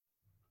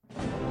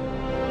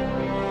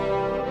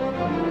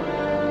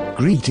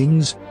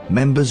Greetings,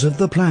 members of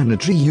the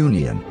Planetary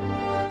Union.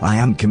 I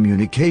am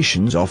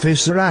Communications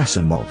Officer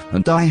Asimov,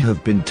 and I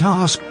have been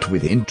tasked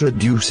with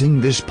introducing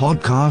this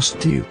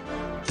podcast to you.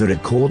 The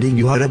recording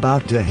you are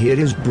about to hear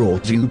is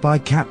brought to you by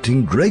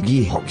Captain Greg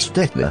E.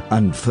 Hochstetler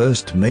and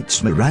First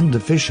Mates Miranda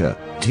Fisher,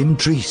 Tim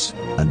Treese,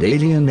 and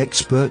alien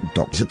expert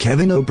Dr.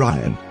 Kevin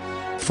O'Brien.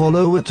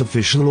 Follow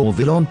 @Official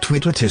Orville on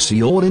Twitter to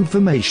see all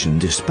information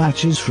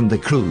dispatches from the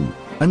crew,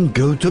 and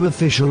go to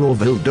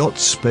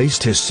officialorville.space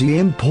to see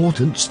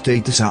important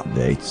status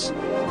updates.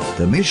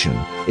 The mission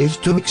is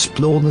to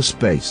explore the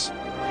space.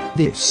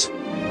 This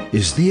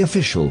is the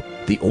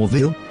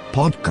Orville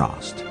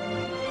podcast.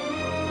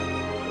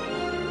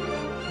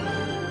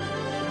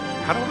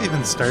 How do we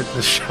even start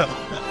this show?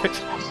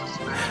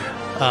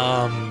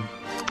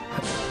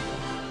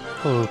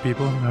 Hello,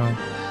 people. No.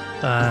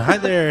 Hi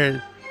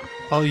there,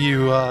 all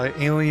you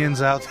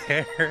aliens out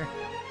there.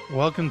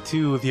 Welcome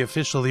to the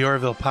official The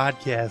Orville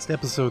podcast,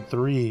 episode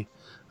 3.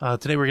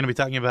 Today we're going to be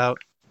talking about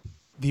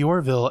The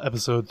Orville,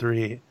 episode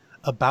 3,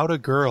 About a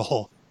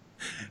Girl.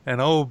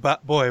 And oh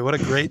boy, what a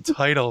great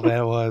title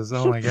that was.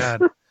 Oh my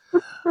god.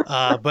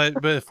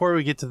 But before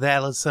we get to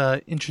that, let's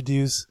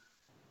introduce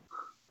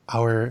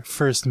our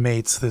first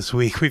mates this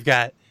week. We've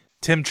got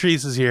Tim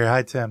Treese is here.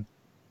 Hi, Tim.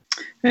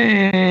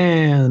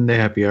 And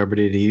happy Arbor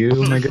Day to you,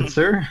 my good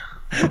sir.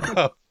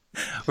 Oh,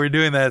 we're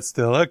doing that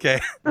still. Okay.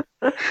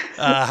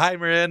 Hi,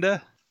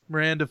 Miranda.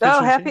 Miranda Fisher.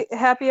 Oh,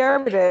 happy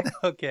Arbor Day.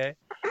 Okay.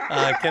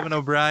 Kevin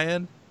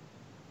O'Brien.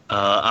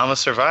 I'm a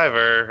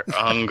survivor.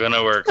 I'm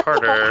gonna work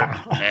harder.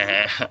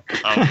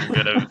 I'm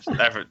gonna.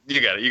 You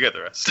got it. You got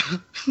the rest.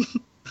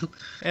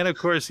 And of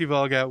course, you've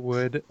all got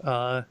Wood.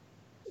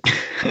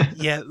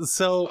 Yeah.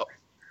 So.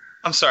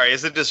 I'm sorry.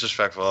 Is it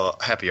disrespectful?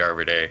 Happy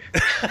Arbor Day.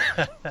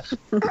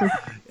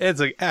 It's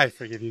like I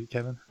forgive you,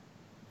 Kevin.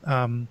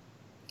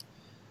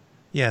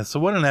 Yeah. So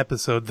what an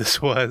episode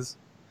this was.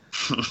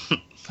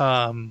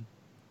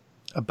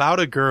 About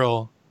a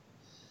girl.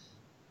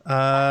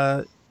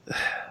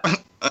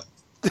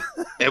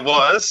 It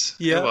was.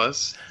 Yeah. It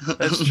was.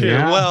 That's true.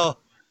 Yeah. Well,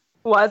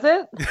 Was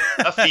it?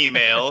 A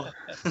female.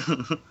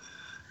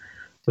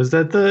 Was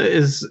that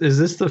is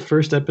this the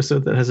first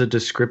episode that has a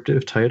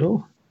descriptive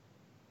title?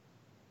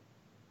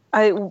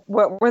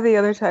 What were the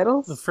other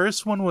titles? the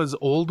first one was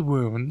Old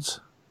Wounds,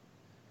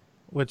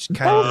 which That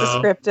kind was of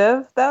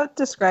descriptive. That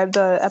described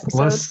the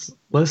episode.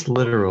 Less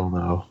literal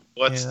though.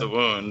 What's Yeah. the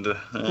wound?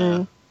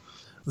 Mm.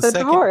 the The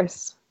second.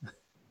 divorce.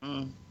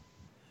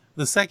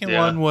 The second Yeah.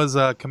 one was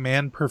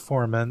Command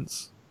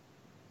Performance.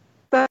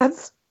 I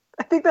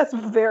think that's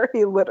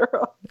very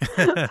literal.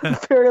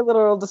 Very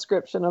literal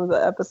description of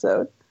the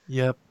episode.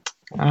 Yep.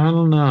 I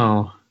don't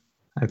know.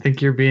 I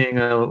think you're being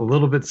a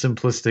little bit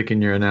simplistic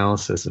in your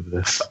analysis of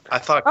this. I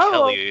thought Oh.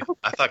 Kelly.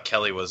 I thought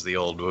Kelly was the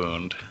old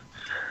wound.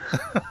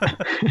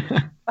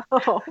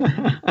 Oh.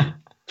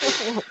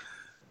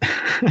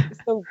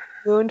 So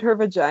wound her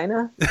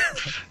vagina?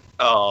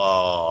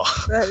 Oh,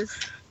 That is...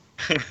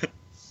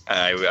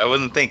 I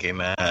wasn't thinking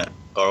that,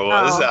 or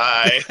was Oh.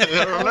 I? I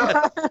don't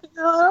know.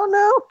 I don't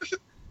know.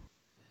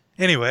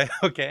 Anyway,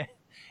 okay.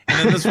 And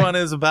then this one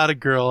is about a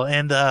girl.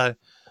 And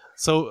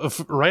so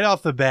right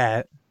off the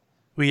bat,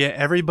 we get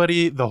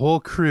everybody, the whole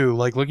crew,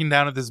 like looking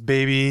down at this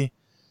baby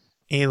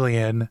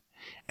alien.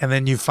 And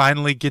then you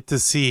finally get to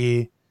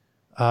see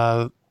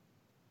It's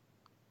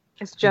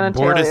genitalia.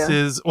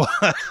 Bortus's...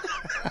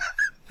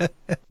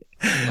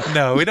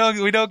 No, we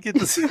don't get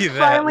to see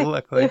that. They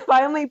Luckily.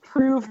 finally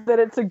prove that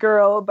it's a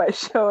girl by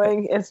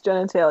showing its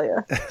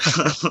genitalia.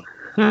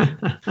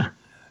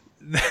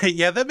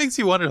 Yeah, that makes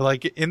you wonder,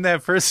 like, in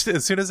that first,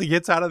 as soon as it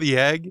gets out of the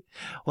egg,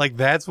 like,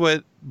 that's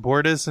what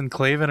Bortus and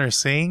Clavin are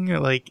seeing?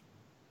 Like,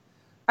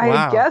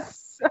 wow. I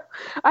guess.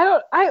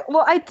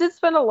 I did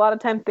spend a lot of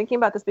time thinking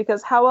about this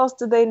because how else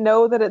do they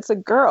know that it's a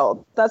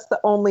girl? That's the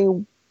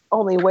only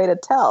way to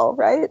tell,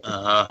 right?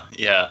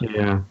 Yeah.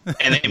 Yeah.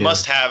 And they Yeah.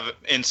 must have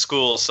in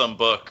school some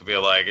book be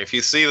like, if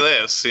you see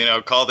this,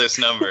 call this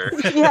number.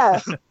 Yeah.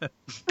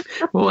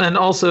 Well, and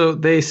also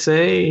they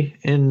say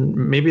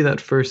in maybe that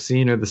first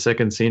scene or the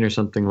second scene or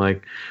something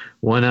like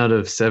 1 out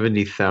of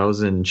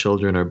 70,000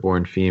 children are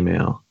born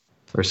female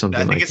or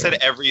something I think like it said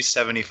that. every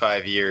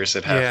 75 years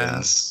it Yeah.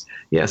 happens.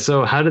 Yeah,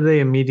 so how do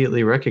they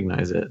immediately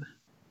recognize it?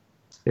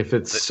 If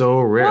it's so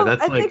rare, Well,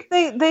 that's I like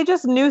think they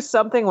just knew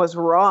something was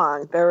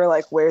wrong. They were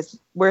like, "Where's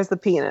the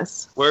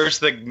penis?" Where's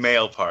the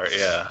male part?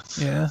 Yeah.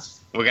 Yeah.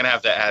 We're going to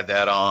have to add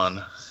that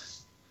on.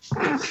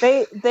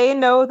 They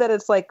know that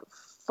it's like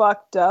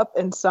fucked up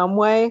in some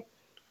way,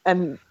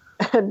 and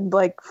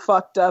like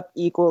fucked up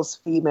equals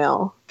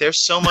female. There's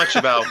so much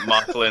about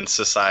Moclan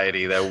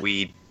society that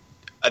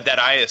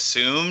I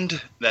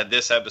assumed that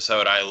this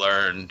episode I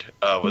learned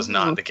was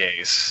not the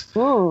case.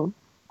 Ooh.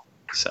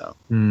 So.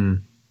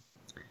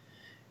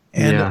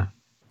 And yeah.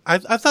 I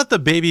thought the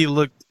baby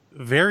looked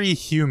very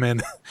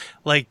human,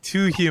 like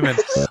too human.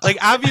 Like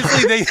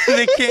obviously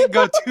they can't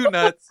go too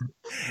nuts.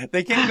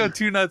 They can't go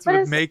too nuts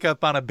with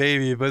makeup on a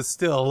baby, but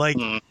still, like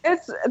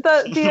It's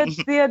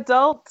the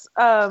adults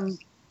the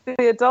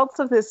adults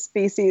of this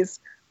species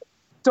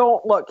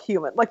don't look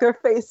human. Like their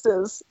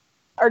faces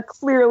are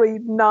clearly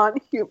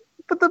non-human.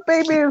 But the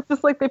baby is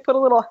just like they put a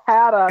little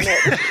hat on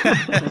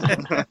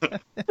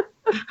it.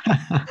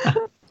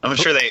 I'm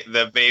sure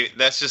the baby,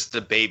 that's just the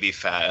baby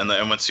fat, and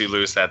once you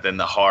lose that, then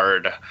the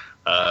hard,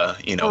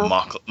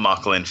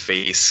 Mocklin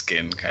face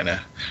skin kind of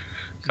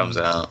comes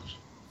out.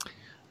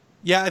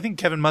 Yeah, I think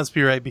Kevin must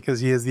be right because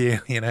he is the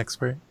alien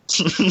expert.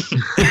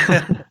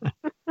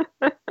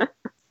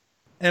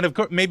 And of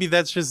course, maybe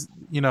that's just,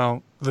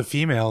 the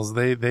females.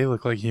 They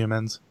look like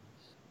humans.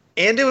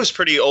 And it was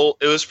pretty old.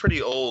 It was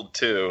pretty old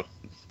too,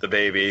 the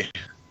baby.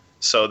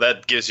 So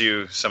that gives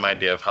you some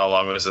idea of how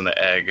long it was in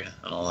the egg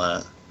and all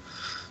that.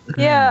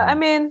 Yeah, I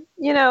mean,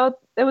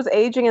 it was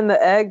aging in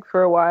the egg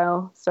for a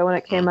while. So when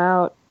it came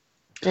out,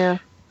 yeah.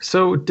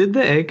 So did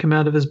the egg come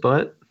out of his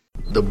butt?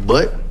 The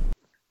butt?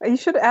 You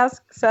should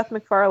ask Seth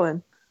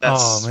MacFarlane.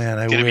 Oh man,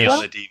 I gonna wish. be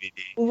on the DVD.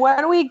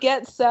 When we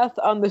get Seth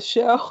on the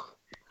show.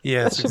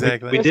 Yes,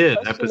 exactly. We did,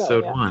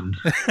 episode 1.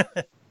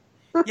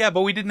 Yeah,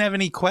 but we didn't have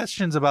any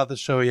questions about the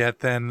show yet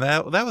then.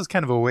 That was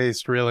kind of a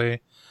waste,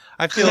 really.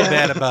 I feel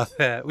bad about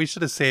that. We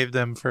should have saved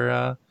them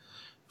for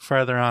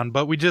farther on,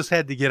 but we just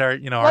had to get our,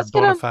 our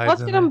bona fides.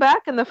 Let's get them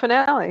back in the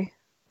finale.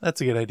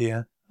 That's a good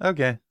idea.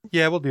 Okay.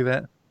 Yeah, we'll do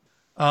that.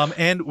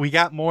 And we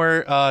got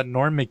more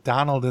Norm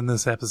Macdonald in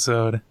this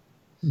episode.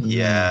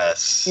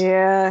 Yes.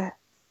 Yeah.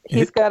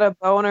 He's got a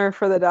boner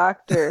for the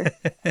doctor.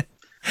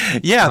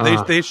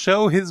 Yeah, they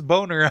show his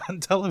boner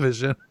on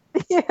television.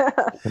 Yeah.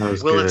 Well,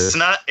 good.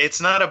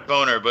 it's not a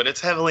boner, but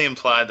it's heavily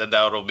implied that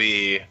that'll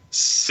be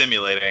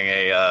simulating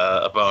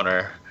a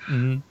boner.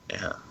 Mm-hmm.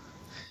 Yeah.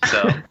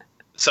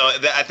 So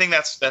I think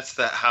that's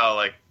how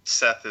like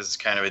Seth is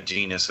kind of a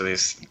genius with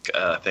these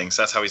things.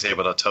 That's how he's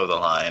able to toe the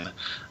line.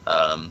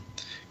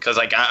 Because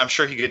like I'm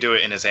sure he could do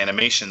it in his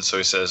animation. So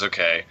he says,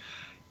 okay,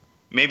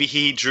 maybe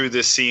he drew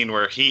this scene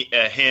where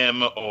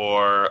him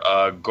or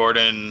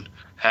Gordon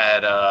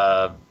had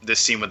this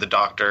scene with the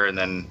doctor, and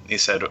then he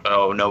said,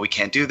 oh, no, we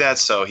can't do that.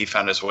 So he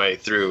found his way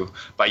through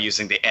by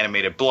using the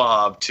animated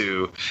blob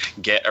to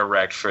get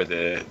erect for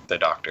the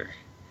doctor.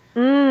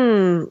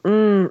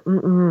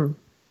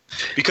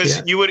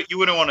 Because you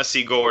wouldn't want to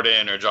see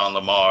Gordon or John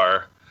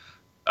Lamar,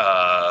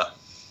 I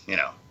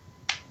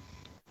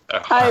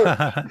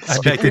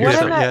beg to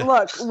differ. Yeah.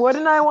 Look,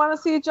 wouldn't I want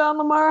to see John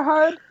Lamar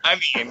hard? I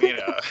mean,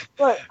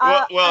 Look,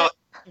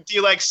 do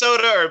you like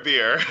soda or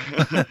beer?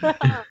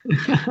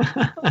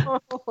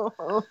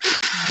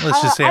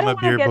 Let's just say I'm a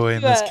beer boy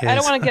in this case. I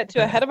don't want to get too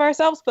ahead of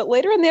ourselves, but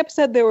later in the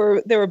episode, they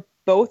were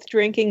both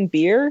drinking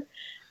beer,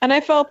 and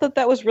I felt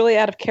that was really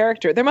out of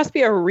character. There must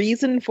be a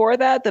reason for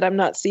that I'm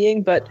not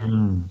seeing, but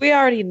we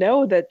already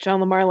know that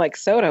John Lamar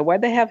likes soda.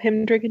 Why'd they have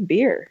him drinking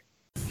beer?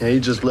 Yeah, he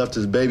just left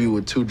his baby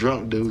with 2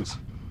 drunk dudes.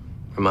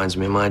 Reminds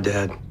me of my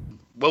dad.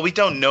 Well, we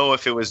don't know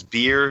if it was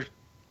beer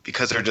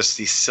because they're just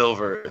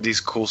these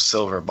cool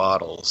silver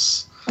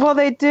bottles. Well,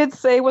 they did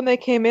say when they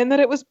came in that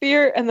it was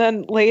beer, and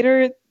then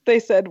later they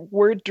said,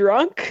 we're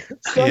drunk.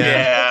 So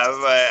yeah,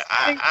 but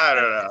I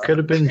don't know. Could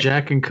have been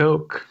Jack and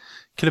Coke.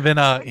 Could have been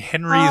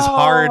Henry's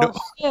Hard.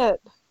 Shit.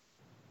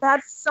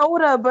 That's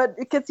soda, but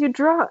it gets you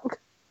drunk.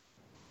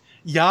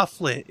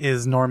 Yofflet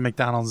is Norm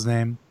Macdonald's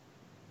name.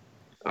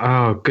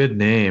 Oh, good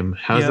name.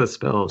 How's that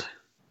spelled?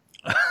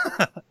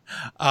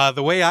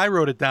 The way I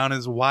wrote it down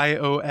is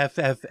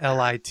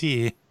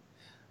Yofflit,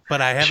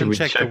 but I haven't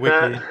checked the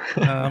wiki.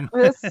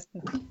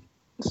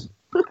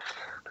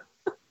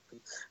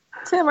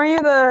 Tim, are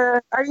you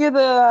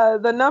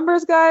the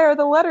numbers guy or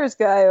the letters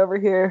guy over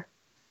here?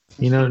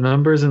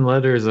 Numbers and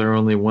letters are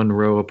only one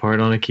row apart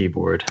on a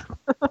keyboard.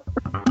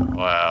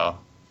 Wow.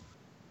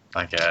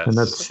 I guess. And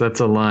that's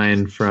a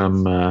line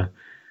from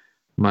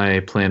my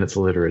planet's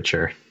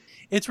literature.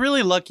 It's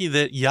really lucky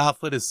that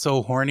Yofflet is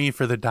so horny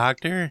for the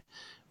doctor,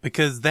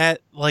 because that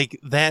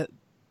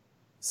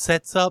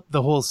sets up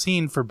the whole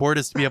scene for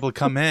Bortus to be able to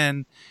come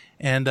in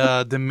and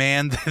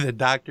demand that the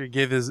doctor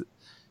give his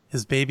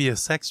baby a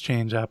sex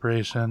change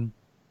operation.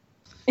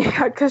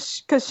 Yeah,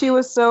 because she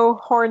was so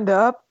horned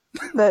up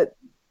that.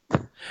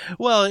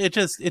 Well, it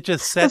just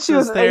sets she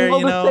was us there,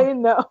 able to say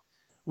no.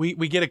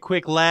 We get a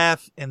quick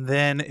laugh, and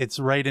then it's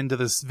right into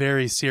this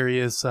very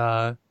serious.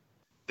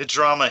 The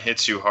drama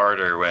hits you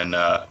harder when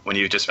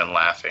you've just been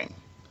laughing.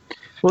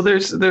 Well,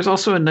 there's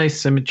also a nice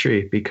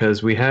symmetry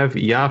because we have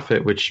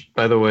Yoffit, which,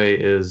 by the way,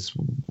 is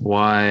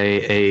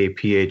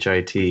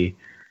Yaphit.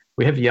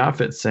 We have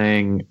Yoffit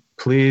saying,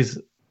 "Please,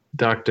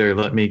 doctor,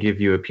 let me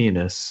give you a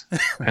penis,"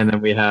 and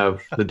then we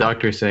have the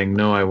doctor saying,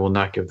 "No, I will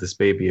not give this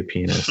baby a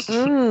penis."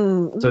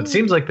 So it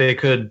seems like they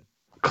could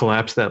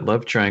collapse that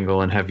love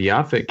triangle and have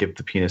Yoffit give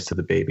the penis to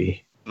the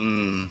baby.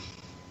 They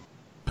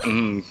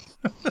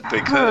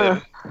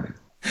could.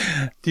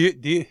 Do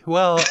you?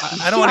 Well,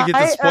 I don't want to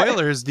get to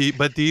spoilers,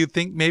 but do you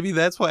think maybe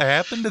that's what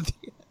happened at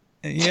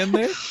the end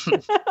there?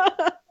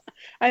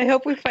 I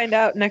hope we find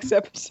out next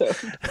episode.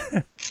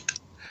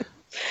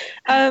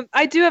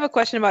 I do have a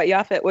question about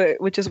Yoffit,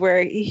 which is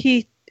where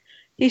he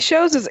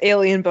shows his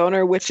alien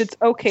boner, which it's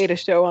okay to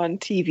show on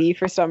TV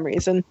for some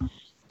reason,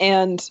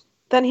 and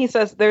then he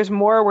says there's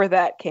more where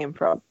that came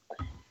from.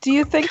 Do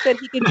you think that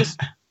he can just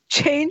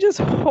change his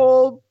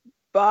whole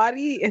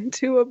body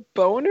into a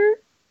boner?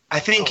 I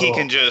think he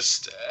can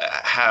just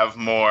have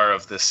more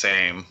of the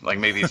same, like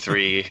maybe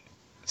 3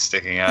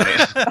 sticking out.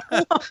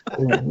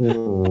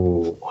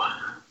 Ooh.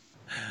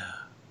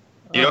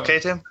 You okay,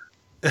 Tim?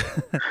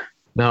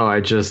 No, I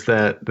just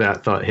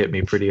that thought hit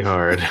me pretty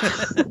hard.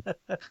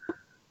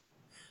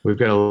 We've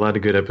got a lot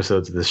of good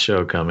episodes of this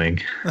show coming.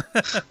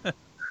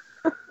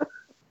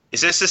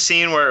 Is this the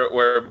scene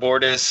where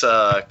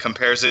Bortus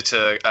compares it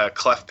to a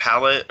cleft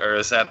palate, or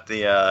is that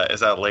is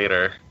that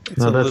later?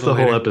 No, that's the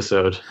whole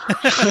episode.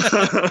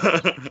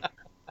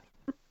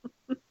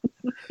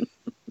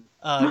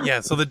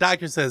 Yeah, so the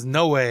doctor says,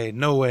 no way,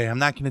 I'm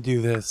not going to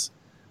do this.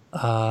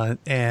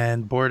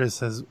 And Bortus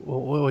says,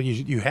 well,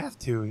 you have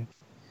to,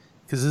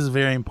 because this is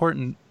very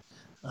important.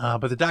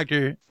 But the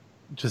doctor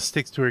just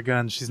sticks to her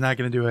gun. She's not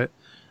going to do it.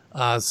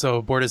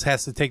 So Bortus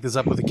has to take this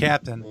up with the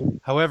captain.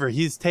 However,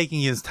 he's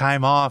taking his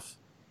time off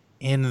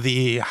in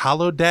the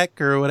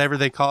holodeck, or whatever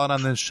they call it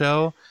on this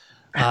show.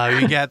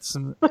 We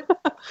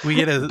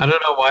get a... I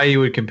don't know why you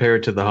would compare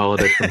it to the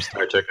holodeck from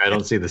Star Trek. I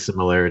don't see the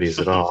similarities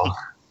at all.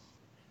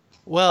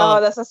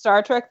 Well, that's a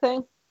Star Trek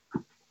thing?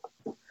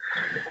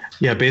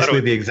 Yeah,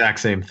 basically the exact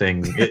same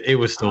thing. It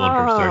was stolen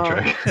from Star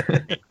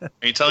Trek.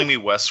 Are you telling me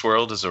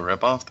Westworld is a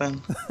ripoff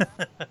then?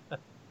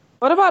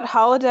 What about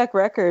Holodeck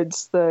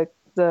Records, the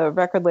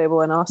record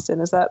label in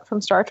Austin? Is that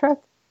from Star Trek?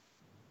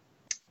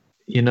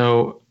 You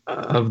know,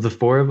 of the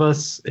 4 of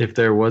us, if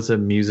there was a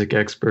music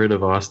expert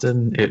of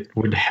Austin, it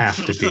would have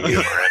to be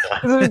you, Miranda.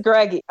 This is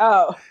Greggy.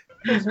 Oh.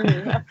 It was me.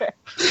 Okay.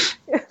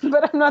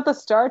 But I'm not the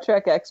Star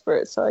Trek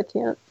expert, so I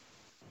can't.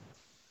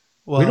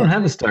 well, We don't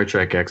have a Star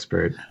Trek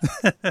expert.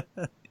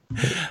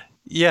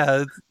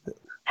 Yeah.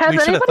 Has We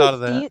should have thought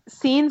of anybody that.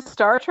 seen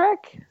Star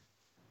Trek?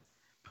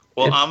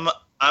 Well,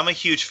 I'm a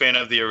huge fan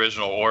of the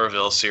original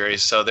Orville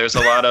series, so there's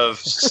a lot of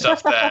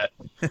stuff that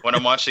when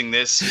I'm watching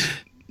this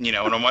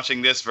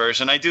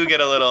version, I do get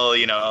a little,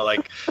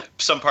 like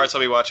some parts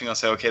I'll be watching, I'll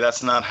say, okay,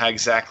 that's not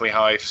exactly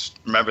how I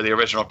remember the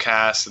original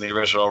cast and the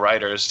original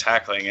writers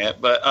tackling it.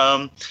 But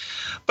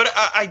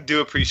I do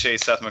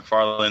appreciate Seth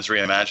MacFarlane's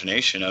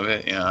reimagination of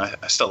it. I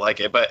still like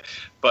it. But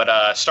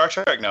Star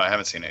Trek, no, I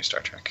haven't seen any Star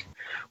Trek.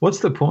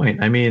 What's the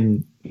point? I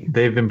mean,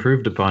 they've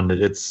improved upon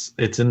it. It's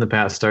in the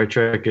past. Star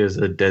Trek is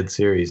a dead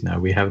series now.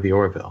 We have the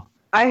Orville.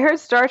 I heard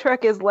Star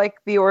Trek is like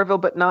the Orville,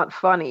 but not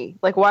funny.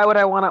 Like, why would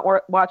I want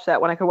to watch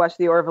that when I could watch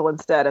the Orville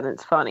instead and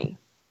it's funny?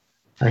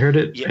 I heard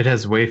it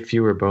has way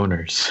fewer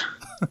boners.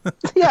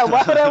 Yeah,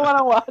 why would I want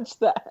to watch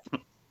that?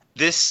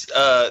 This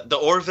the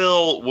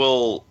Orville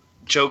will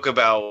joke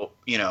about,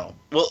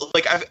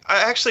 like I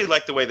actually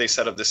like the way they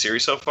set up the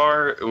series so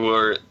far.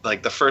 Where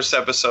like the first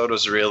episode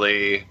was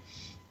really,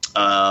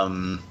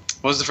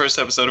 what was the first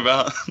episode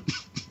about?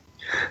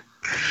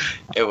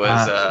 It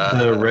was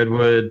the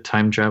Redwood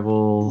time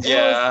travel.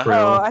 Yeah,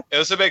 thrill. it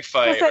was a big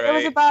fight. It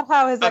was about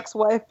how his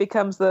ex-wife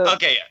becomes the.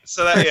 Okay, yeah.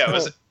 So that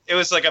it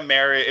was like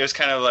it was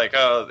kind of like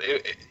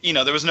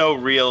there was no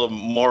real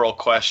moral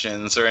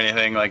questions or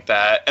anything like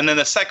that. And then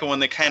the second one,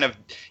 they kind of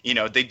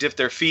they dipped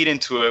their feet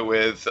into it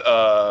with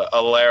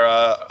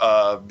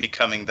Alara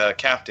becoming the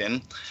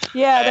captain.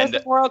 Yeah, there's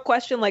a moral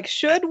question like,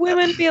 should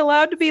women be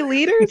allowed to be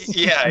leaders?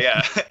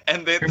 Yeah.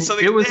 And they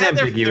it was had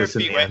ambiguous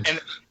their feet in the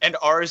end. and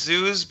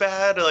Arzu's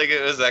bad, like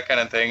it was that kind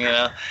of thing,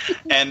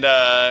 and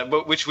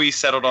but which we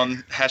settled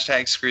on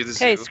 #ScrewTheZoo.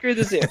 Hey, screw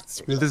the zoo.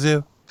 Screw the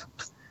zoo.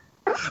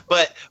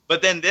 But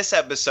then this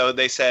episode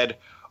they said,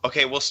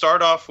 okay, we'll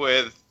start off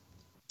with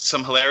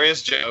some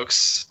hilarious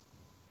jokes,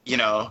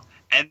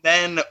 and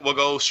then we'll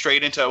go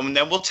straight into, and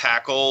then we'll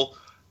tackle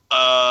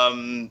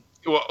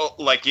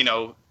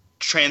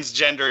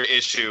transgender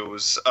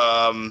issues,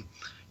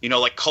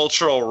 like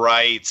cultural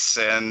rights,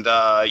 and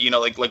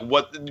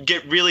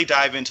really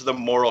dive into the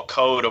moral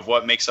code of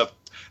what makes up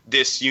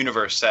this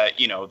universe that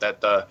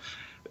that the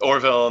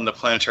Orville and the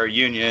Planetary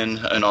Union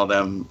and all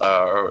them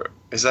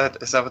is that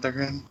what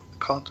they're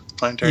called?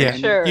 Planetary Union?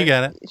 Sure. You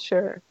got it.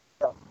 Sure.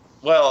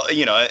 Well,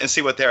 and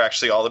see what they're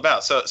actually all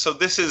about. So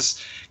this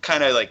is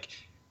kind of like,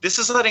 this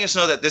is letting us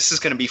know that this is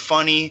going to be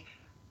funny,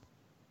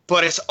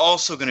 but it's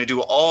also going to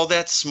do all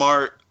that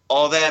smart,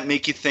 all that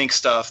make you think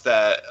stuff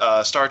that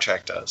Star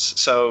Trek does.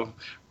 So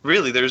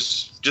really,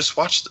 just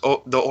watch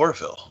the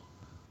Orville.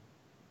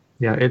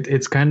 Yeah,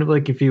 it's kind of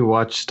like if you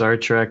watch Star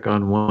Trek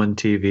on one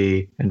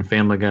TV and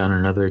Family Guy on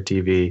another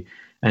TV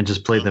and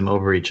just play them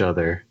over each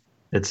other.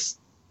 It's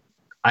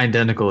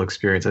identical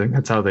experience. I think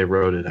that's how they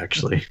wrote it,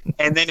 actually.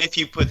 And then if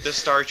you put the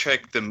Star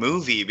Trek the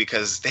movie,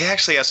 because they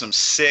actually have some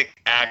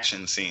sick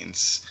action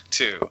scenes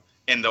too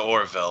in the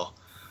Orville.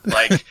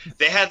 Like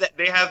they have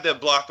the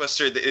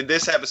blockbuster. In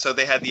this episode,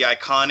 they had the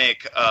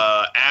iconic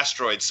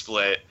asteroid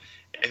split.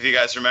 If you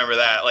guys remember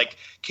that, like,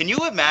 can you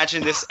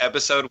imagine this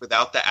episode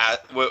without that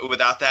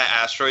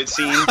asteroid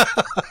scene?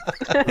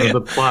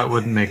 The plot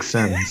wouldn't make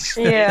sense.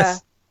 Yeah.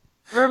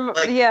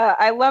 Yeah,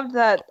 I loved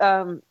that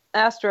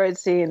asteroid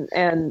scene.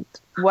 And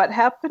what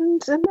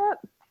happened in that?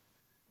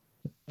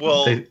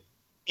 Well,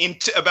 in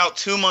about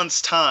 2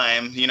 months'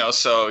 time,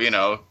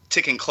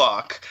 ticking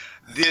clock,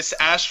 this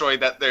asteroid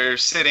that they're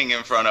sitting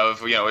in front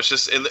of,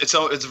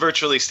 it's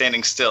virtually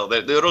standing still.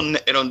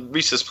 It'll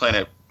reach this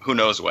planet. Who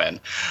knows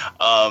when?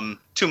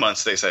 2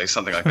 months, they say,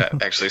 something like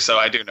that. Actually, so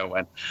I do know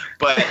when.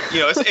 But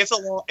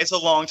it's a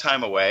long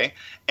time away,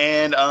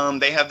 and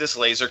they have this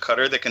laser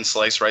cutter that can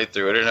slice right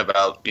through it in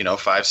about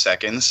 5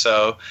 seconds.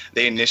 So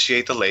they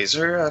initiate the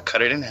laser,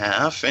 cut it in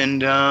half,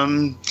 and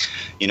and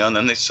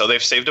then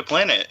they've saved a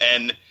planet.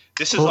 And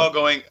this is all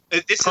going.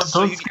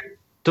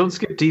 Don't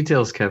skip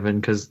details, Kevin,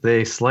 because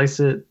they slice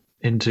it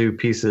into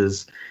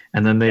pieces,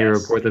 and then they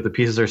report that the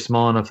pieces are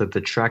small enough that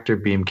the tractor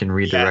beam can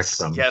redirect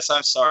them. Yes,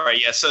 I'm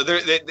sorry. Yes, so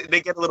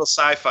they get a little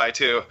sci-fi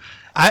too.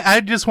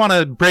 I just want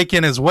to break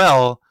in as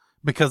well,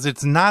 because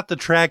it's not the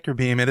tractor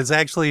beam. It is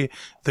actually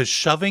the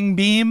shoving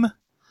beam.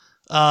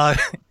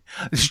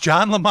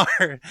 John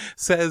Lamar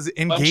says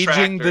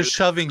engaging the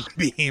shoving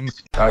beam.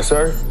 Aye,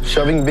 sir.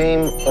 Shoving beam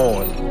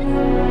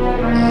on.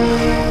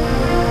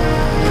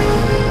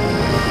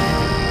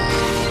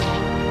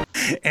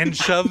 And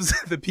shoves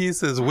the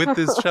pieces with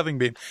this shoving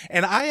beam.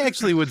 And I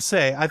actually would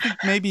say, I think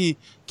maybe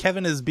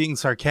Kevin is being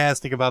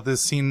sarcastic about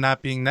this scene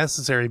not being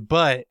necessary,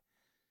 but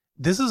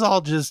this is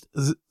all just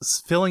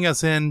filling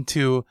us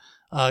into,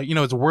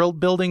 it's world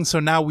building. So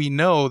now we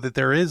know that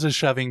there is a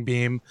shoving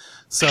beam.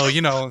 So,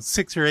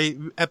 6 or 8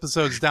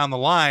 episodes down the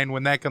line,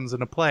 when that comes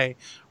into play,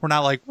 we're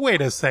not like,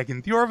 wait a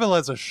second, the Orville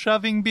has a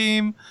shoving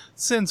beam?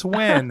 Since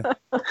when?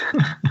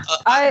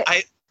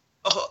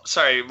 Oh,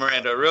 sorry,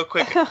 Miranda, real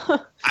quick.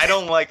 I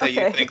don't like that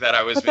you think that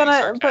I was being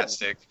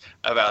sarcastic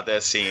about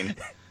that scene.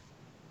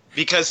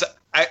 Because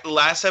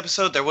last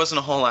episode, there wasn't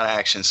a whole lot of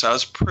action, so I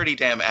was pretty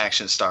damn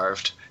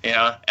action-starved,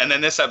 And then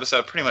this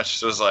episode pretty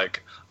much was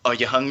like, oh,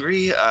 you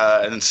hungry?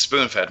 And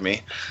spoon-fed me.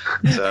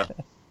 So.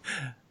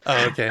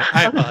 Oh, okay.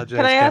 I apologize,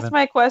 Can I ask Kevin.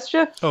 my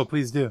question? Oh,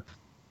 please do.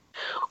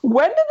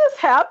 When did this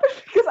happen?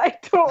 Because I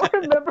don't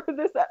remember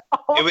this at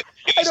all. It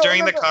was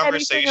during the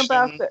conversation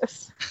about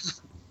this.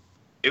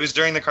 It was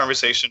during the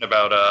conversation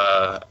about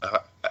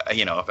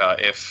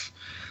about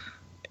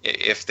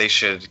if they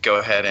should go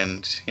ahead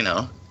and do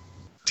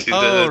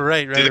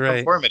the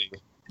conformity.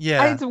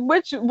 Yeah.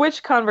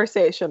 Which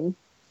conversation?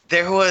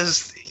 There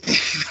was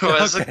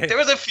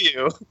a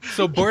few.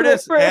 So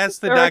Bortus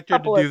asked the doctor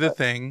to do the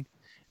thing.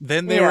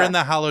 Then they were in the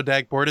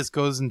holodeck. Bortus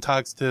goes and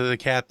talks to the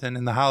captain,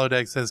 and the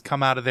holodeck says,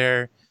 "Come out of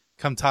there.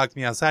 Come talk to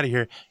me outside of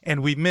here."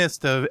 And we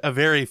missed a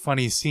very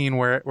funny scene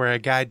where a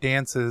guy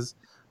dances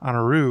on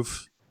a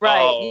roof.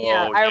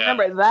 Right, I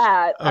remember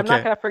that. Okay. I'm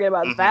not going to forget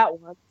about that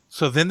one.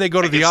 So then they go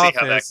to the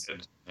office.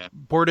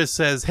 Bortus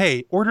says,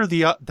 "Hey, order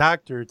the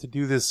doctor to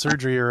do this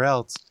surgery or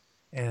else."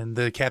 And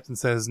the captain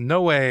says,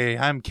 "No way.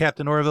 I'm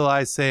Captain Orville.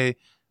 I say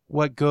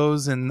what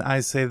goes, and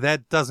I say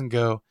that doesn't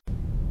go."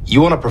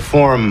 You want to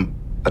perform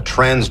a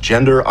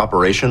transgender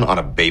operation on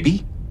a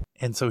baby?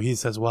 And so he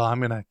says, "Well, I'm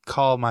going to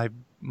call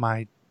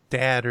my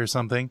dad or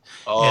something."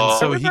 Oh. And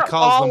so he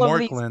calls the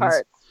Morklins.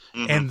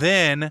 Mm-hmm. And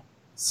then...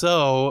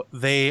 So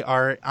they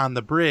are on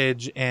the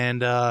bridge,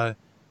 and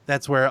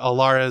that's where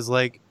Alara is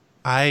like,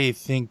 "I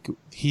think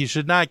he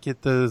should not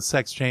get the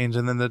sex change."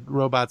 And then the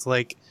robot's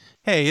like,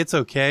 "Hey, it's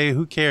okay.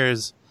 Who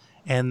cares?"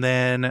 And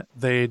then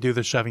they do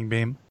the shoving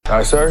beam.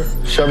 Aye, sir.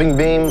 Shoving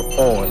beam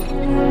on.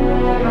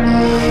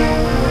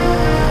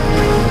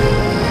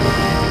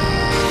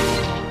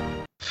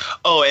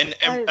 Oh, and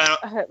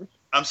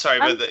I'm sorry,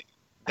 but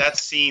that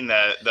scene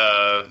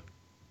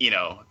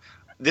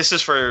this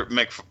is for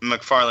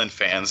McFarlane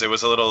fans. It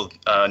was a little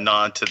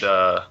nod to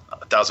the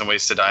 1,000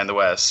 Ways to Die in the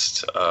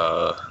West.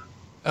 Oh,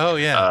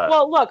 yeah.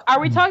 Well, look,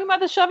 are we talking about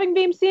the shoving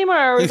beam scene, or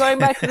are we going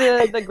back to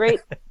the great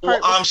part? Well,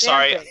 I'm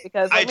sorry.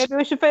 Because maybe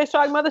we should finish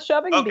talking about the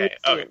shoving beam scene.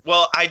 Okay.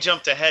 Well, I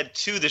jumped ahead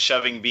to the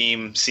shoving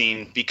beam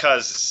scene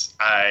because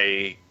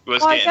I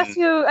was I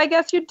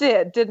guess you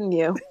did, didn't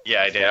you?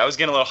 Yeah, I did. I was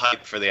getting a little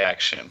hyped for the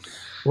action.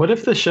 What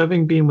if the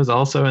shoving beam was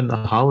also in the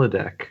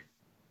holodeck?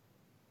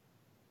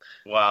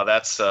 Wow,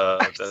 that's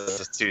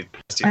too.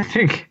 I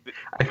think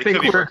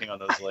we're working on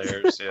those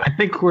layers. Yeah. I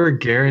think we're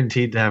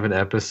guaranteed to have an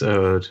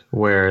episode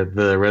where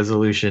the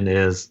resolution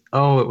is,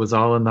 it was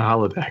all in the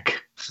holodeck.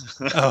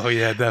 Oh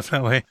yeah,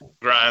 definitely.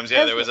 Grimes,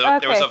 there was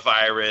a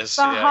virus.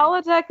 The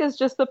holodeck is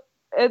just the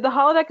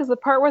holodeck is the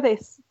part where they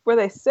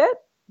sit,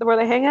 where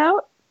they hang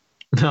out.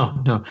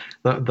 No,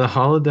 the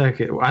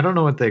holodeck. I don't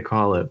know what they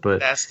call it, but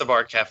that's the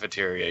bar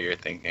cafeteria you're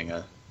thinking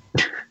of.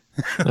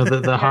 No,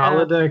 the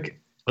holodeck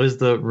is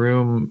the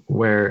room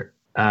where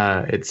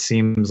it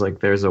seems like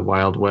there's a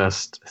Wild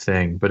West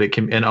thing, but it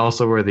can, and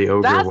also where the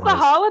ogre was. That's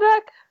the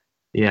holodeck?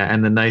 Yeah,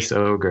 and the nice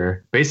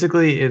ogre.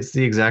 Basically, it's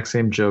the exact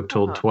same joke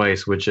told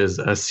twice, which is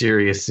a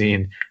serious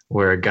scene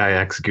where a guy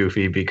acts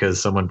goofy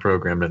because someone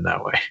programmed him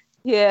that way.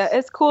 Yeah,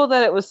 it's cool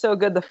that it was so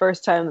good the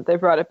first time that they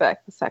brought it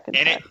back the second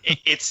time. And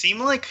it seemed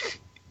like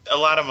a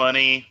lot of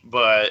money,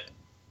 but,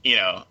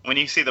 when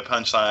you see the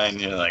punchline,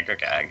 you're like,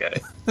 okay, I get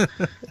it.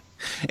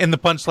 And the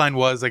punchline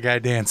was a guy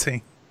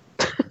dancing.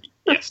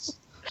 Yes.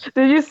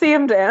 Did you see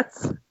him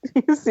dance?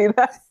 Did you see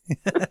that?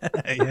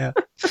 Yeah.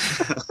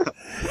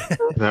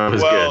 That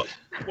was good.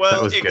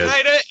 Well, was it good.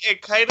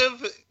 kind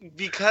of,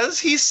 because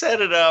he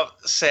set it up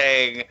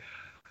saying,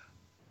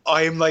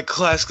 I am like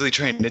classically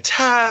trained to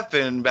tap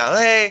and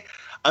ballet.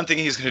 I'm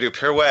thinking he's going to do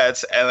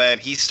pirouettes, and then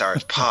he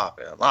starts pop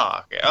and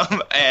lock,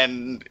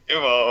 and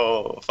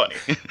funny.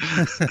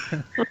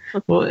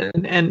 Well,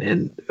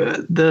 and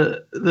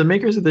the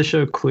makers of the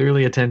show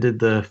clearly attended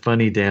the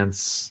funny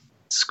dance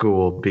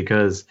school,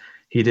 because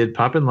he did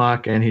pop and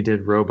lock and he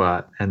did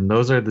robot, and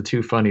those are the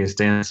two funniest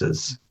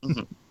dances.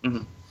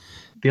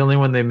 The only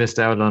one they missed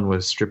out on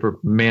was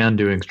man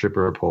doing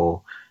stripper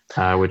pole,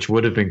 which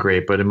would have been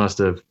great, but it must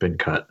have been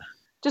cut.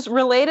 Just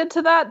related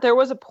to that, there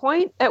was a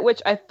point at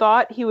which I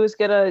thought he was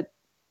going to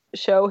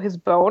show his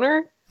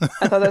boner. I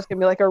thought that was going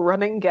to be like a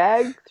running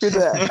gag through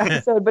the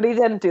episode, but he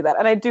didn't do that.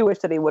 And I do wish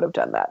that he would have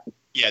done that.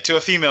 Yeah, to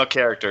a female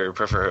character,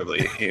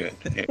 preferably.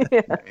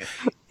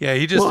 Yeah,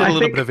 he just did a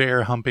little bit of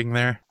air humping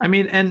there. I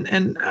mean,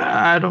 and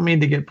I don't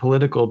mean to get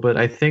political, but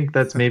I think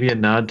that's maybe a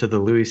nod to the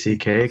Louis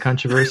C.K.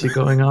 controversy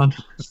going on.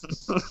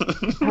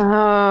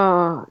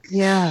 Oh,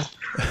 yeah.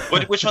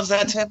 Which one's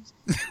that, Tim?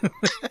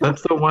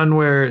 That's the one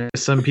where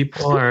some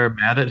people are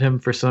mad at him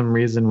for some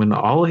reason when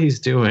all he's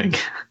doing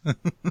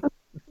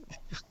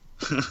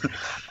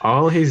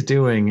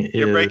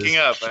You're breaking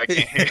up. I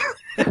can't hear.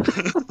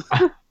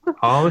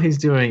 All he's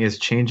doing is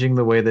changing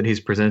the way that he's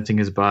presenting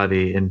his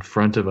body in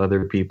front of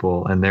other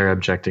people, and they're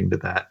objecting to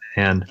that.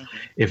 And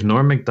if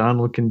Norm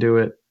Macdonald can do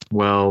it,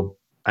 well,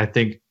 I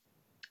think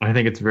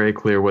it's very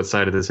clear what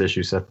side of this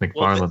issue Seth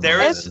MacFarlane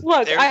is.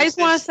 Look, I just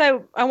want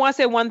to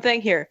say one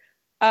thing here.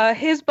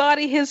 His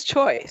body, his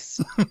choice.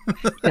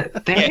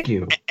 Thank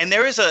you. And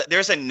there's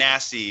a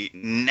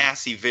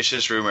nasty,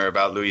 vicious rumor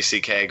about Louis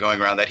C.K.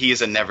 going around that he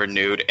is a never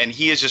nude, and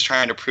he is just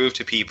trying to prove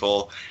to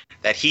people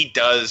that he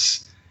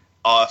does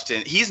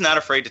often. He's not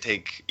afraid to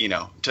take,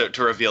 to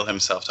reveal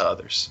himself to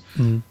others.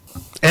 Mm.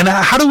 And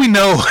how do we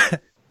know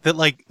that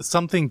like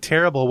something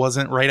terrible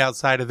wasn't right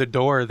outside of the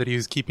door that he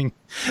was keeping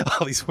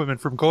all these women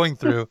from going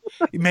through?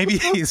 Maybe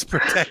he's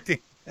protecting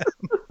them.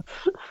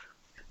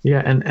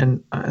 Yeah,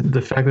 and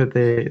the fact that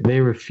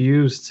they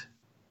refused,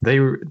 they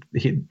were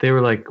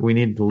like, we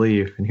need to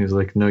leave, and he was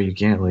like, no, you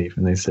can't leave,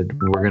 and they said,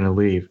 we're gonna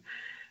leave.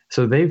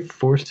 So they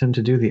forced him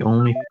to do the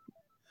only.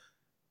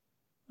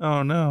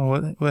 Oh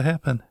no! What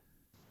happened?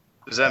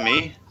 Is that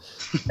me?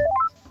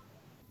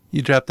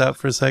 You dropped out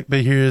for a sec,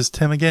 but here's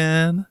Tim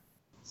again.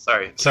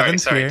 Sorry.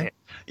 Here.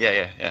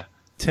 Yeah.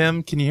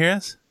 Tim, can you hear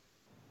us?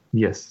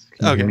 Yes.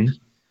 Can you hear me?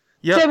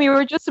 Yep. Tim, you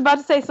were just about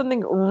to say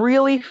something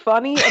really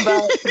funny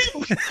about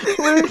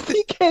Louis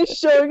C.K.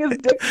 showing his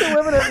dick to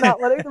women and not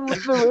letting them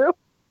leave the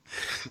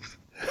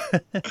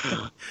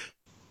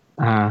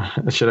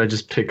room. Should I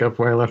just pick up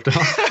where I left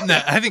off?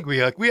 No, I think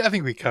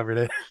we covered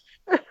it.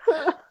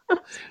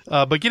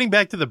 But getting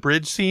back to the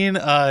bridge scene,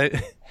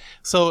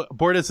 so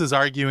Bortus is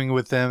arguing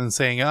with them and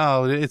saying,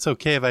 "Oh, it's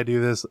okay if I do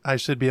this. I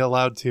should be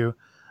allowed to."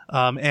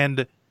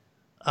 And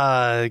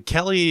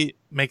Kelly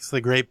makes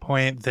the great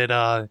point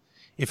that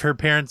if her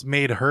parents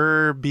made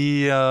her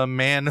be a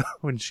man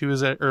when she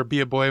was or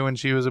be a boy when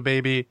she was a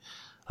baby,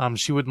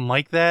 she wouldn't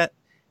like that.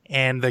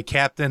 And the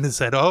captain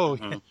said, "Oh,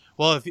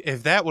 well,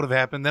 if that would have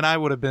happened, then I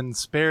would have been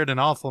spared an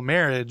awful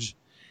marriage."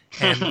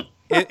 And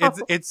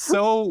it's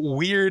so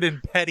weird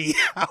and petty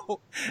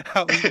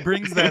how he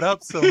brings that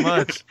up so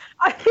much.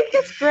 I think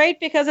it's great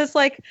because it's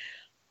like,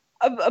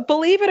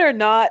 believe it or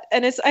not,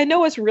 and I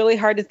know it's really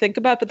hard to think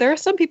about, but there are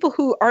some people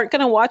who aren't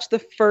going to watch the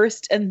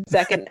first and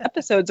second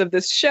episodes of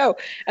this show,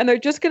 and they're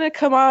just going to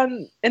come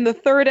on in the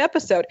third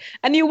episode,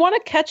 and you want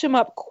to catch them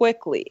up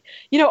quickly.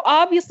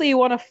 Obviously you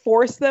want to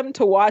force them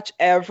to watch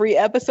every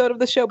episode of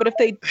the show, but if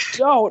they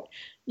don't,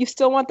 you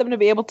still want them to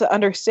be able to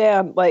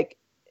understand, like,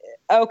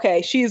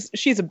 okay, she's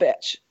a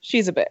bitch.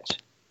 She's a bitch.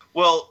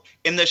 Well,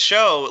 in the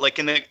show, like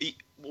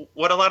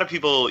what a lot of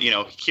people,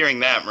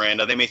 hearing that,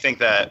 Miranda, they may think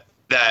that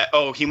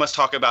he must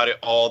talk about it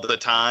all the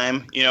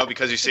time,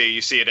 because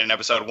you see it in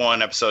episode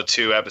 1, episode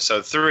 2,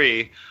 episode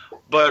 3,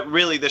 but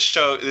really the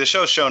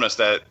show's shown us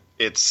that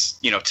it's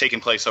taking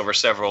place over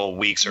several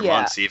weeks or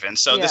months even.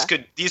 So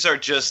you're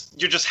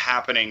just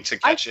happening to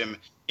catch him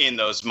in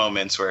those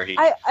moments where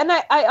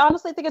I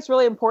honestly think it's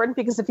really important,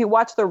 because if you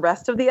watch the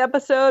rest of the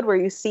episode where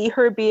you see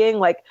her being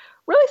like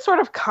really sort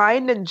of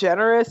kind and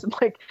generous and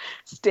like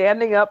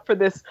standing up for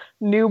this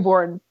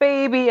newborn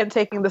baby and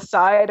taking the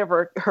side of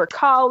her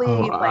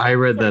colleague. I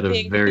read that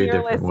a very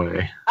different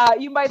way.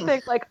 You might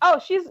think like, oh,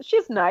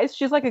 she's nice.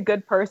 She's like a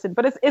good person.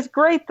 But it's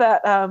great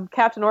that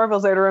Captain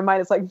Orville's there to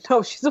remind us, like,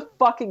 no, she's a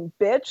fucking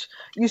bitch.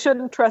 You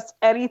shouldn't trust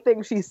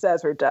anything she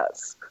says or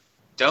does.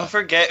 Don't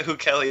forget who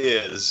Kelly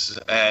is,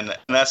 and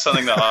that's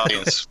something the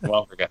audience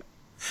won't forget.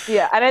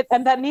 Yeah,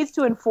 and that needs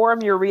to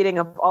inform your reading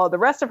of all the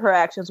rest of her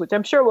actions, which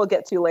I'm sure we'll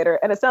get to later.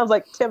 And it sounds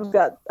like Tim's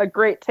got a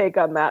great take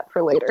on that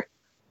for later.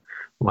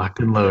 Locked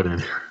and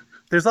loaded.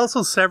 There's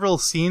also several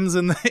scenes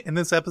in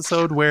this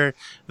episode where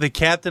the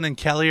captain and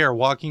Kelly are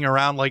walking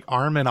around like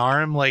arm in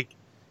arm, like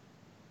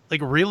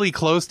really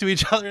close to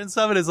each other and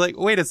stuff. And it's like,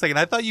 wait a second,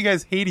 I thought you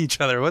guys hate each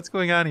other. What's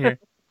going on here?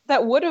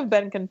 that would have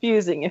been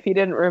confusing if he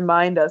didn't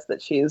remind us that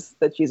she's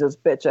his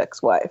bitch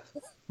ex-wife.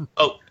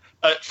 Oh,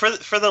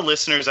 for the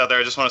listeners out there,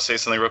 I just want to say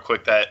something real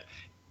quick that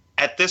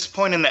at this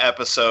point in the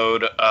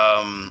episode,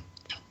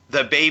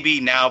 the baby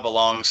now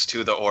belongs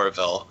to the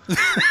Orville.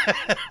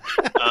 It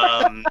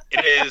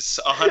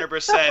is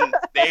 100%.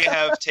 They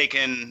have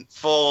taken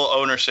full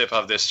ownership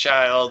of this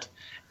child,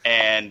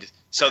 and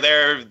so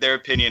their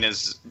opinion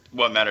is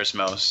what matters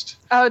most.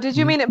 Oh, did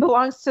you mean it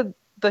belongs to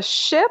the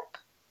ship?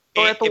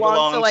 Or it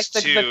belongs to like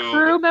the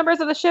crew members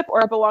of the ship,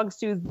 or it belongs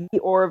to the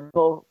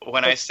Orville?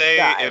 When I say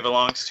it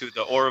belongs to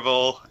the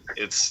Orville,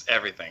 it's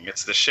everything.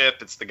 It's the ship,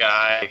 it's the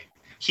guy.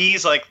 He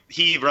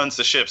runs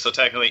the ship, so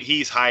technically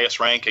he's highest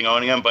ranking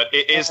owning him, but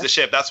it is the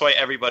ship. That's why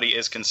everybody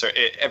is concerned.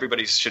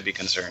 Everybody should be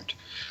concerned.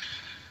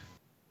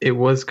 It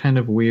was kind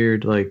of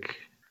weird, like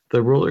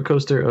the roller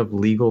coaster of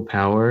legal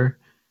power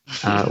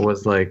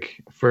was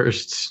like,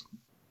 first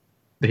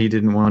he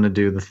didn't want to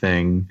do the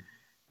thing,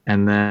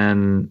 and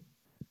then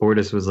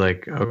Bortus was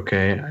like,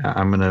 okay,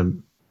 I'm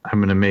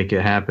gonna make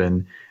it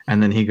happen.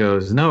 And then he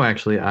goes, no,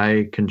 actually,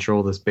 I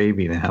control this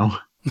baby now,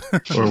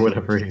 or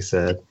whatever he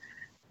said.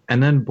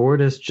 And then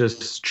Bortus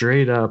just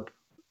straight up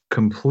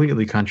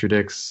completely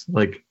contradicts,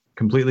 like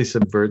completely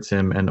subverts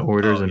him and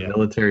orders a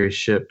military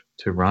ship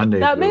to rendezvous.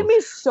 That made me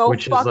so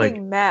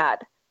fucking mad.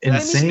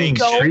 Insane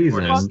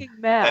treason.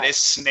 That is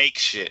snake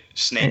shit.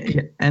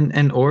 Snake.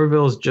 And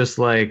Orville's just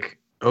like,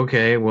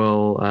 okay,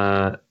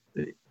 well,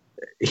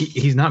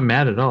 he's not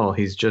mad at all.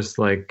 He's just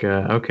like,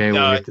 okay,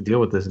 well, we have to deal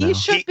with this now. He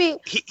should be.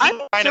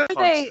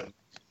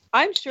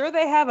 I'm sure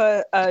they have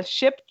a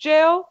ship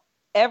jail.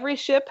 Every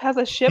ship has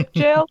a ship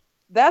jail.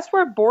 That's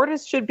where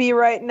Bortus should be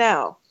right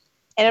now.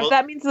 And if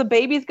that means the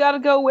baby's got to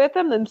go with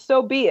him, then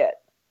so be it.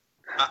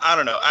 I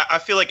don't know. I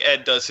feel like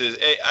Ed does his.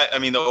 I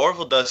mean, the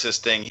Orville does his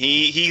thing.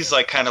 He's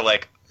like kind of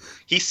like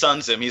he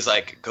suns him. He's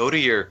like, go to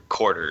your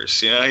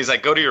quarters. You know, he's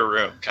like, go to your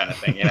room, kind of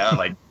thing. You know,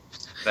 like.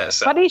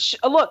 But he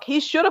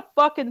should have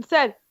fucking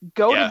said,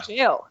 go to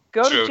jail.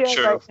 Go to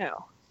jail right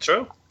now.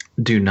 True.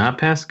 Do not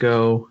pass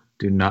go.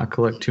 Do not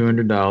collect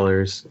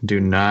 $200. Do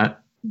not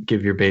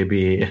give your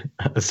baby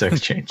a sex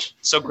change.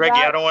 So,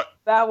 Greggy,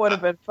 that would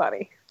have been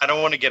funny. I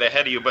don't want to get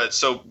ahead of you, but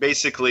so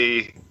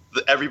basically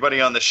everybody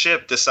on the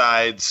ship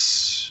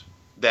decides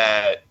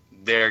that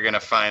they're going to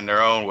find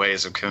their own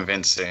ways of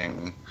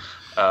convincing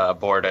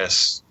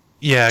Bortus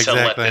to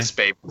let this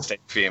baby stay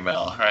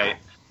female, right?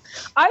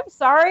 I'm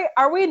sorry.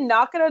 Are we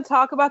not going to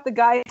talk about the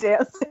guy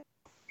dancing?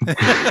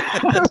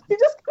 Are we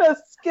just going to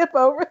skip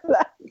over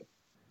that?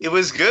 It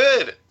was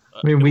good.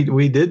 I mean,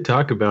 we did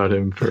talk about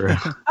him for.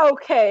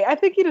 Okay, I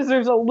think he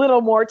deserves a little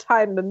more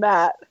time than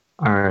that.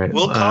 All right,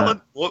 we'll call him.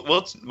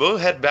 We'll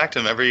head back to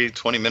him every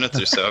 20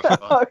 minutes or so.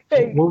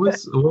 Okay. What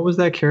was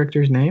that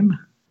character's name?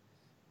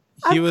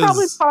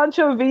 Probably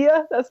Pancho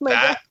Villa. That's my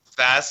guess.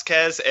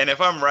 Vasquez, and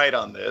if I'm right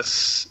on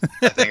this,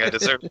 I think I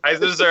deserve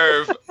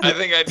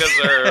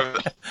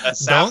a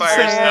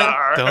sapphire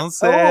star. Don't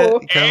say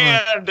it.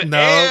 And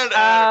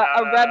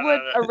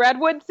a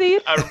redwood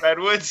seed. A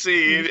redwood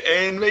seed,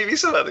 and maybe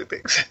some other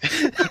things.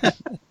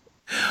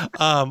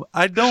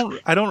 I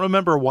don't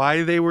remember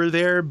why they were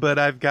there, but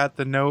I've got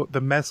the note.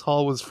 The mess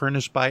hall was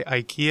furnished by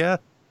IKEA.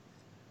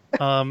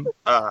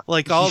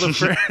 Like all the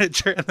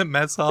furniture in the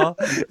mess hall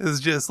is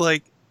just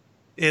like,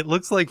 it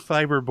looks like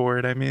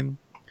fiberboard. I mean.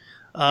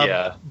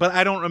 But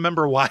I don't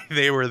remember why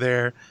they were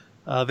there.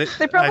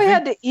 They probably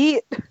had to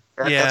eat.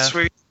 That's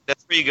where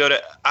you go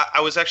to. I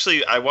rewatched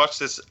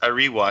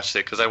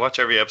it because I watch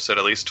every episode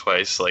at least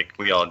twice, like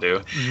we all do.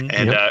 Mm-hmm.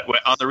 And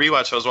on the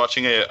rewatch, I was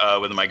watching it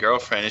with my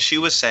girlfriend, and she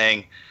was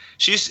saying,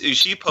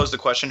 she posed the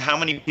question, how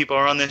many people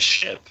are on this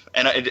ship?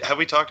 And have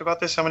we talked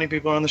about this? How many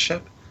people are on the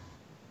ship?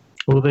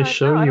 Well, they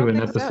show you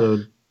in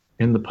episode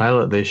in the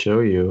pilot. They show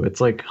you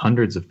it's like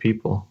hundreds of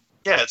people.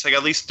 Yeah, it's like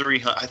at least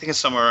 300. I think it's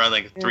somewhere around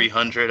like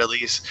 300 at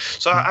least.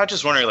 So I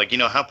just wonder, like,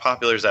 how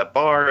popular is that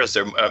bar? Is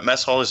there a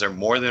mess hall? Is there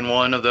more than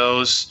one of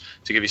those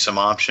to give you some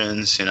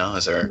options?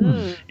 Is there?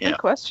 Good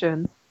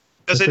question.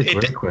 Because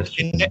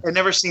it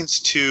never seems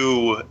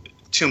too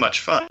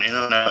much fun. And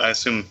I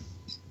assume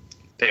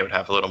they would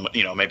have a little,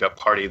 maybe a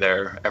party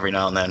there every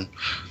now and then.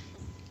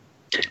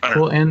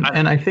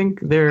 And I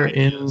think they're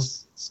in.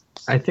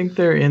 I think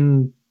they're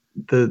in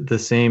the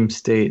same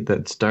state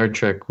that Star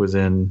Trek was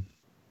in.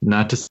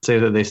 Not to say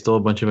that they stole a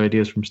bunch of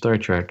ideas from Star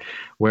Trek,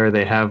 where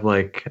they have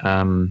like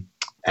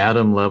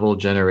atom level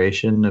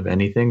generation of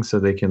anything, so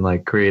they can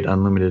like create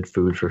unlimited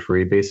food for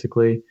free,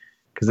 basically.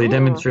 Because they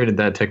demonstrated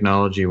that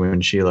technology when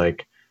she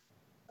like,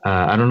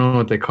 I don't know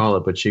what they call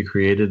it, but she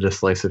created a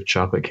slice of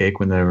chocolate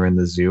cake when they were in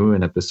the zoo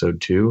in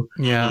episode 2.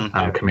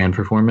 Yeah. Command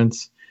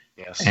Performance.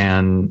 Yes.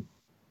 And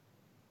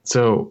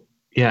so,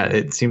 yeah,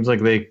 it seems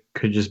like they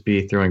could just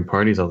be throwing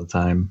parties all the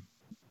time,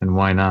 and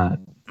why not?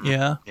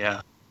 Yeah.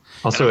 Yeah.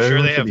 Also,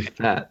 everyone should be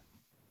fat.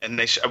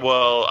 And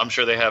I'm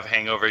sure they have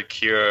hangover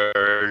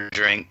cure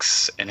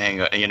drinks and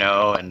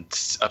and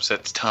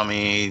upset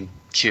tummy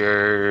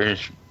cure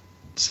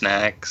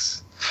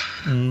snacks.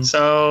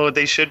 So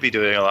they should be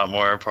doing a lot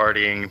more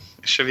partying.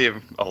 Should be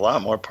a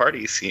lot more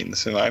party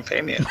scenes, in my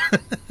opinion.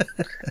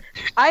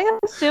 I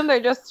assume they're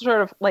just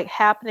sort of like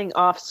happening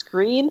off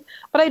screen,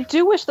 but I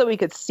do wish that we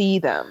could see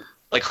them.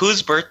 Like,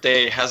 whose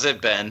birthday has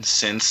it been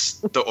since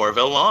the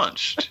Orville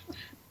launched?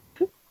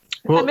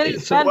 Well, I mean,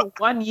 it's been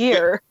 1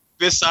 year.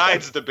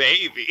 Besides the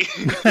baby.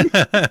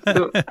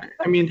 So,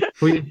 I mean,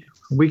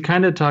 we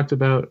kind of talked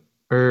about,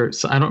 or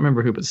so I don't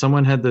remember who, but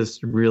someone had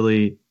this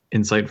really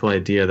insightful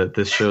idea that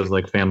this show's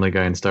like Family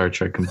Guy and Star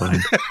Trek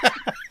combined.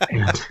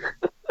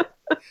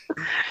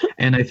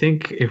 And I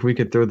think if we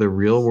could throw the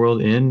real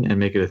world in and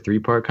make it a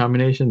 3-part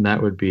combination,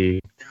 that would be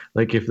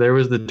like if there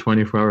was the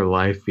 24-hour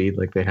live feed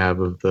like they have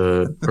of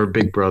or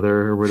Big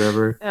Brother or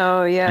whatever.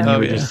 Oh, yeah. And you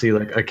would just see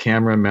like a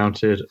camera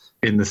mounted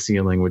in the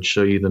ceiling would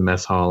show you the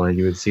mess hall, and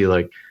you would see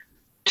like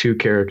 2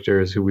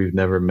 characters who we've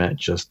never met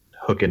just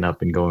hooking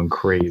up and going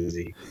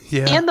crazy.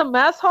 Yeah. In the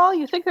mess hall?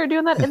 You think they're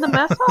doing that in the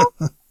mess hall?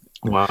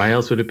 Why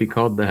else would it be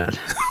called that?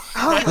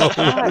 Oh,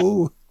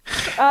 my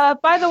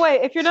God. By the way,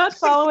 if you're not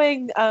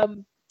following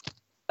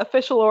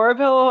Official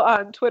Orville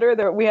on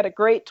Twitter, we had a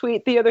great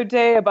tweet the other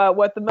day about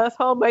what the mess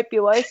hall might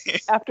be like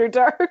after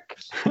dark.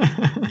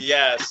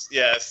 Yes.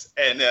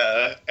 And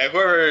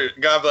whoever,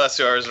 God bless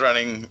whoever's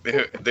running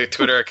the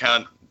Twitter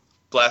account,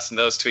 blasting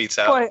those tweets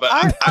out. Boy,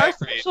 But our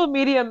social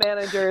media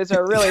managers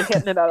are really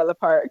hitting it out of the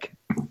park.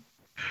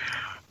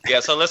 Yeah,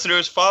 so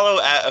listeners, follow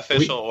at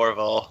Official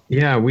Orville.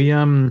 Yeah, we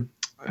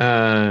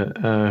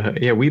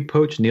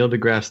poached Neil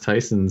deGrasse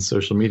Tyson's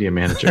social media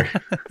manager.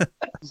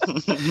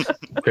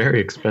 Very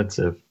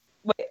expensive.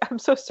 Wait, I'm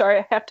so sorry.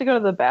 I have to go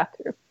to the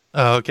bathroom.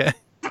 Oh, okay.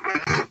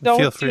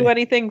 Don't do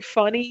anything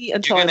funny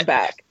until I'm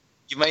back.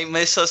 You might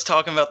miss us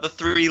talking about the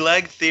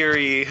 3-leg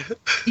theory.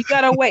 You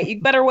gotta wait. You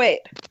better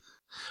wait.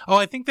 Oh,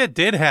 I think that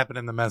did happen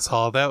in the mess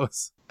hall. That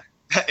was.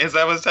 Is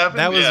that what's happening?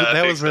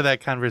 That was where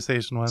that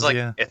conversation was. It's like,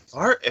 yeah.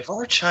 If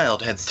our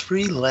child had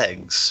 3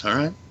 legs, all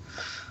right,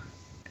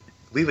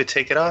 we would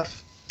take it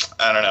off.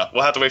 I don't know.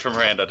 We'll have to wait for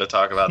Miranda to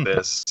talk about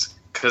this,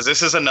 because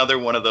this is another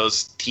one of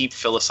those deep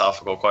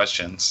philosophical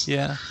questions.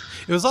 Yeah.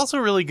 It was also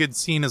a really good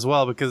scene as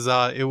well, because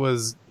it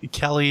was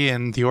Kelly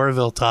and the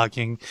Orville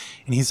talking,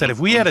 and he said, if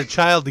we had a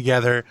child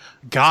together,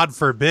 God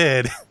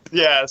forbid.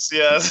 Yes.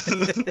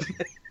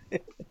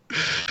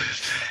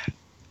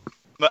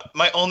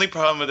 My only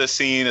problem with the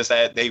scene is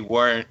that they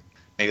weren't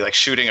maybe like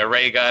shooting a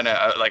ray gun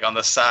like on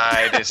the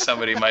side. If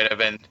somebody might have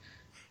been,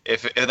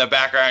 if in the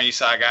background you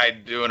saw a guy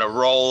doing a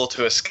roll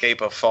to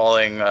escape a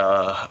falling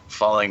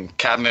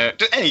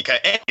cabinet,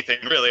 anything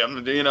really.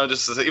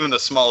 Just even the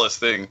smallest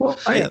thing. Well,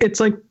 it's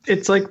like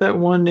that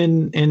one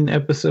in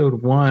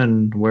episode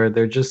 1 where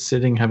they're just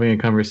sitting having a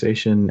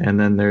conversation, and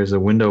then there's a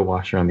window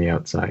washer on the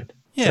outside.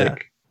 Yeah.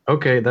 Like,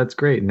 okay, that's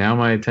great. Now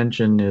my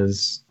attention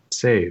is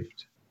saved.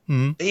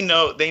 Mm-hmm.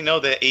 They know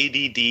the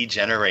ADD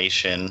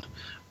generation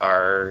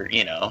are,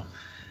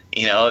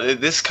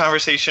 this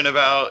conversation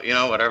about,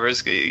 whatever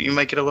is, you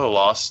might get a little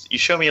lost. You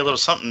show me a little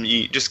something,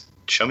 you just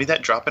show me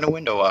that drop in a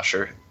window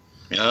washer,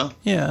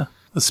 Yeah.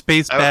 The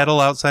space battle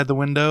outside the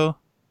window.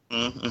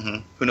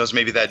 Mm-hmm. Who knows,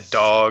 maybe that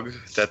dog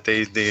that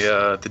the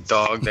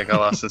dog that got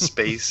lost in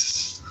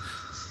space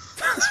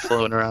is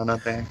floating around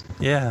out there.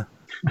 Yeah.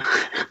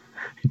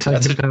 You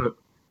talking about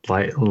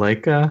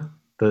Laika,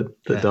 the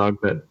dog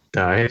that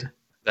died?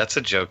 That's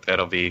a joke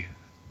that'll be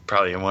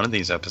probably in one of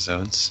these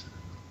episodes.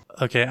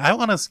 Okay, I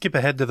want to skip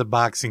ahead to the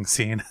boxing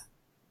scene.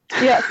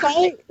 Yeah,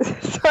 sorry,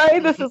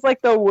 this is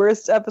like the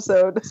worst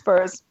episode as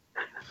far as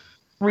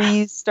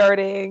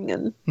restarting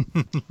and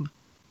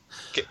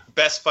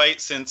best fight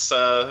since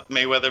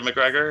Mayweather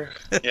McGregor.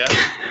 Yeah.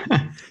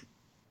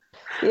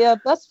 Yeah,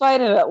 best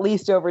fight in at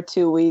least over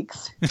 2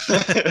 weeks.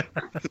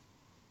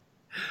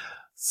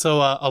 So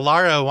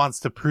Alara wants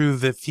to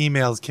prove that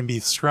females can be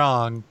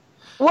strong.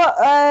 Well,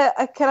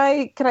 can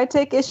I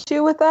take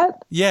issue with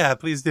that? Yeah,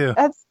 please do.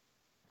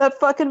 That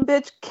fucking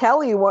bitch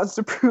Kelly wants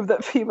to prove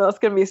that females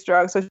can be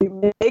strong, so she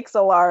makes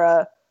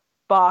Alara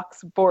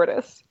box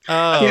Bortus.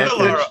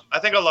 I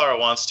think Alara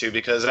wants to,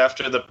 because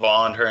after the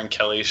bond her and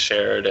Kelly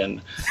shared,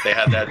 and they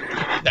had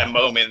that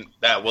moment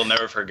that we'll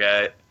never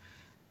forget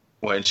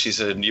when she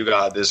said, "You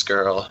got this,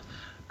 girl."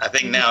 I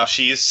think now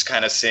she's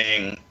kind of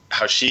seeing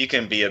how she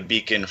can be a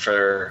beacon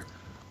for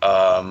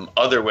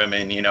other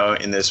women,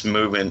 in this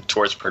movement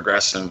towards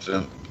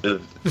progressivism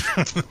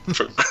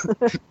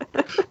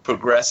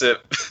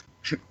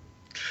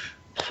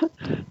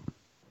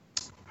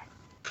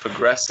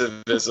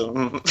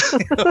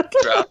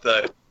throughout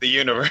the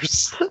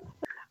universe.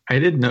 I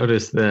did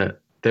notice that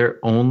their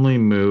only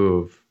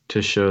move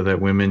to show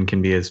that women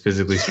can be as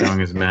physically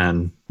strong as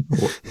men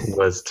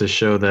was to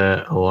show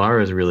that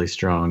Alara is really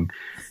strong.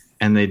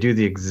 And they do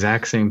the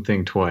exact same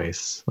thing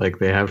twice. Like,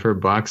 they have her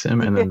box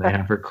him, and then they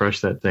have her crush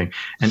that thing.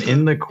 And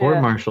in the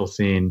court-martial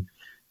scene,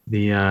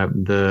 the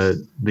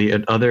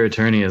other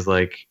attorney is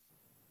like,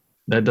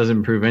 that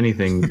doesn't prove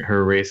anything.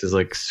 Her race is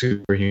like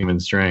superhuman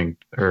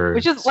strength,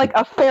 which is like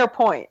a fair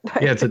point.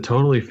 Yeah, it's a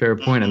totally fair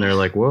point. And they're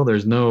like, well,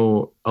 there's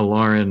no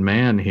Alaran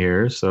man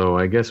here, so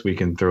I guess we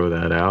can throw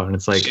that out. And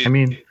it's like,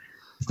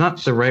 It's not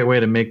the right way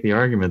to make the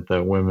argument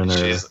that women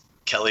are.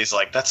 Kelly's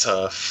like, that's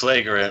a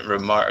flagrant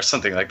remark or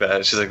something like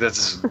that. She's like,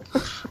 that's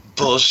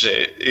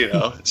bullshit,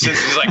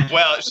 Since he's like,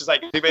 well, she's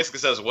like, he basically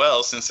says,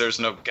 well, since there's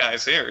no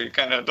guys here, you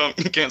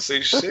can't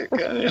say shit.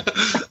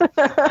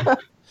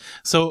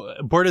 So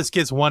Bortus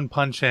gets one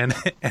punch in,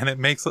 and it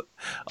makes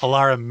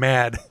Alara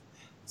mad.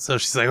 So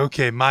she's like,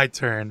 okay, my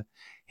turn.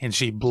 And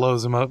she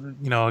blows him up,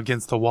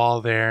 against the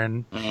wall there,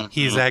 and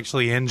he's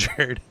actually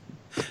injured.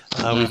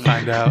 We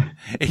find out.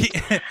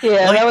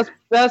 That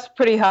was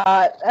pretty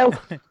hot.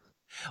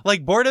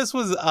 Like Bortus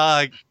was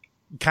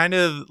kind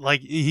of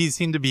like he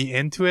seemed to be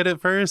into it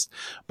at first,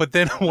 but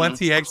then once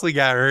he actually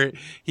got hurt,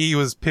 he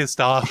was pissed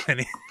off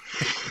and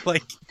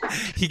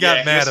he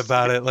got mad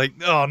about it. Like,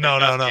 oh no,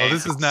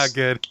 this is not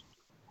good.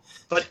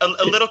 But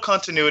a little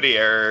continuity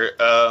error.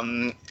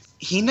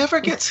 He never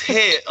gets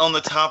hit on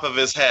the top of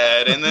his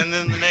head, and then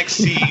in the next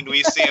scene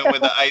we see him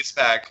with the ice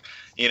pack,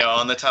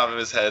 on the top of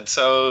his head.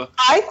 So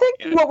I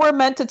think what we're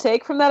meant to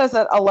take from that is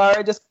that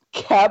Alara just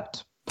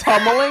kept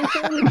pummeling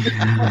him,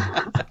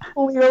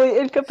 clearly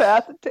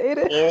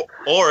incapacitated.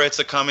 Or it's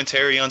a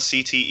commentary on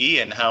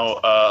CTE and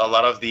how a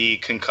lot of the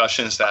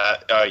concussions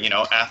that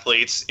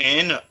athletes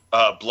in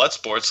blood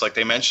sports, like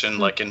they mentioned,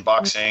 like in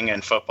boxing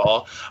and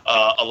football,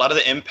 a lot of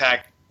the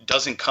impact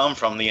doesn't come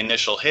from the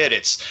initial hit.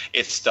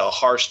 It's the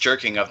harsh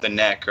jerking of the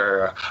neck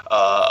or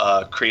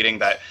creating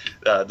that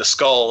the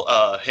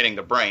skull hitting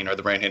the brain or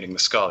the brain hitting the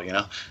skull.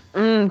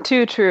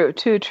 Too true.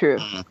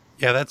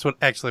 Yeah, that's what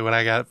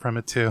I got from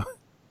it too.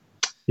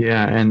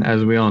 Yeah, and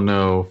as we all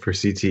know, for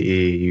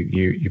CTE,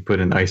 you put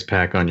an ice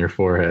pack on your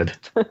forehead,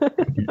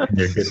 and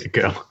you're good to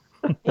go.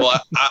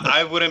 Well,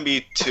 I wouldn't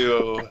be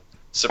too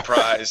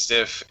surprised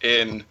if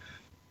in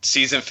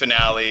season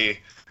finale,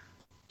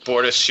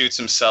 Bortus shoots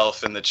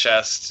himself in the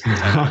chest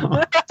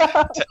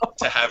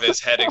to have his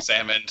head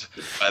examined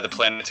by the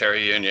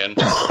Planetary Union.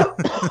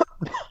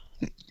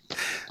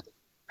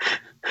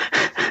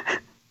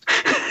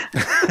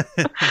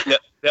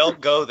 They'll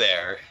go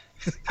there.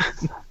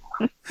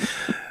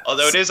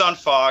 Although it is on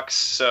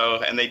Fox,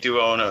 and they do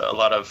own a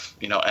lot of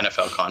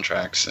NFL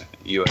contracts,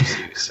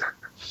 UFC.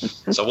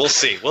 So we'll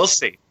see.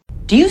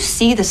 Do you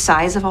see the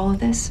size of all of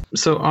this?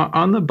 So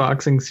on the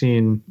boxing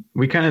scene,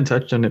 we kind of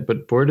touched on it,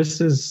 but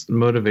Bortus's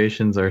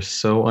motivations are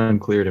so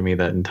unclear to me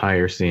that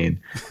entire scene,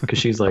 because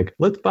she's like,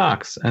 let's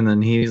box. And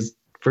then he's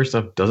first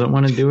off doesn't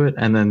want to do it.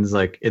 And then is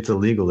like, it's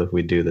illegal if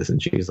we do this.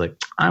 And she's like,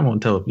 I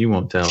won't tell if you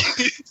won't tell.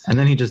 And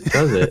then he just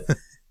does it.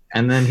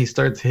 And then he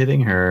starts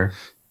hitting her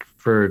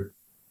for,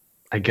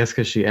 I guess,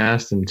 because she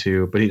asked him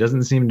to, but he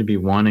doesn't seem to be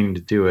wanting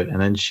to do it. And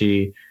then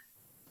she,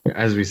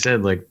 as we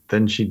said,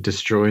 then she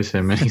destroys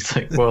him, and he's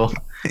like, well,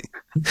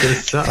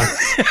 this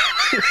sucks.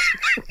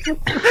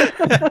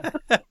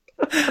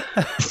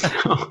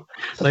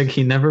 So,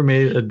 he never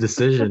made a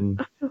decision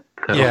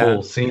that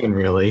whole scene,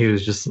 really. He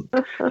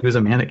was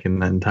a mannequin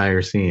that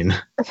entire scene.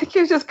 I think he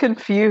was just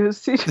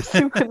confused. He just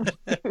seemed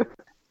confused.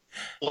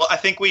 Well, I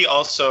think we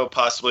also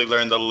possibly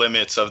learned the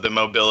limits of the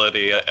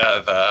mobility of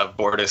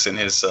Bortus in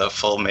his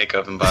full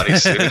makeup and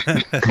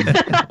bodysuit.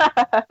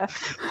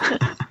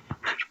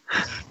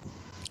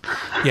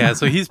 Yeah,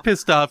 so he's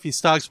pissed off. He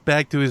stalks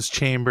back to his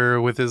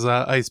chamber with his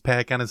ice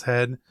pack on his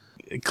head.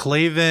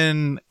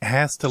 Klaven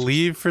has to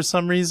leave for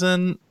some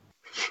reason.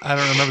 I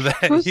don't remember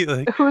that.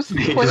 Who's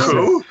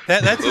Who?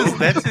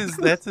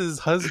 That's his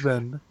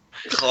husband.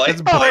 Clyde?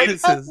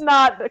 That's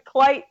not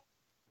Clyde.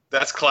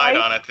 That's Clydon,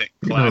 I think.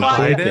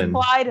 Clyden?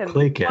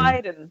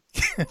 Clyden.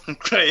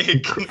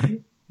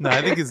 No,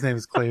 I think his name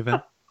is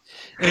Klaven.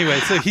 Anyway,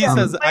 so he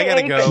says, I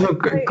gotta go. No,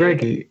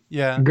 Greggy.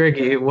 Yeah.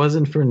 Greggy, it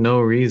wasn't for no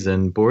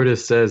reason. Bortus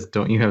says,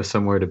 don't you have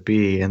somewhere to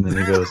be? And then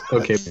he goes,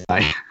 okay,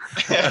 bye.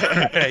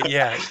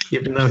 Yeah.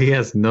 Even though he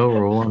has no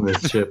role on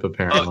this ship,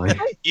 apparently.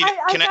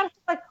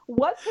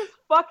 What's his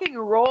fucking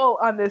role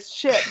on this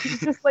ship? He's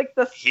just like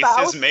the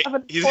spouse of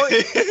an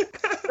important,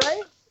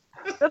 right?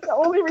 That's the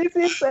only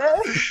reason he's there?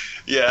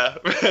 Yeah.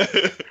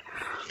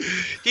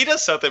 He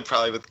does something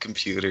probably with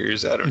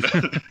computers. I don't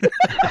know.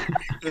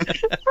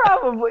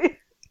 Probably.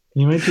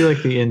 You might do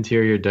the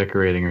interior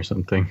decorating or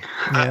something.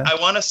 Yeah. I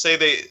want to say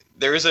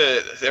there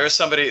is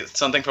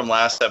something from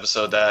last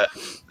episode that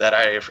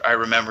I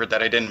remembered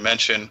that I didn't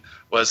mention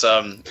was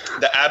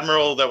the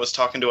admiral that was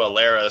talking to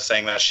Alara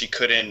saying that she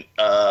couldn't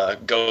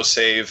go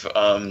save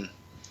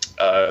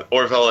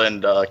Orville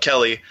and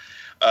Kelly.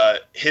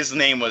 His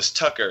name was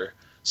Tucker.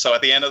 So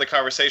at the end of the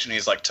conversation,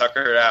 he's like,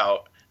 Tucker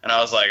out. And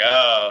I was like,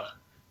 oh,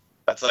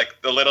 that's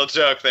the little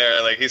joke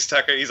there. He's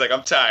Tucker. He's like,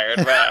 I'm tired.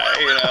 Right.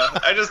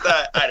 I just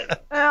thought, I don't know.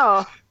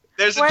 Oh.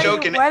 There's a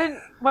joke in it.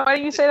 Why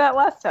didn't you say that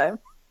last time?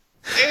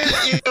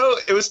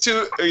 It was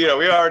too, we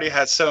already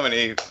had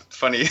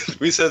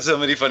we said so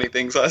many funny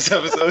things last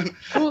episode.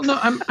 Well, no,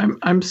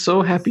 I'm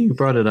so happy you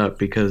brought it up,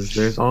 because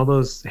there's all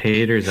those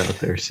haters out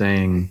there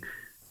saying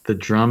the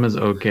drama's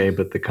okay,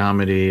 but the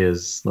comedy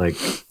is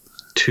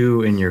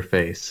too in your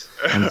face.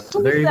 And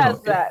so Who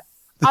says that?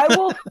 I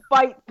will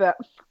fight them.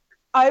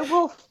 I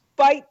will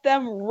fight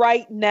them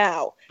right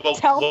now. Well,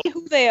 Tell me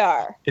who they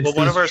are. Well,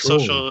 one of our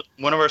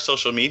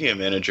social media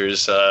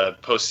managers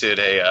posted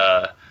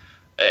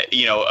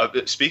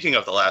speaking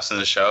of the laughs in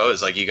the show,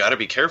 is like, you got to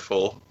be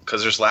careful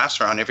because there's laughs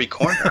around every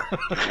corner.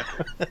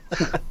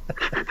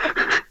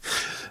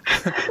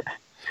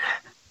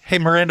 Hey,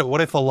 Miranda,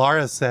 what if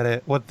Alara said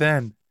it? What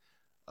then?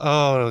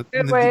 Oh, do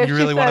you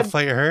really want to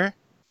fight her?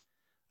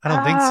 I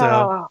don't think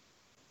so.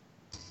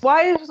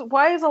 Why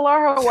is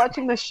Alara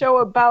watching the show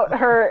about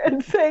her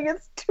and saying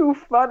it's too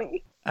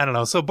funny? I don't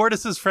know. So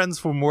Bortus's friends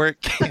from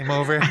work came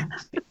over.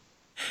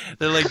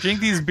 They're like, drink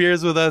these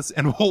beers with us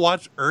and we'll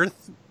watch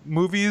Earth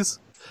movies.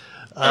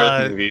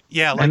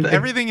 Yeah, like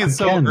everything is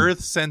so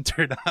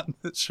Earth-centered on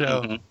the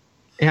show. Mm-hmm.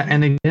 Yeah,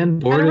 and again,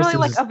 Bortus and really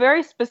like a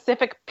very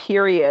specific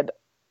period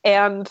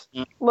and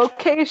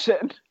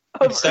location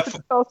of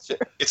Earth culture.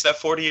 It's that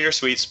 40-year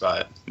sweet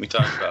spot. We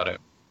talked about it.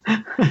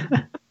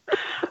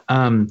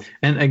 And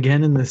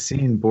again in the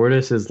scene,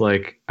 Bortus is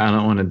like, I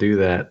don't want to do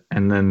that,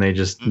 and then they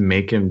just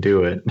make him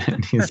do it,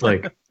 and he's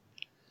like,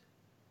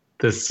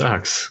 this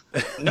sucks.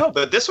 No,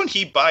 but this one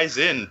he buys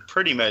in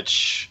pretty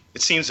much,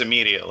 it seems,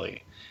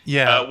 immediately.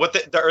 Yeah. What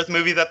the Earth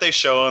movie that they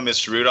show him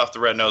is Rudolph the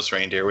Red-Nosed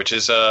Reindeer, which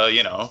is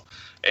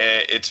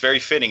it's very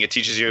fitting. It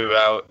teaches you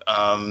about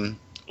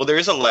there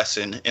is a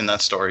lesson in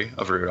that story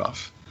of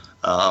Rudolph,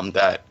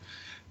 that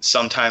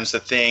sometimes the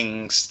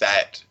things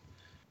that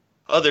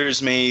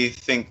others may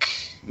think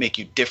make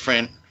you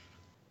different,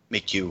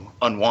 make you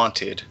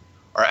unwanted,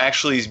 are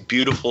actually these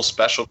beautiful,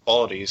 special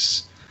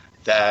qualities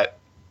that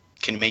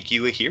can make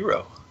you a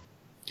hero.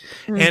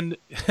 And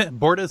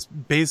Bortus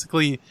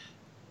basically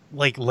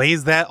like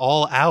lays that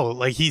all out.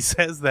 Like he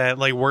says that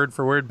like word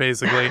for word,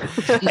 basically.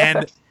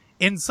 And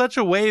in such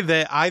a way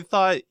that I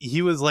thought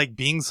he was like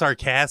being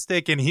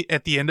sarcastic, and he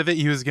at the end of it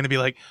he was going to be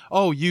like,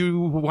 oh, you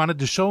wanted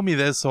to show me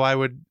this so I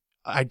would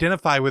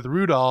identify with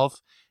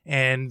Rudolph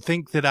and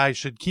think that I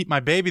should keep my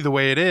baby the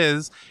way it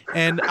is,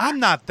 and I'm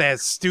not that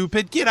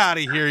stupid. Get out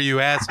of here, you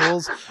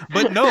assholes.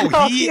 But no,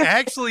 he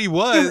actually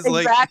was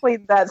exactly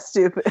that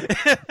stupid.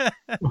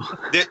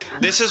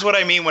 This is what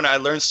I mean when I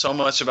learned so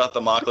much about the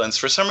Mocklans.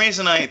 For some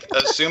reason I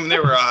assumed they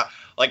were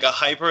like a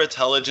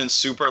hyper-intelligent,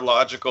 super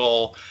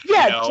logical...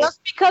 Yeah, just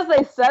because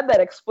they said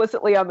that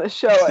explicitly on the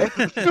show, I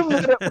assumed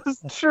that it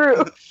was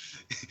true.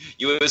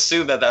 You would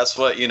assume that that's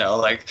what,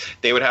 like,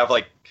 they would have,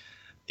 like,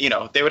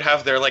 they would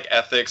have their, like,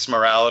 ethics,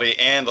 morality,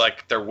 and,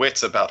 like, their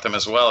wits about them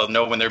as well, and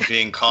know when they're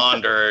being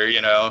conned or,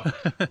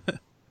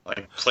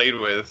 like, played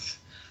with.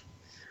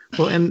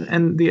 Well,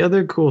 and the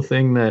other cool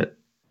thing that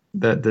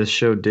this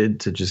show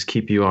did to just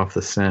keep you off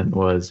the scent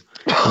was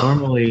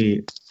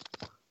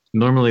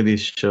normally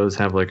these shows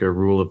have like a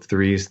rule of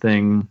threes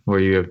thing where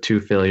you have 2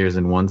 failures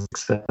and 1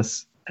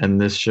 success.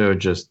 And this show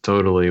just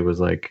totally was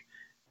like,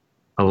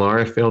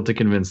 Alara failed to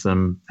convince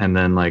them. And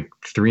then like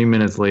 3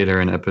 minutes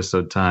later in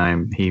episode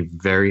time, he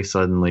very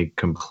suddenly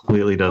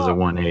completely does a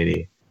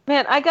 180.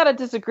 Man, I got to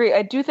disagree.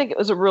 I do think it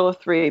was a rule of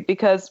 3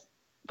 because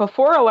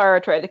before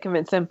Alara tried to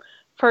convince him,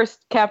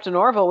 first Captain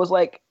Orville was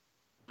like,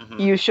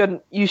 you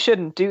shouldn't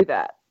do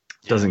that.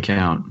 Doesn't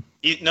count.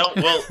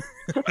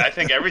 I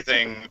think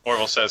everything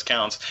Orville says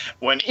counts.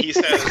 When he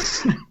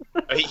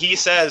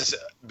says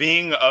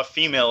being a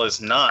female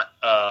is not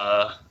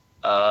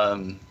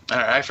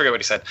I forget what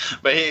he said,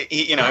 but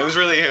he it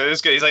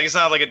was good. He's like, it's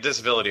not like a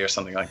disability or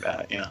something like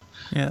that, Yeah.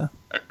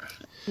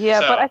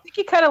 Yeah, so, but I think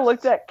he kind of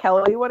looked at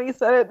Kelly when he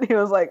said it, and he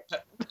was like,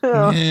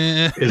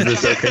 is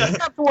this okay?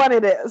 That's what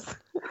it is.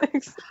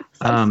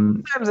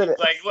 Sometimes it is.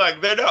 Like,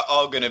 look, they're not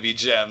all going to be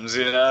gems,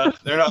 They're not.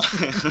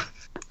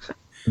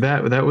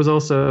 That was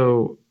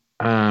also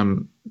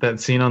that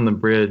scene on the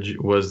bridge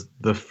was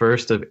the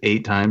first of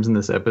 8 times in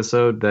this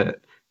episode that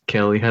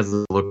Kelly has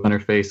a look on her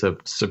face of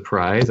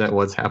surprise at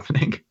what's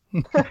happening.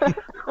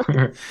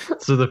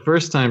 So the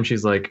first time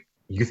she's like,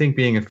 you think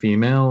being a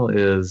female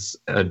is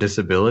a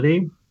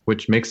disability?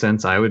 Which makes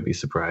sense. I would be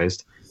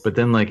surprised. But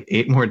then like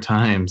 8 more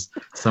times,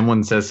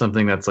 someone says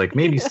something that's like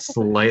maybe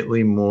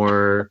slightly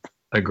more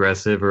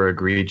aggressive or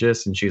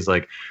egregious. And she's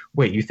like,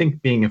 wait, you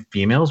think being a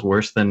female is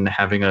worse than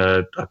having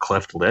a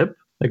cleft lip?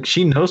 Like,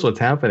 she knows what's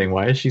happening.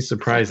 Why is she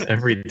surprised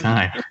every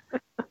time?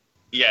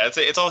 Yeah,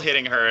 it's all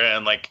hitting her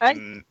and like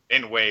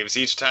in waves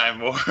each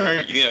time. Or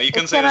you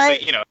can say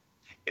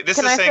this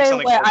is saying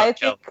something about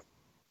Kelly.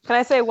 Can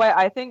I say why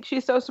I think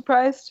she's so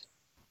surprised?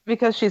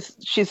 Because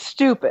she's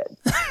stupid.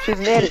 She's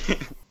an idiot.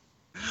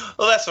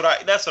 Well, that's what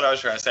I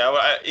was trying to say.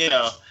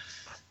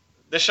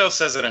 The show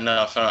says it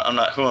enough. I'm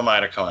not. Who am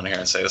I to come on here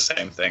and say the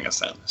same thing as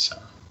them? So.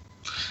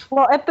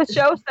 Well, if the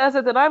show says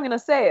it, then I'm going to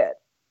say it.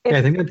 If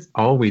I think that's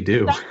all we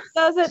do.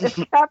 Says it.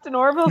 If Captain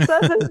Orville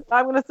says it,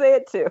 I'm going to say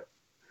it too.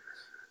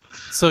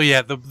 So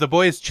yeah, the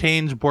boys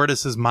change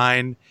Bortus's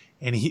mind,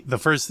 and he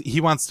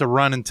wants to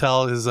run and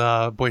tell his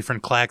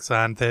boyfriend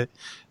Klaxon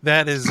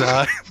that is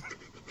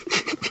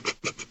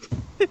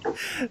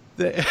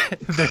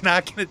they're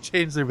not going to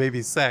change their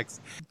baby's sex.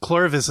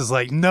 Clovis is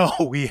like, no,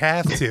 we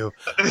have to.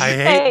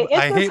 I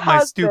hate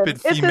my stupid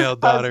female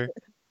daughter.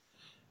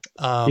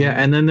 Yeah,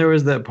 and then there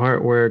was that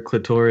part where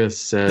Clitoris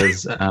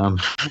says,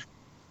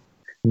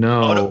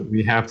 No,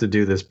 we have to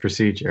do this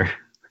procedure.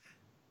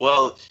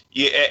 Well,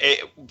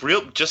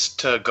 just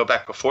to go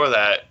back before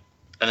that,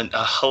 and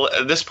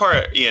this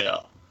part,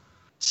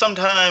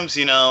 sometimes,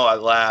 I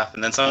laugh,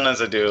 and then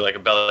sometimes I do like a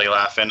belly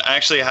laugh. And I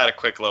actually had a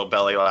quick little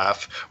belly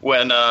laugh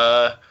when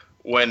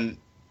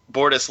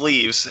Bortus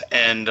leaves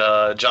and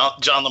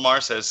John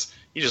Lamar says,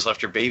 "You just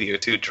left your baby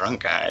with two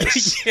drunk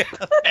guys." Yeah,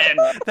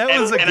 that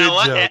was a good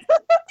joke.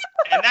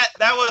 And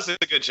that was a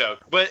good joke.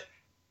 But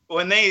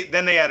when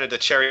they added a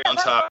cherry on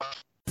top.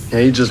 Yeah,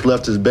 he just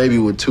left his baby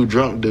with two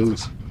drunk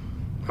dudes.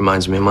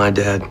 Reminds me of my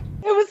dad.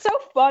 It was so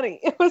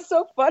funny. It was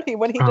so funny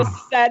when he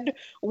just said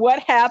what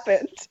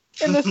happened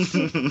in the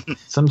scene.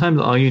 Sometimes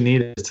all you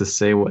need is to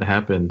say what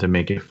happened to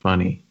make it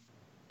funny.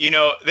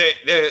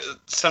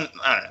 Some,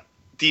 I don't know,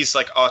 these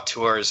like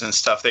auteurs and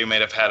stuff they may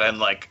have had, and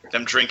like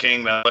them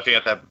drinking, them looking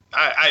at that.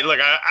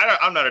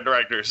 I'm not a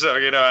director, so I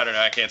don't know,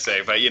 I can't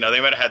say, but they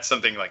might have had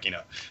something like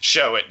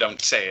show it,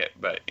 don't say it,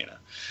 but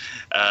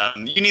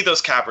you need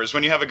those cappers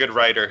when you have a good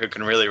writer who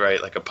can really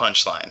write like a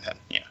punchline, and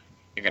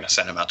you're gonna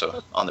send him out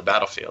on the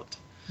battlefield.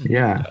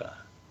 Yeah,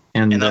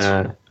 and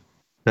that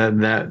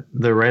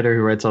the writer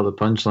who writes all the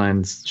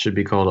punchlines should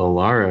be called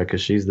Alara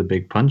because she's the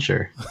big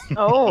puncher.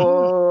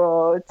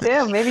 Oh,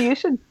 Tim, maybe you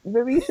should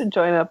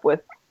join up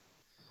with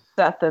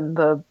Seth and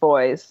the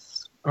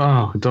boys.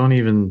 Oh, don't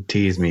even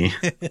tease me.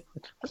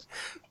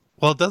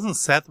 Well, doesn't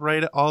Seth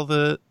write all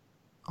the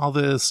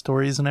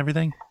stories and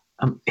everything?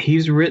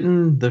 He's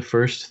written the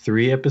first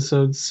 3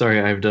 episodes. Sorry,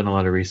 I've done a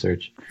lot of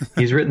research.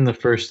 He's written the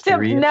first Tim,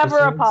 3 never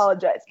episodes.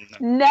 apologize.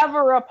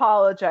 Never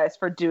apologize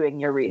for doing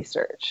your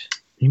research.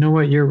 You know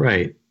what? You're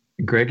right.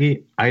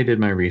 Greggy, I did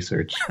my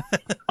research,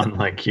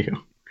 unlike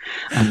you.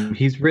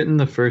 He's written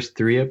the first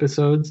 3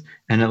 episodes,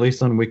 and at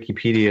least on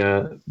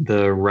Wikipedia,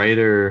 the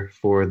writer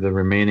for the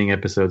remaining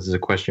episodes is a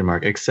question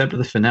mark, except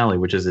the finale,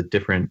 which is a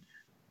different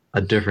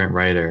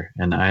writer,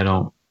 and I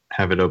don't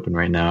have it open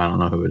right now. I don't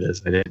know who it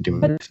is. I didn't do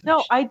my research.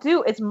 No, I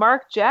do. It's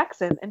Mark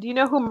Jackson. And do you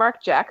know who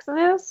Mark Jackson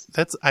is?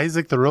 That's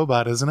Isaac the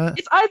Robot, isn't it?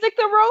 It's Isaac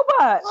the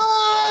Robot.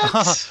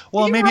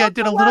 Well, He maybe I wrote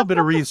did the a little last bit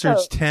of research,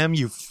 episode. Tim,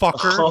 you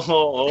fucker.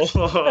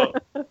 Oh.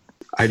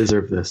 I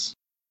deserve this.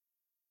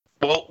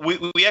 Well,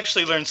 we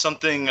actually learned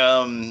something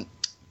after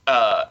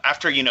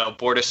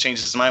Bortus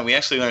changed his mind. We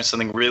actually learned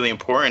something really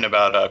important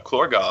about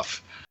Klorgoth.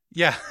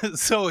 Yeah,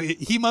 so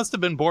he must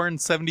have been born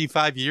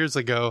 75 years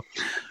ago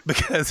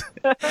because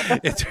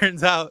it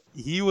turns out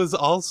he was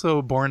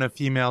also born a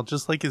female,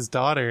 just like his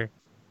daughter.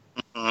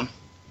 Mm-hmm.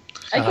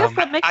 I guess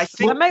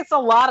that makes a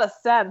lot of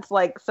sense.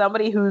 Like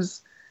somebody who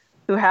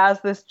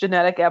has this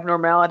genetic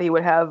abnormality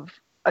would have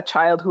a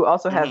child who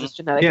also has this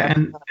genetic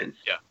abnormality. And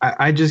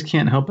I just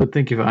can't help but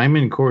think if I'm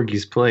in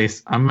Corgi's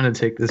place, I'm going to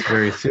take this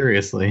very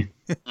seriously.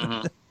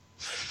 Mm-hmm.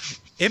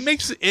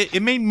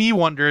 It made me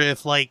wonder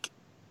if like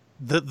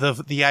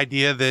the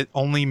idea that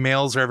only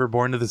males are ever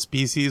born to the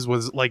species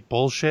was like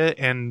bullshit,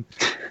 and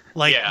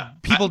like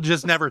people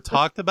just never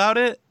talked about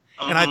it.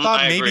 And I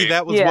thought maybe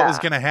that was what was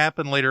going to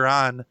happen later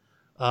on.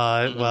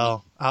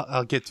 Well,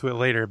 I'll get to it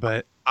later,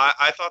 but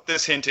I thought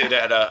this hinted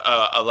at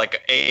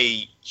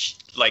a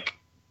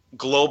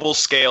global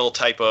scale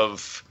type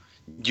of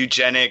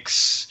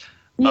eugenics,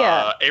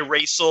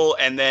 erasal,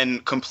 and then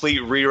complete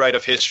rewrite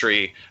of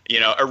history.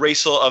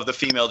 Erasal of the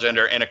female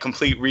gender and a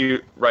complete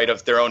rewrite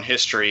of their own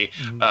history.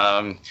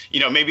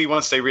 Mm-hmm. Maybe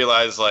once they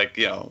realize,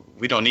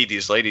 we don't need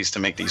these ladies to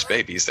make these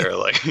babies, they're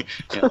like,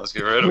 let's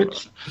get rid of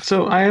them.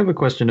 So I have a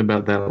question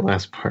about that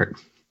last part.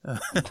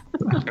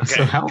 Okay.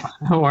 So how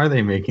are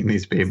they making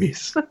these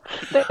babies?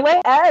 They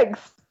lay eggs.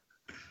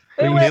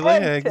 They lay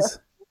eggs.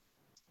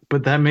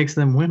 But that makes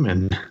them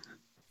women.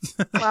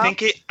 I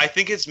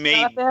think it's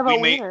made.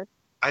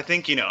 I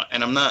think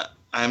and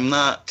I'm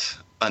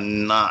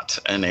not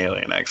an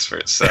alien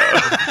expert, so.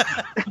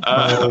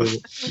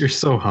 You're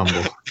so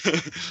humble.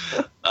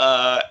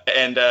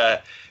 And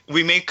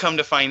we may come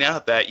to find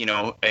out that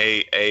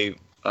a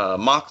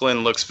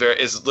Mochlin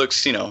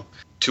looks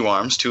 2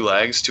 arms, 2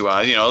 legs, 2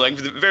 eyes,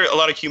 a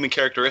lot of human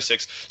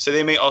characteristics. So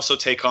they may also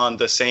take on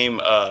the same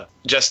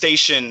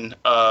gestation,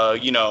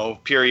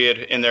 period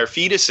in their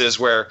fetuses,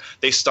 where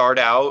they start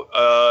out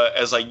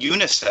as like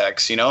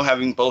unisex,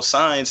 having both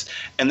sides,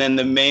 and then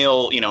the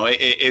male,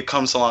 it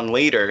comes along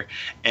later.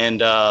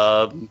 And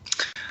I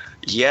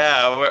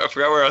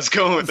forgot where I was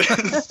going with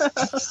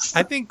this.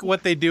 I think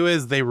what they do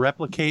is they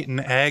replicate an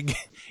egg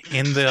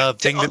in the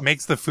thing that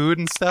makes the food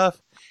and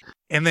stuff.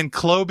 And then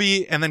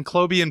Cloby and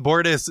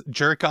Bortus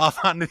jerk off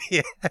onto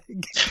the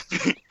egg.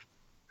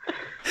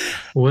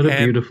 What a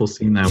beautiful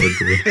scene that would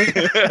be.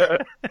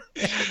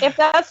 If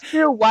that's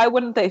true, why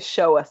wouldn't they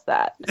show us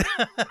that?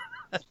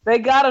 They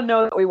gotta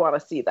know that we want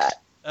to see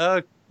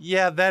that.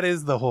 Yeah, that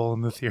is the hole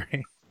in the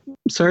theory.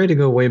 Sorry to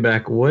go way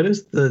back. What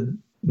is the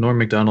Norm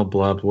Macdonald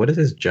blob? What is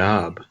his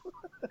job?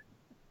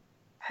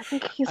 I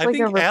think he's I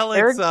think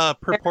Alex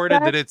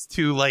purported that it's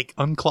to like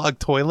unclog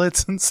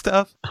toilets and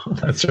stuff. Oh,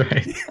 that's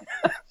right.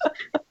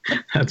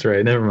 That's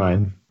right. Never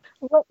mind.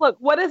 Look,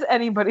 what is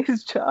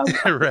anybody's job?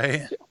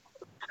 Right.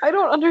 I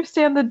don't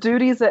understand the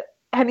duties that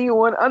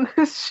anyone on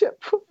this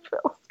ship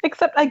fulfills.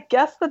 except I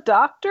guess the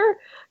doctor.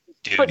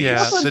 Dude, But Yeah,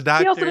 he also the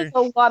does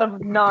a lot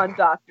of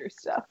non-doctor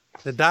stuff.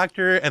 The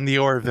Doctor and the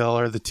Orville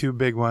are the two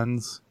big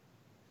ones.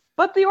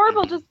 But the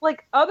Orville just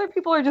like other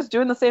people are just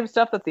doing the same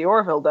stuff that the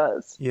Orville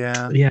does.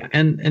 Yeah. Yeah,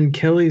 and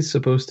Kelly's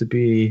supposed to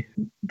be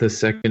the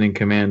second in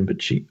command,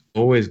 but she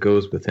always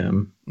goes with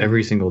him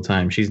every single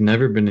time. She's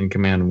never been in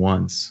command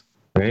once,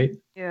 right?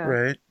 Yeah.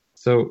 Right.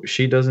 So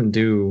she doesn't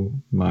do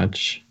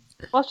much.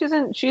 Well, she's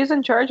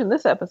in charge in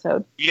this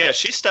episode. Yeah,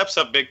 she steps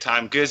up big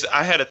time because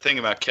I had a thing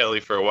about Kelly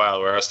for a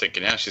while where I was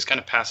thinking, yeah, she's kind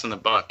of passing the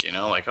buck,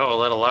 like, oh,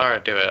 let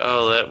Alara do it.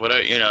 Oh, let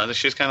whatever,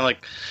 she's kind of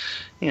like,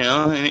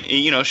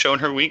 showing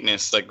her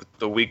weakness, like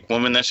the weak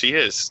woman that she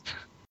is.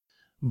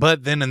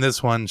 But then in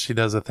this one, she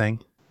does a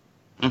thing.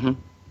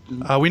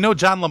 Mm-hmm. We know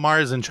John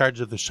Lamar is in charge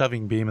of the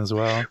shoving beam as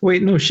well.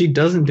 Wait, no, she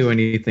doesn't do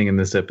anything in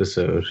this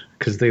episode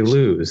because they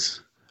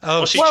lose. Oh,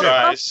 Well, she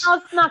tries.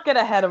 Let's not get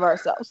ahead of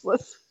ourselves.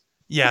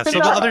 yeah. So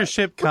the other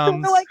ship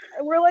comes.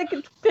 We're like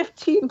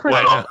 15%.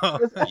 I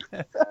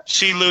know.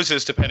 She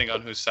loses depending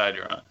on whose side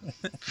you're on.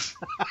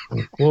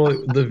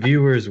 Well, the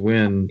viewers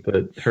win,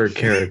 but her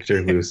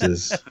character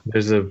loses.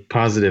 There's a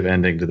positive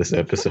ending to this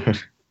episode.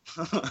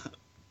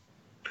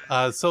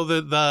 So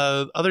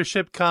the other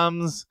ship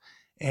comes,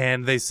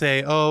 and they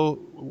say,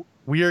 "Oh,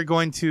 we are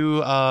going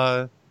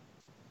to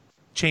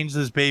change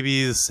this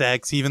baby's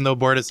sex, even though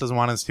Bortus doesn't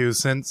want us to,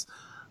 since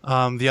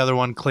the other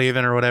one,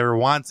 Clavin or whatever,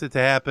 wants it to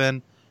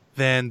happen.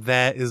 Then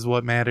that is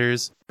what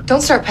matters."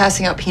 Don't start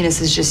passing out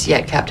penises just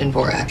yet, Captain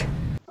Vorak.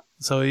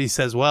 So he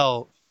says,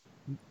 "Well,"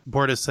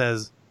 Bortus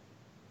says,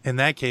 "in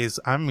that case,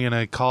 I'm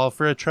gonna call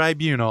for a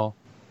tribunal."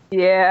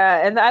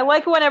 Yeah, and I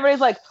like when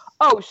everybody's like,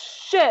 "Oh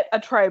shit, a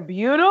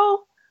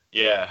tribunal."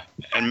 Yeah,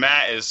 and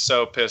Matt is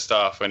so pissed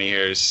off when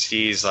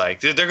he's like,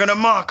 they're gonna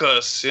mock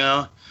us,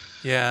 Yeah.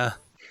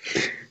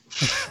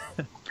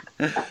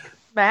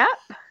 Matt?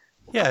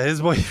 Yeah,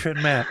 his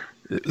boyfriend Matt.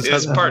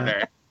 His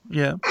partner.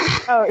 Yeah.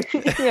 Oh,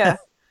 yeah.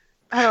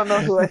 I don't know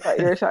who I thought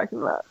you were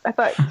talking about. I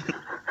thought.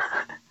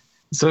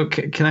 So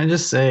can I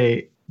just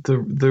say the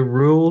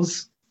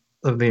rules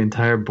of the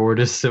entire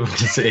Bortus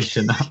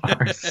civilization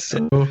are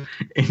so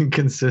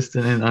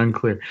inconsistent and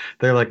unclear.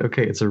 They're like,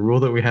 okay, it's a rule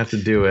that we have to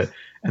do it.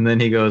 And then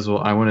he goes, well,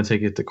 I want to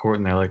take it to court.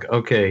 And they're like,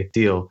 okay,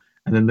 deal.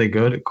 And then they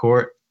go to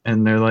court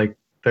and they're like,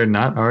 they're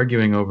not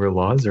arguing over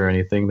laws or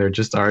anything. They're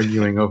just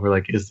arguing over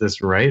like, is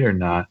this right or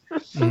not?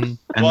 Mhm.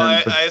 And Well,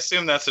 then, I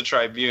assume that's a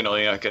tribunal,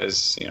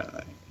 because,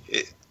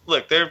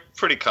 look, they're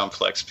pretty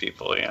complex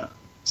people,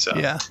 So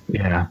Yeah.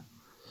 yeah.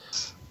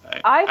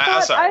 I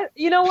thought, sorry.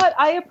 you know what?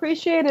 I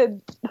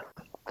appreciated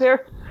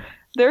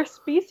their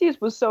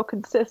species was so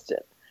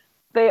consistent.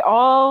 They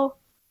all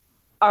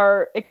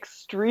are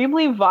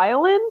extremely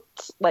violent,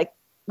 like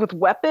with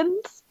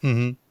weapons.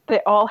 Mhm. They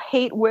all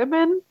hate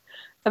women,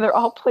 and they're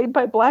all played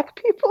by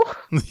black people.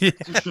 Yeah.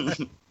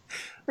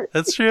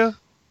 That's true.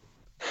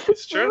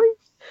 It's true. Really,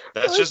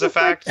 That's really just a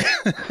fact.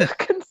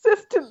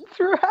 consistent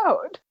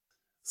throughout.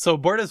 So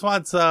Bortus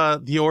wants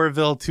the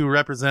Orville to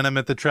represent him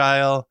at the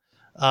trial.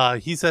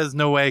 He says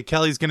no way.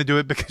 Kelly's going to do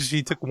it because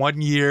she took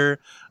 1 year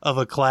of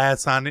a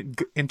class on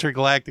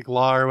intergalactic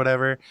law or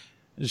whatever.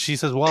 She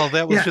says, well,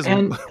 that was Yeah, just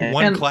and-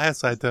 one and-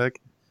 class I took.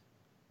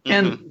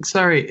 And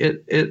sorry,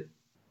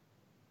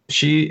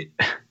 she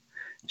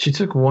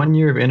took 1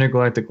 year of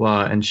intergalactic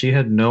law and she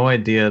had no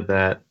idea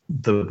that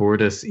the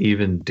Bortus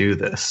even do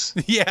this.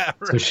 Yeah,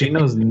 So right. she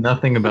knows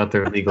nothing about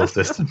their legal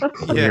system,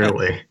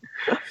 clearly.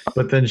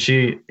 But then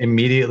she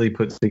immediately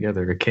puts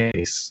together a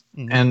case.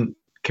 Mhm. And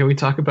can we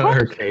talk about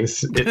her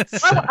case?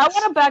 It's I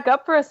want to back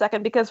up for a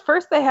second because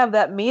first they have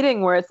that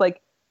meeting where it's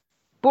like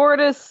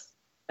Bortus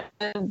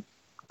and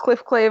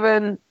Cliff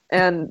Clavin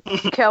and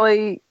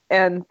Kelly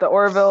and the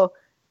Orville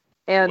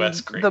and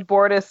Wes Creek. the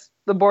Bortus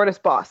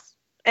boss.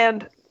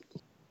 And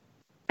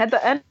at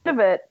the end of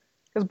it,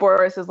 because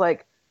Bortus is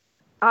like,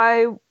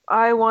 I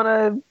want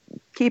to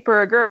keep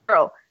her a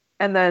girl,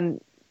 and then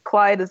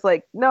Clyde is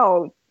like,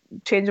 no,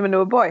 change him into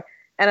a boy.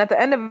 And at the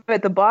end of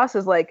it, the boss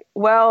is like,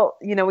 well,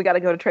 we got to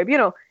go to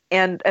tribunal.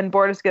 And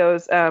Bortus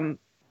goes,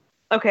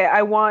 okay,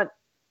 I want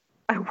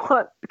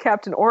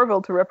Captain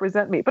Orville to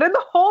represent me. But in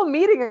the whole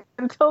meeting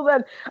until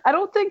then, I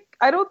don't think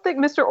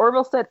Mr.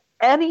 Orville said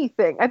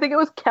anything. I think it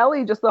was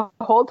Kelly just the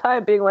whole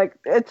time being like,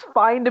 it's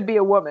fine to be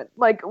a woman.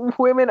 Like,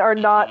 women are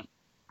not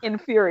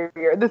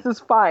inferior. This is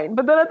fine.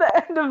 But then at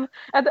the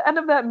end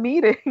of that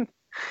meeting,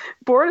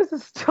 Bortus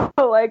is still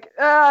like,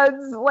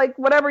 it's like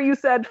whatever you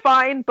said,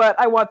 fine, but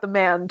I want the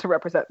man to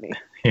represent me.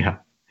 yeah.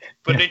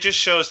 But it just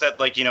shows that,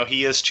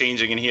 he is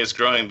changing and he is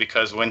growing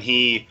because when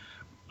when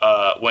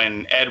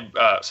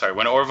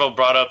Orville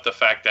brought up the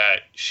fact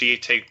that she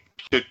took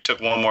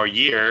 1 more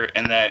year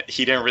and that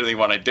he didn't really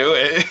want to do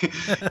it,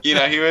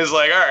 he was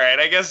like, all right,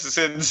 I guess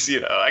since,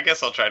 I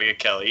guess I'll try to get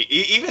Kelly.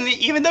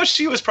 Even though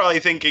she was probably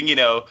thinking,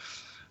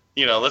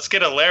 let's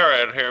get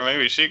Alara out here.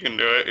 Maybe she can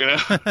do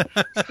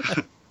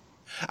it,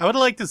 I would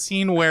have liked a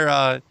scene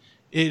where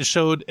it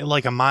showed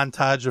like a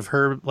montage of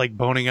her like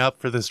boning up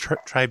for this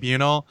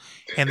tribunal,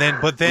 and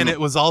then it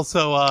was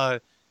also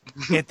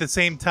at the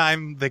same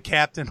time, the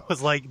captain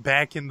was like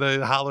back in the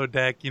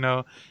holodeck, you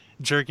know,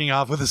 jerking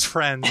off with his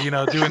friends, you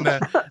know, doing the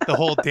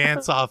whole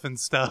dance off and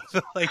stuff.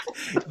 Like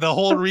the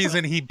whole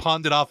reason he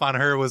pawned it off on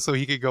her was so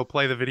he could go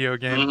play the video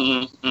game.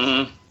 Mm-hmm,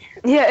 mm-hmm.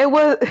 Yeah, it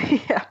was.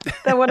 Yeah,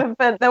 that would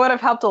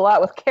have helped a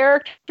lot with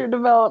character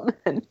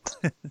development.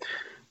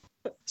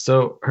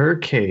 So her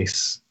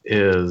case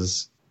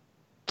is,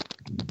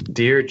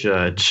 dear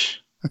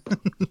judge,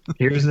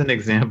 here's an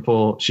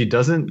example. She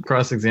doesn't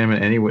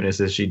cross-examine any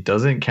witnesses. She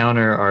doesn't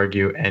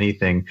counter-argue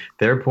anything.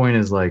 Their point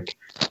is like,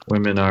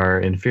 women are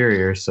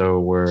inferior, so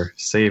we're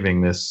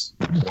saving this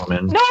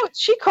woman. No,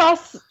 she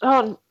crossed.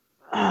 I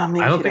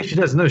don't think she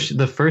does. No,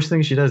 the first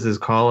thing she does is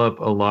call up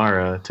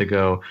Alara to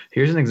go,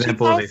 here's an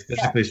example of a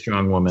physically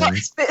strong woman. Well,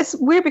 it's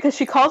weird because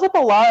she calls up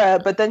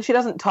Alara, but then she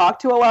doesn't talk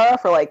to Alara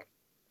for like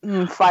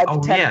 5 to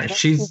 10 minutes.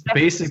 She's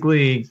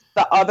basically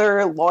the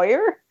other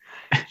lawyer.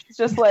 She's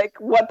just like,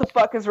 what the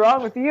fuck is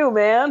wrong with you,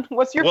 man?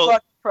 What's your fucking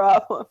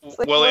problem? It's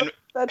like,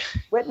 that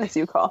witness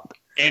you called.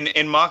 In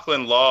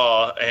Moclan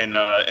law and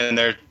in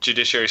their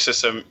judiciary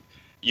system,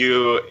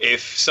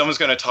 if someone's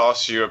going to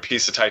toss you a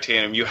piece of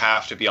titanium, you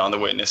have to be on the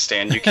witness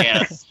stand. You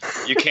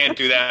can't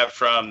do that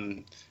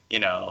from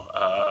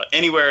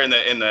anywhere in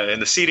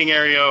the seating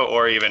area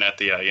or even at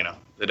the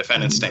the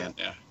defendant's stand.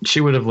 Yeah, she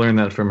would have learned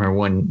that from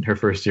her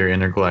first year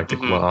intergalactic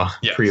law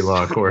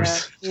pre-law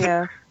course.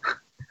 Yeah.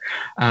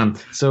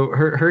 So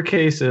her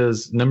case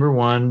is, number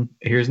one,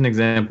 here's an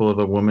example of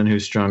a woman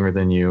who's stronger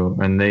than you,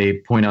 and they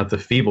point out the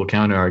feeble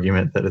counter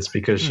argument that it's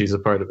because she's a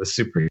part of a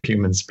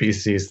superhuman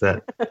species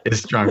that is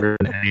stronger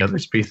than any other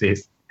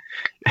species.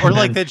 Or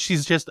like that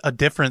she's just a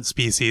different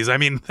species. I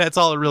mean, that's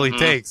all it really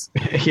takes.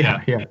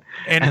 Yeah.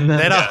 And then,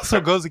 that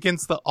also goes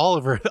against all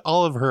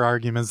of her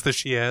arguments that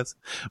she has.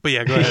 But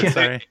yeah, go ahead,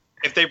 sorry.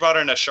 If they brought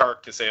in a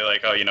shark to say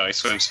like, oh, he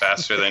swims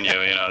faster than you,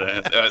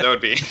 that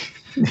would be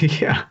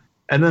Yeah.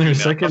 And then her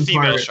second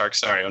female shark.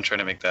 Sorry, I'm trying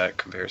to make that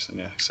comparison.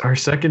 Yeah. Sorry. Our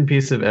second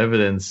piece of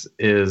evidence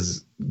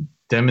is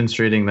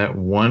demonstrating that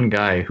one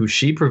guy who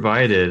she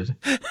provided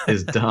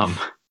is dumb.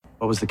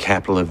 What was the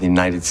capital of the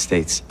United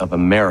States of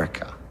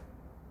America?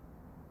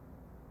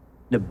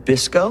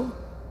 Nabisco?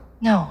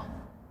 No.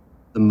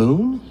 The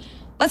moon?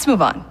 Let's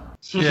move on.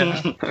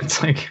 Yeah.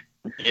 It's like,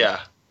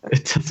 yeah,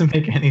 it doesn't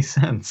make any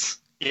sense.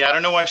 Yeah, I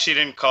don't know why she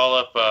didn't call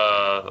up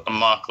a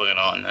Moclan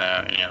on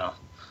that.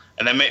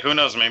 And then who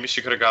knows? Maybe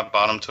she could have got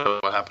bottom to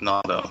what happened to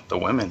all the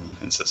women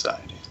in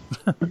society.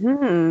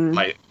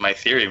 My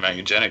theory, my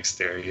eugenics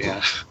theory.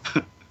 Yeah.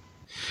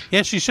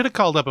 Yeah, she should have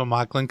called up a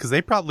Moclan because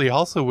they probably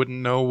also wouldn't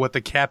know what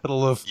the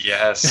capital of of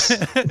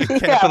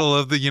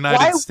the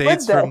United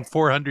States from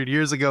 400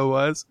 years ago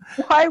was.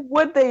 Why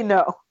would they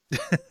know?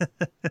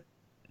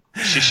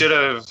 She should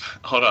have.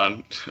 Hold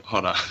on.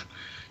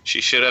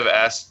 She should have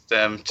asked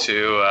them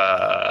to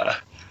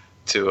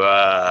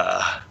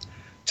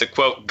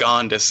quote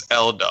Gondis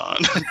Eldon.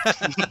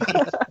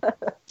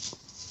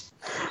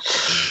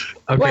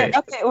 Okay.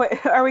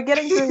 Wait. Are we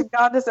getting to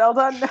Gondis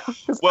Eldon now?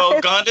 Well,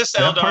 Gondis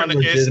Eldon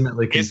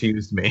legitimately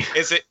confused me.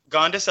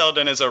 Gondis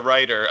Eldon is a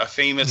writer, a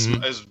famous,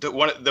 is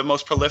one of the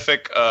most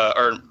prolific,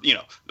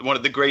 one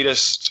of the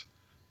greatest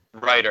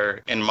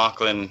writer in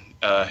Moclan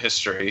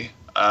history.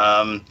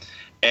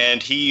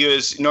 And he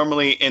is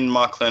normally in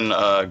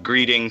Moclan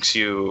greetings.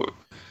 You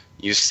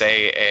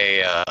say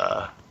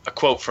a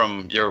quote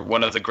from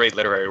one of the great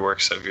literary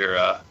works of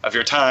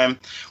your time,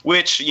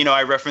 which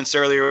I referenced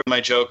earlier with my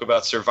joke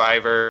about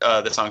Survivor,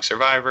 the song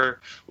Survivor,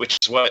 which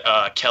is what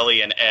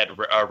Kelly and Ed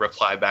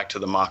reply back to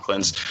the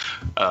Moclans.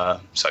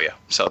 So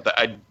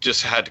I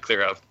just had to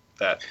clear up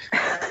that.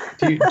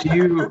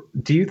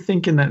 Do you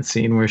think in that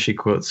scene where she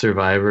quotes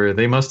Survivor,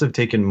 they must have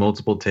taken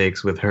multiple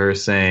takes with her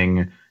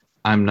saying,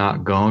 "I'm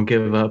not gonna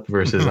give up"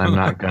 versus "I'm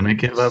not gonna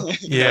give up"?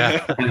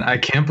 Yeah. And I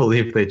can't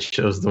believe they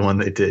chose the one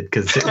they did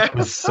because it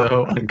was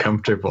so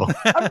uncomfortable.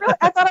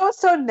 I thought it was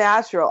so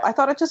natural. I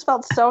thought it just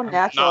felt so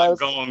natural. Not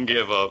gonna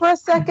give up. For a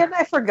second,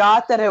 I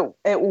forgot that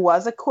it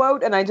was a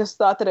quote, and I just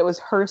thought that it was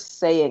her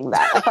saying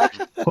that. I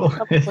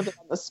thought put it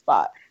on the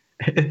spot.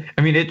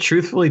 I mean, it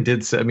truthfully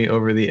did set me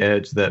over the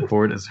edge that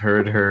Ford has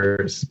heard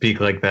her speak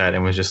like that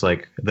and was just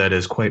like, "That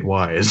is quite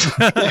wise."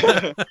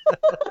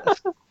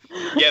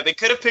 Yeah, they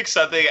could have picked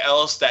something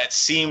else that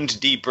seemed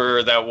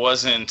deeper, that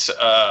wasn't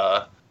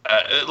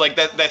like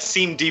that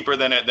seemed deeper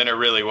than it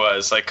really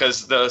was. Like,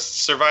 because the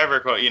Survivor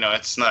quote,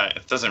 it's not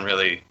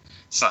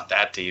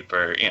that deep,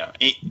 or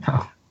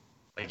No.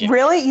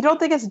 Really, you don't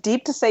think it's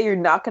deep to say you're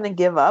not going to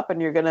give up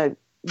and you're going to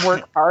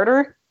work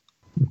harder?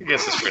 I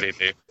guess it's pretty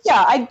deep.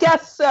 Yeah, I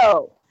guess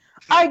so.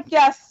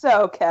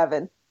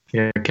 Kevin.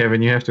 Yeah,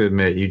 Kevin, you have to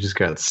admit you just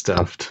got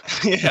stuffed.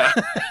 Yeah.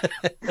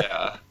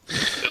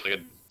 Like a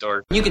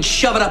dork. You can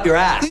shove it up your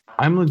ass.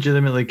 I'm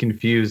legitimately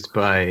confused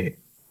by.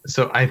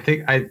 So I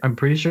think I'm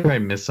pretty sure I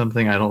missed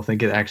something. I don't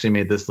think it actually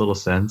made this little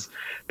sense,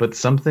 but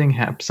something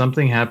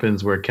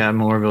happens where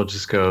Captain Orville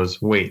just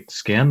goes, "Wait,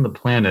 scan the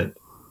planet."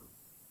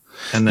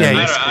 And then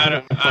I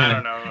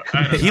don't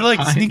know. He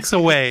like sneaks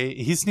away.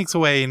 He sneaks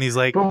away and he's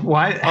like, But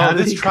why? oh,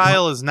 this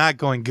trial is not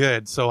going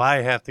good, so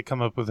I have to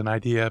come up with an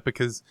idea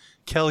because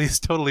Kelly's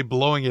totally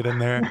blowing it in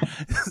there.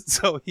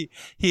 So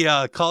he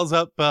calls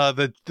up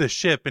the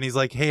ship and he's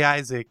like, hey,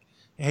 Isaac,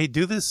 hey,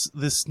 do this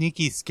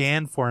sneaky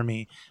scan for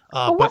me.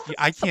 But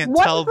I can't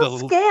tell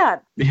the scan.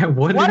 Yeah,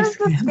 what is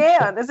the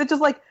scan? Is it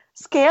just like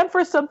scan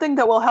for something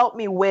that will help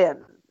me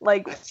win?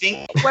 Like, I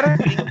think what are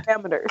the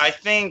parameters? I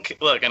think.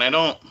 Look, and I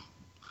know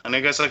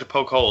you guys like to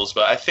poke holes,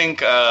 but I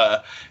think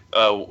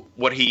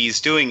what he's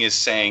doing is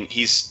saying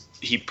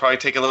he probably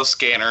take a little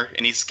scanner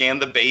and he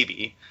scanned the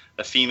baby,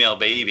 the female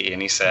baby,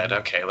 and he said,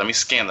 okay, let me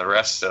scan the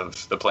rest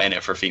of the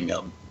planet for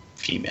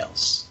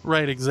females.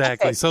 Right,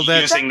 exactly. Okay. So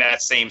that's Using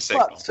that same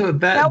signal. Look, So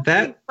that would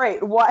be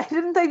great. Why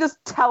didn't they just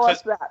tell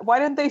us that? Why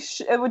didn't they?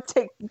 It would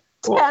take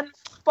 10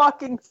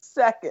 fucking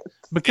seconds.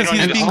 because You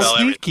don't he's need to being spell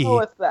sneaky.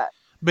 Tell us that.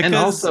 Because and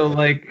also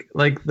like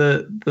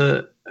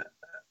the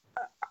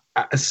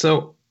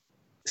so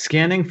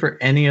scanning for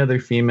any other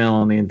female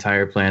on the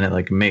entire planet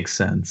like makes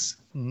sense.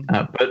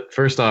 But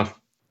first off,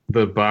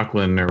 the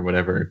Backlund or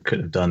whatever could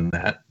have done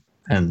that.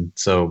 And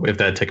so if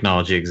that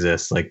technology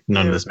exists, like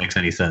none of this makes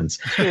any sense.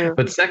 Yeah.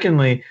 But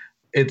secondly,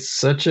 it's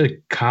such a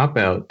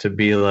cop-out to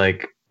be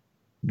like,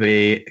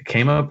 they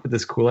came up with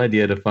this cool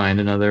idea to find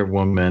another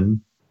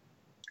woman.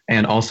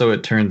 And also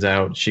it turns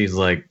out she's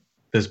like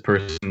this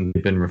person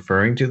they've been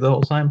referring to the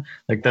whole time.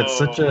 Like that's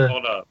such a...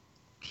 Hold up.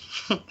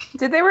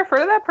 Did they refer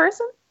to that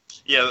person?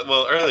 Yeah,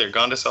 well, earlier,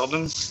 Gonda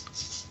Selden.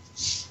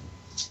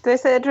 Did they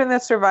say it during the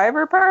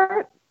Survivor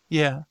part?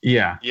 yeah,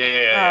 Yeah.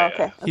 Yeah.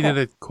 Oh, okay. he did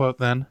a quote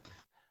then.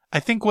 I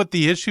think what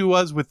the issue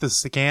was with the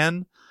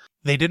scan,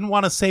 they didn't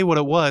want to say what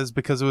it was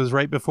because it was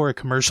right before a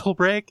commercial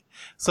break.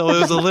 So it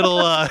was a little,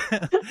 a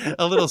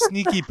little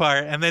sneaky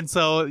part. And then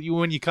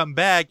when you come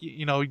back,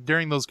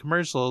 during those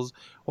commercials,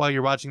 while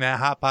you're watching that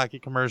Hot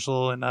Pocket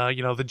commercial and,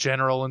 the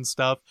General and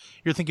stuff,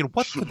 you're thinking,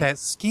 what could that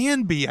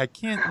scan be? I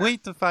can't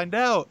wait to find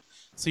out.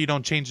 So you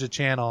don't change the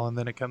channel and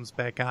then it comes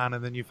back on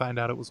and then you find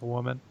out it was a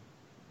woman.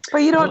 But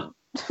you don't.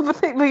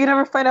 But you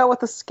never find out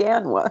what the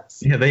scan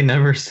was. Yeah, they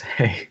never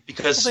say.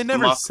 Because Well, they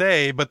never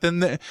say, but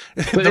then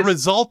the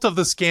result of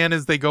the scan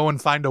is they go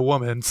and find a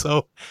woman.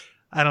 So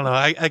I don't know.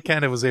 I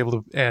kind of was able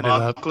to add it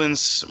up.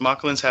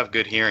 Mocklins have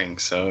good hearing,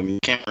 so you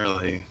can't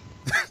really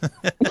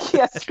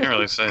Yes.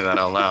 say that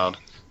out loud.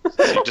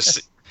 So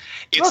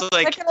it's Look,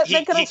 like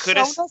they could he have could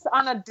shown have us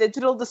on a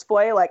digital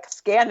display, like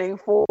scanning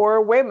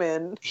for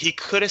women. he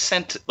could have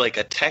sent like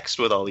a text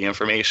with all the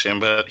information,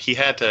 but he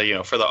had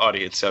to, for the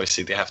audience,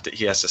 obviously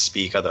he has to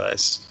speak,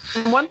 otherwise.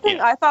 One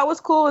thing I thought was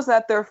cool is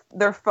that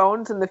their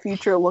phones in the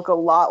future look a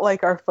lot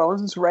like our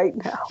phones right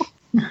now.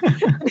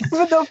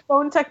 Even though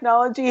phone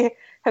technology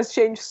has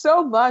changed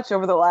so much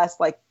over the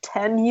last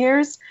 10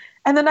 years,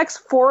 and the next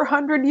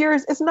 400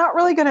 years, it's not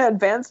really going to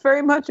advance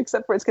very much,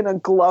 except for it's going to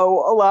glow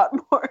a lot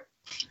more.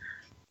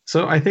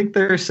 So I think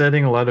they're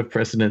setting a lot of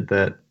precedent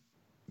that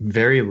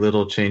very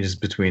little changes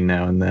between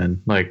now and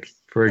then. Like,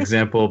 for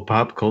example,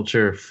 pop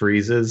culture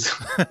freezes.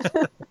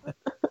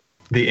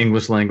 The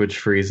English language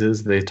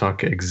freezes. They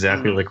talk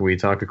exactly like we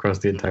talk across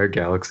the entire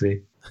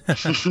galaxy.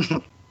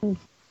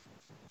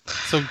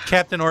 So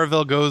Captain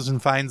Orville goes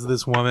and finds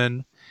this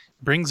woman,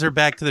 brings her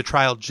back to the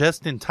trial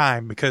just in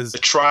time because The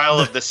trial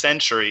of the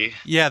century.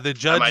 yeah, the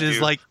judge is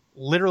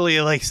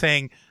literally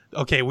saying,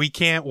 okay, we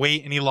can't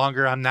wait any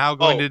longer. I'm now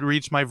going to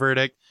reach my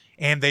verdict.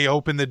 And they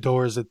open the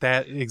doors at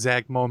that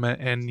exact moment,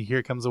 and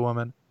here comes a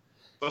woman.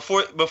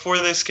 Before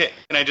this, can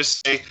I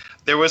just say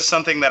there was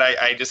something that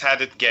I just had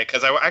to get,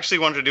 because I actually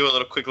wanted to do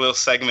a quick little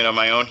segment of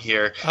my own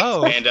here.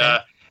 Oh, okay.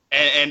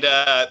 And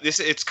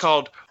it's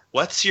called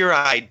 "What's Your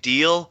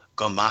Ideal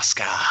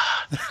Gomaska?"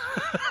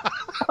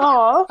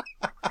 Aww.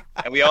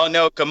 And we all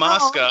know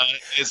Gomaska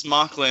is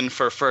Mocklin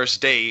for first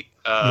date.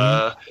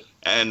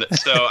 And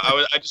so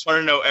I just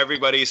want to know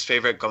everybody's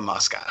favorite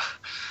Gomaska.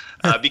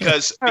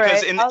 Because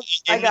in the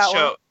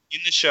show,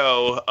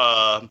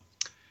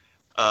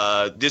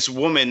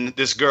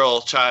 this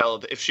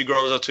child, if she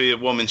grows up to be a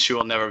woman, she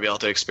will never be able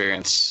to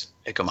experience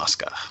a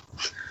Gomaska.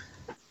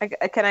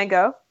 Can I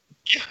go?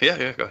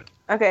 Yeah, go ahead.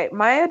 Okay,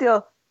 my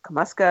ideal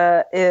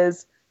Gomaska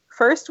is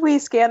first we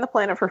scan the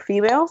planet for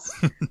females,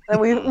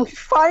 and we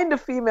find a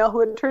female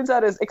who it turns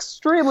out is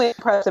extremely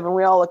impressive, and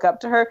we all look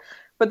up to her.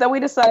 But then we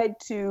decide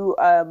to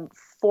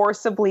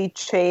forcibly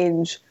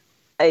change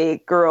a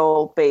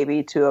girl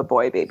baby to a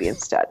boy baby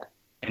instead.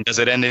 And does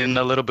it end in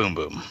a little boom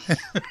boom?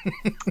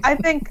 I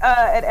think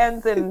it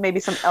ends in maybe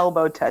some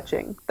elbow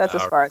touching. That's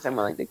as far as I'm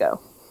willing to go.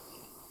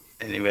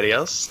 Anybody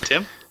else?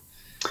 Tim?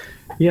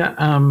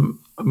 Yeah,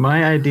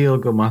 my ideal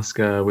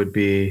Gomaska would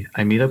be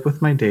I meet up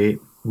with my date.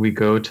 We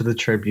go to the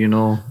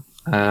tribunal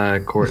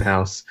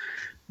courthouse.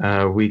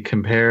 We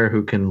compare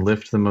who can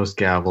lift the most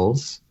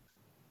gavels.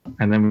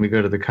 And then we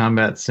go to the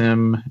combat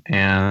sim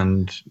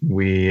and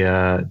we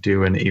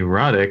do an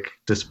erotic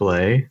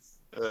display.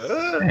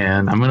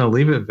 And I'm going to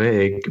leave it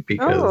vague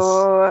because...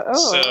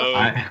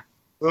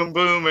 boom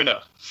boom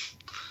enough.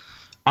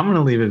 I'm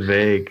gonna leave it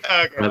vague.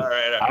 Okay, all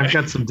right. I've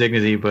got some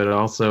dignity, but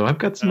also I've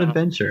got some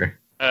adventure.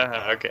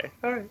 Okay,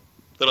 all right.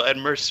 Little Ed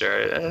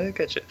Mercer, I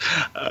gotcha.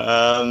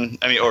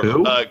 Or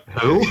Who?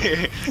 Who?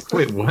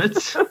 Wait,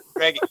 what?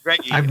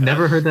 Greggy. I've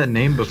never heard that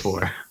name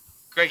before.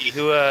 Greggy,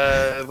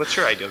 what's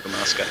your ideal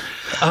Gamaska?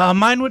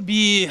 Mine would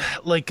be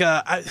like,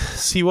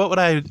 what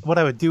I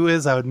would do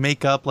is I would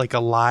make up like a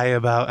lie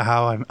about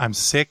how I'm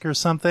sick or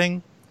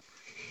something.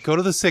 Go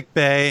to the sick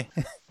bay,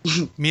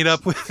 meet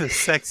up with a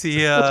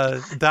sexy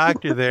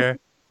doctor there,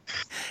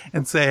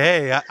 and say,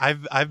 "Hey,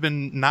 I've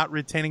been not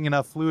retaining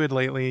enough fluid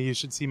lately. You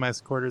should see my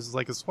quarters is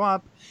like a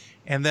swamp."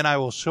 And then I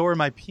will show her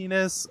my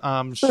penis.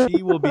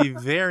 She will be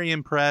very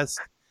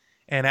impressed,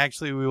 and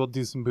actually we will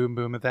do some boom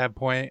boom at that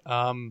point.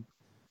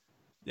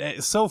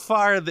 So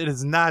far, that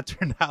has not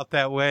turned out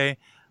that way.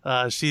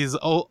 She's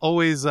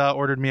always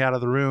ordered me out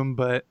of the room,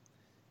 but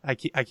I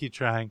keep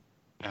trying.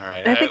 All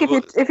right. I think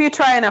if you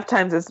try enough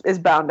times, it's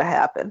bound to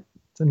happen.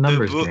 It's a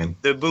numbers game.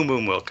 The boom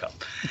boom will come.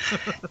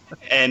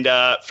 And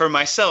for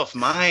myself,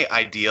 my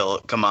ideal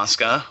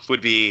Gamaska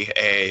would be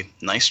a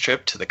nice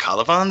trip to the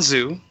Calavan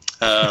Zoo.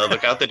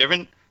 Look out the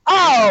different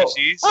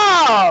species.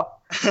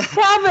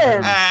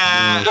 Kevin!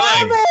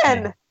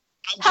 Kevin!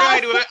 I'm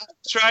trying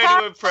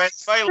to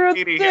impress my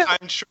lady.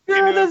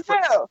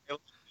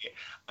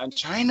 I'm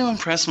trying to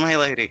impress my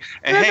lady.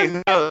 And hey,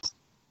 who knows?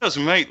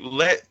 We might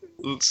let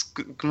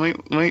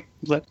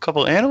a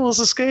couple animals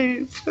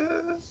escape.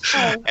 And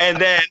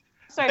then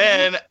you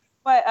say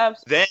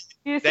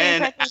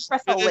trying to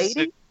impress a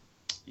lady?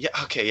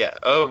 Yeah. Okay. Yeah.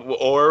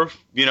 Or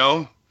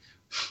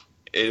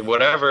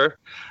whatever.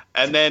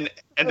 And then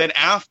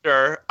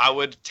after, I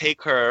would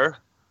take her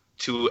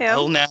to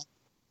Elnath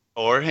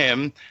or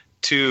him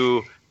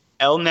to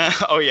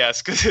Elnath. Oh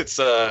yes, because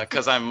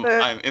I'm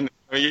in.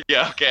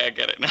 Yeah, okay, I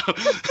get it now.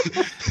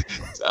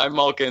 I'm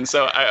Malkin,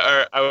 so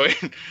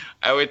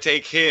I would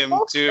take him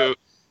to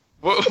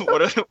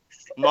what are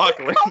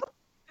Malkin?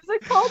 Is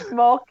it called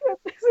Malkin?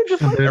 Is it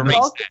just like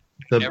Malkin?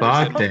 The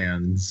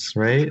Bogdans,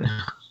 right?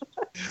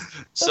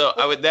 So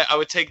I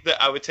would take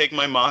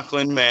my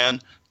Mocklin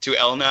man to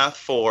Elnath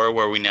 4,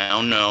 where we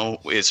now know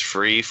is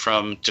free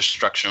from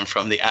destruction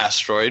from the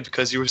asteroid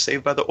because you were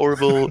saved by the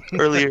Orville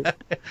earlier.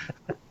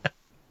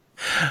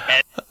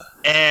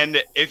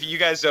 And if you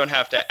guys don't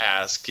have to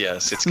ask,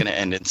 yes, it's going to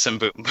end in some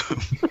boom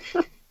boom.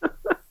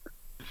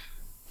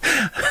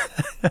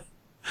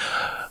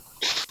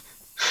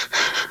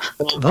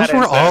 Those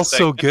were all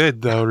so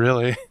good, though,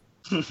 really.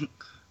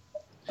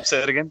 Say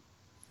that again?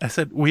 I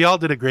said, we all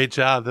did a great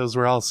job. Those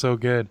were all so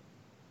good.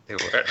 They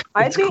were.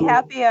 I'd be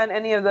happy on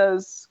any of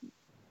those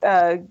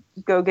Go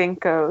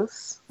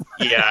Ginkgos.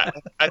 Yeah,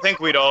 I think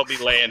we'd all be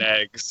laying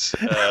eggs.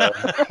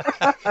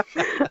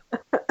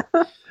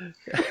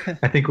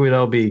 I think we'd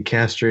all be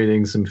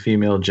castrating some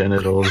female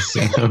genitals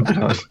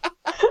about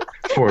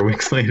 4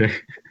 weeks later.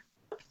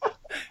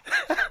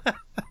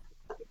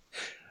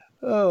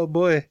 Oh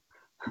boy.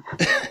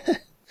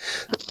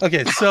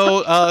 Okay,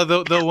 so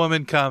the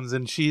woman comes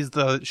and she's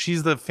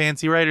the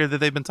fancy writer that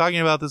they've been talking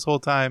about this whole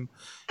time.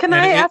 Can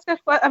I ask a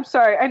question? I'm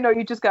sorry, I know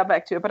you just got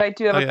back to it, but I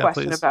do have a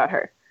question please. about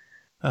her.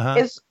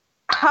 Uh-huh.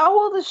 How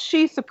old is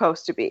she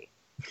supposed to be?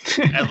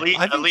 At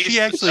least she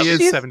actually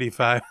is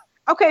 75.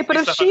 Okay, but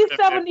if she's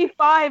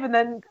 75 and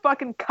then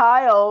fucking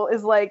Kyle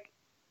is like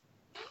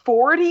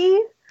 40,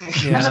 and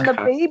then the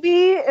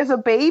baby is a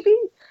baby,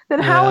 then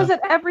how is it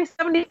every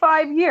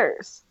 75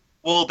 years?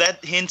 Well,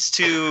 that hints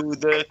to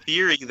the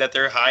theory that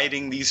they're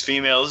hiding these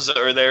females,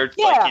 or they're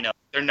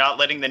they're not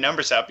letting the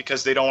numbers out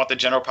because they don't want the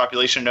general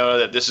population to know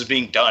that this is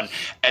being done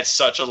at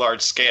such a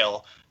large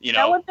scale.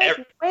 That would make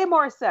way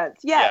more sense.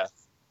 Yes.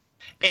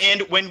 Yeah.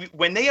 And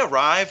when they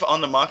arrive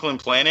on the Mocklin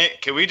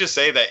planet, can we just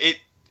say that it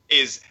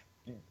is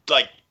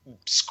like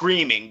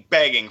screaming,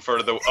 begging for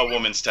a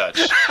woman's touch?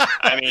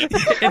 I mean,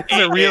 it's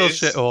a real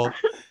shithole.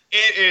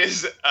 It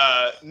is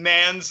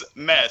man's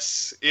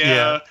mess.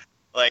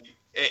 Like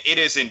it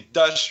is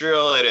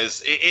industrial.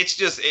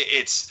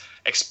 It's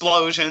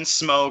explosion,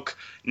 smoke,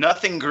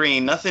 nothing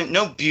green,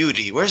 no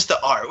beauty. Where's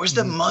the art? Where's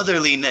the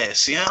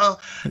motherliness?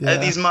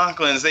 These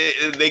Mocklins,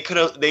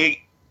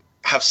 they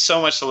have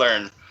so much to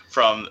learn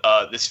from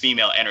this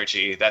female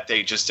energy that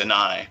they just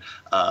deny.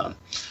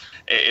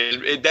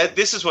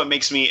 This is what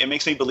makes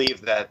me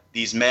believe that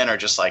these men are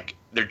just like,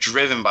 they're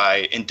driven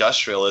by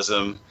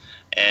industrialism,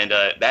 and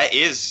that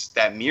is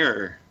that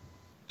mirror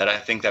that I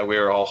think that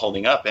we're all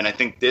holding up. And I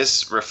think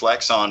this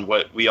reflects on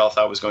what we all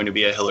thought was going to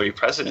be a Hillary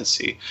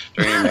presidency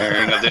during the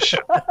airing of this show.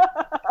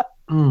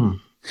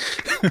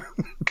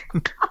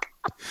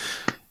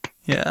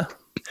 Yeah.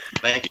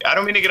 Thank you. I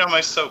don't mean to get on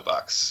my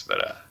soapbox,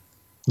 but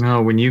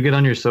no, when you get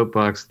on your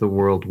soapbox, the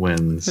world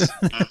wins.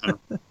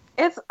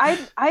 I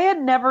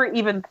had never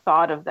even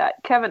thought of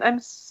that. Kevin, I'm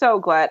so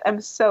glad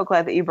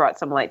that you brought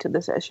some light to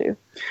this issue.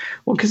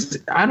 Well, because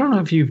I don't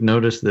know if you've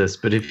noticed this,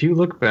 but if you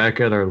look back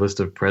at our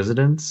list of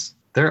presidents,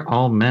 they're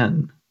all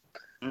men.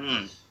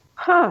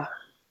 Huh.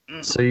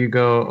 So you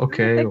go,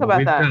 okay,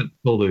 we've got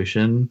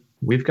pollution,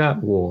 we've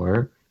got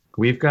war,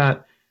 we've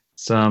got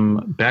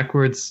some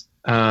backwards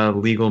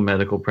legal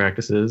medical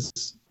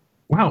practices,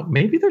 Wow,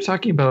 maybe they're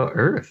talking about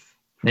Earth.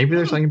 Maybe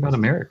they're talking about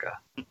America.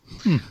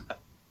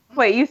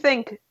 Wait, you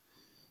think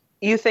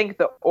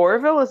the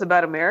Orville is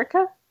about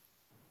America?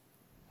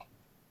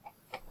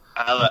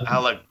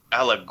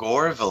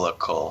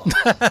 Allegorical.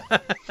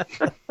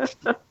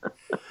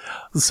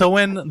 So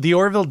when the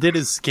Orville did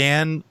his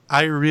scan,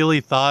 I really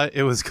thought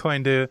it was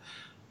going to,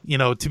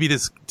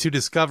 to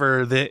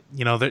discover that,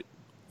 that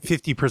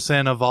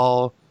 50% of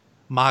all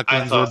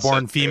Mocklins were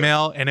born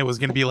female, and it was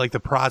going to be like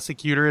the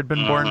prosecutor had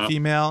been born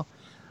female.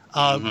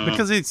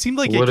 Because it seemed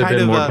like would it have kind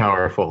been of more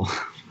powerful.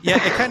 Yeah,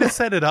 it kind of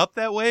set it up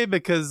that way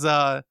because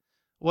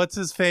what's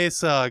his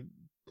face?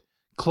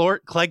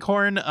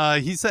 Cleghorn,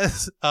 he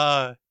says,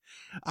 I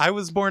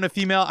was born a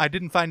female. I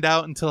didn't find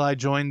out until I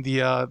joined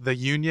the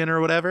union or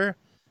whatever.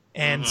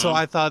 And so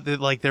I thought that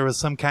like there was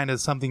some kind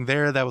of something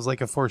there that was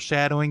like a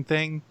foreshadowing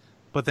thing.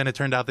 But then it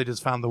turned out they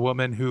just found the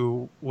woman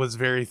who was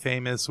very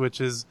famous, which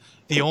is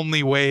the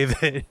only way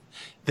that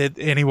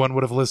anyone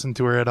would have listened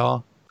to her at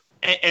all.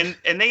 And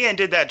they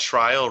ended that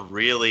trial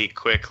really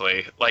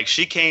quickly. Like,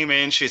 she came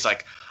in, she's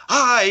like,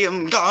 I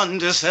am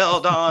Gonda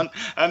Seldon.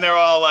 And they're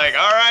all like,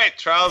 all right,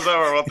 trial's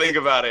over. We'll think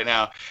about it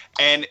now.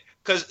 And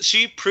because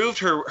she proved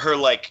her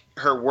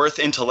worth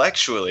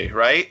intellectually,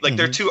 right? Like,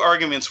 there are two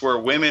arguments where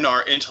women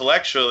are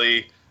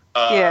intellectually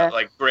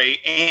like great,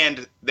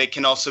 and they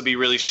can also be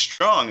really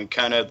strong and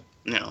kind of,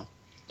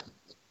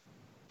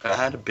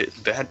 bad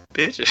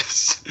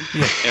bitches,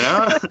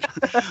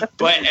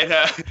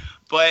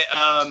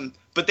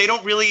 but they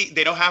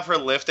don't have her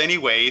lift any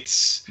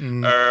weights,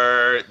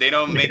 or they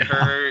don't make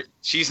her.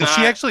 She's not.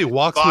 She actually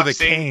walks boxing.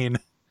 with a cane.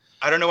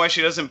 I don't know why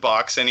she doesn't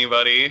box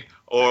anybody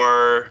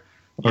or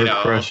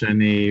crush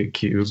any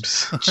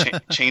cubes,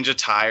 change a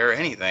tire,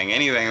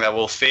 anything that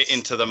will fit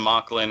into the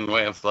Mocklin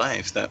way of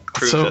life that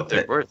proves that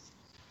they're worth.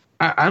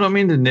 I don't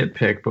mean to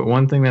nitpick, but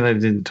one thing that I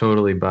didn't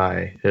totally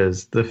buy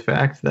is the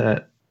fact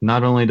that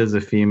not only does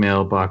a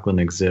female Mocklin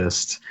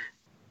exist,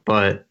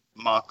 but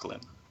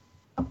Mocklin.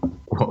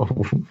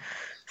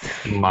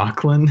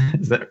 Mocklin?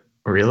 Is that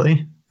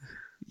really?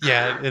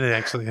 Yeah, it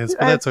actually is,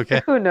 but that's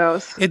okay. Who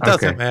knows? It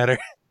doesn't matter.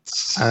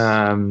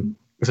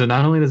 So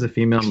not only does a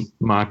female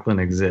Mocklin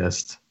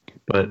exist,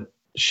 but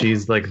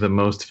she's like the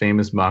most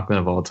famous Mocklin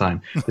of all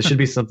time. This should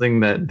be something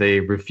that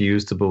they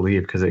refuse to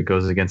believe because it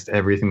goes against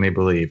everything they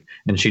believe.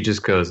 And she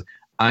just goes,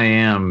 I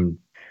am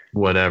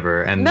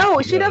whatever. And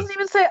no, she doesn't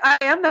even say I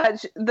am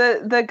that.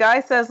 The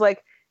guy says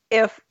like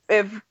if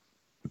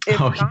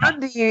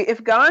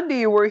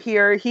Gandhi were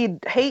here,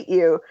 he'd hate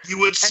you. He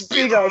would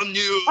spit on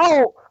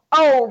you.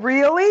 Oh,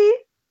 really?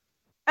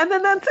 And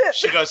then that's it.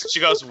 She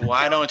goes,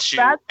 why don't you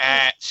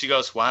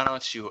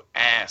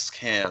ask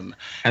him?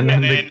 And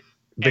then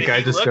the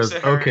guy just goes,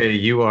 okay,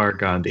 you are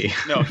Gandhi.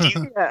 No,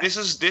 this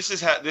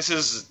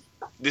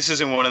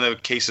is in one of the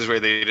cases where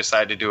they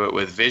decide to do it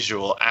with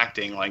visual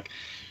acting. Like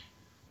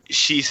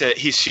she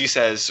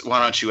says, why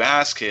don't you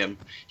ask him?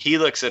 He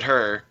looks at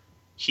her.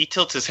 He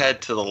tilts his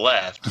head to the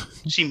left.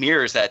 She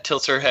mirrors that,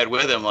 tilts her head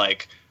with him,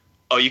 like,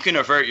 oh, you can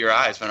avert your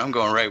eyes, but I'm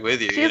going right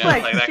with you. She's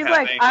I'm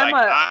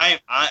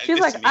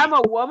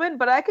a woman,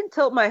 but I can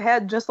tilt my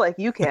head just like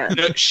you can.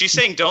 No, she's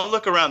saying, don't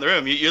look around the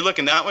room. You're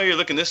looking that way. You're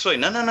looking this way.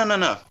 No.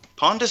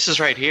 Pondus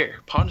is right here.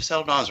 Pondus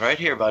Eldon's right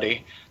here,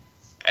 buddy.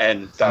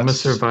 And I'm a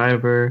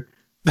survivor.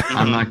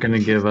 I'm not going to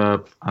give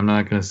up. I'm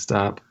not going to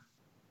stop.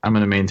 I'm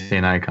going to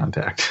maintain eye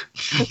contact.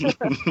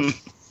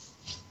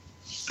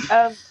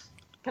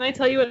 Can I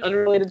tell you an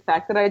unrelated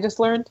fact that I just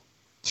learned?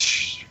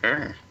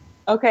 Sure.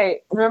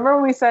 Okay, remember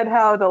when we said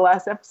how the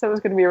last episode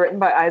was going to be written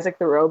by Isaac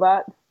the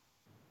Robot?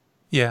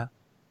 Yeah.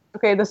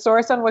 Okay, the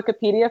source on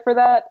Wikipedia for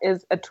that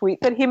is a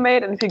tweet that he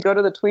made, and if you go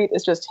to the tweet,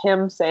 it's just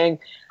him saying,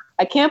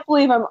 I can't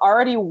believe I'm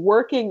already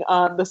working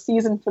on the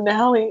season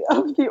finale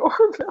of The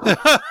Orville.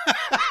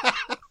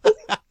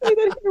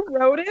 That he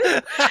wrote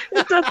it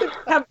doesn't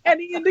have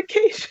any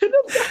indication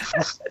of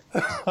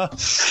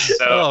that.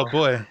 Oh,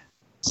 boy.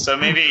 So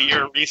maybe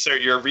your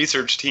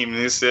research team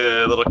needs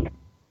to little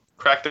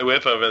crack the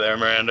whip over there,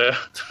 Miranda.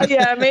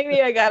 Yeah,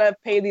 maybe I gotta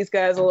pay these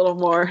guys a little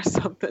more or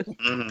something.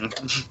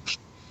 Mm-hmm.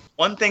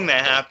 One thing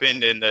that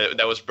happened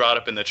that was brought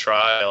up in the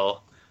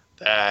trial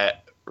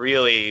that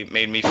really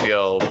made me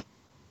feel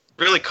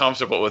really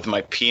comfortable with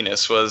my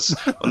penis was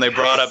when they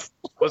brought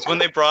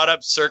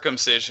up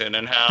circumcision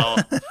and how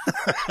if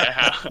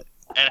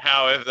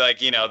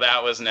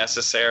that was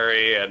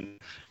necessary and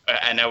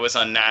it was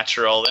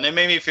unnatural, and it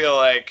made me feel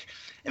like.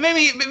 It made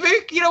me,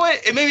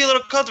 it made me a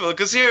little comfortable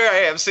because here I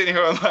am sitting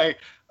here with my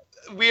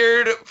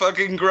weird,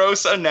 fucking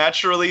gross,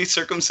 unnaturally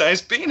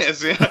circumcised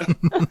penis. And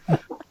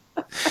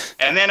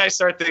then I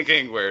start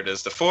thinking, where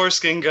does the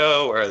foreskin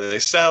go? Where are they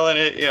selling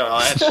it? All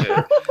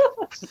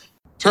that shit.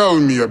 Tell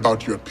me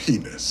about your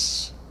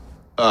penis.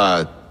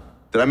 Did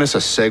I miss a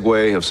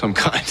segue of some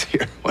kind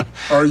here?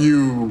 Are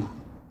you,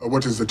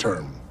 what is the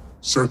term,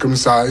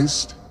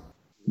 circumcised?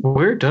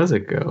 Where does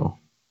it go?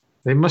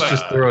 They must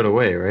just throw it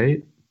away,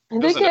 right? I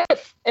think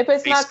if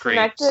it's not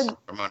connected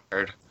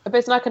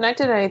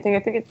to anything, I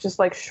think it just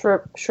like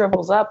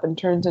shrivels up and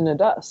turns into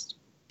dust.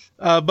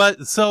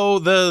 But so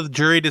the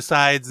jury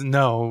decides,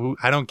 no,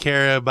 I don't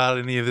care about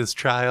any of this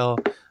trial.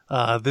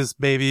 This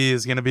baby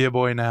is going to be a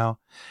boy now.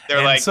 They're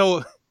and like,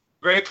 so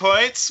great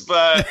points,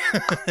 but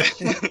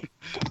we've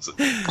been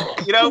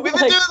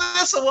doing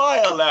this a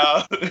while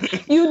now.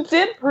 You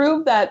did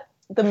prove that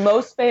the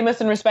most famous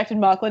and respected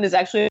Mocklin is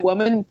actually a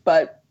woman,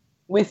 but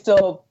we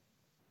still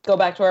go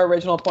back to our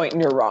original point,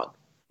 and you're wrong.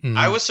 Mm-hmm.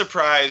 I was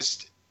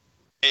surprised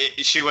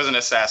she wasn't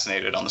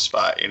assassinated on the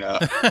spot,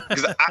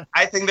 because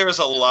I think there was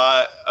a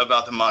lot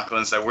about the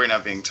Mocklins that we're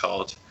not being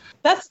told.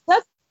 That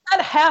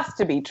has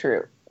to be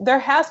true. There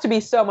has to be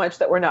so much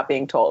that we're not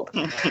being told,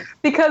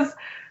 because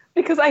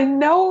I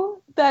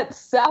know that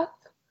Seth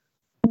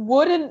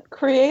wouldn't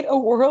create a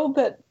world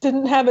that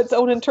didn't have its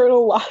own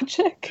internal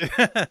logic.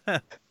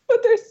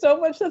 But there's so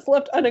much that's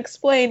left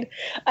unexplained.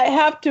 I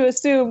have to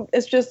assume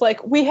it's just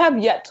like we have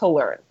yet to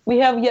learn. We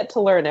have yet to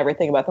learn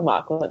everything about the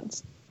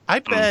Mocklins. I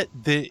bet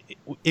that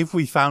if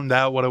we found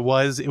out what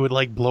it would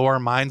like blow our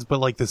minds, but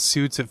like the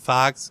suits at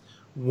Fox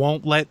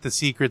won't let the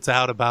secrets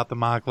out about the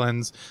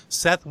Mocklins.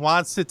 Seth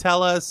wants to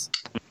tell us,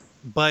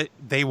 but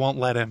they won't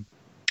let him.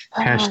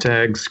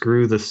 Hashtag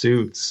screw the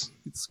suits.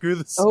 Screw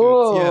the suits,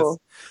 Oh. yes.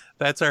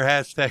 That's our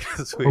hashtag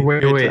this week. Oh, wait.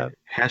 Good job.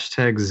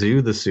 Hashtag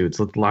zoo the suits.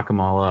 Let's lock them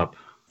all up.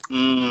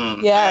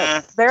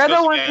 Yeah, they're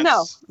the ones.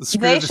 No,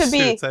 Screw they the should be.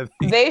 suits, I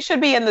think. They should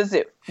be in the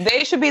zoo.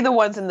 They should be the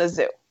ones in the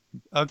zoo.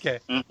 Okay.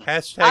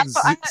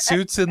 Hashtag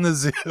suits in the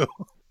zoo.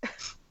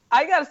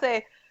 I gotta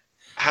say,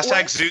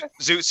 Hashtag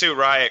Zoot Suit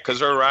Riot,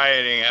 because we're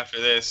rioting after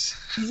this.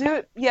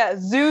 zoo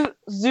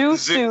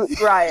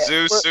suit riot.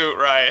 Suit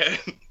Riot.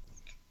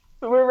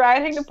 We're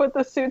rioting to put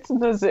the suits in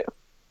the zoo.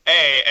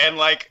 Hey, and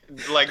like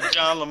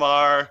John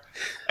Lamar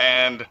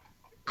and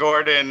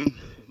Gordon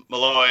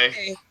Malloy,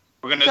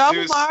 we're gonna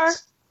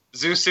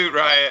Zoo Suit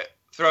Riot,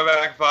 throw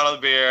back a bottle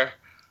of beer.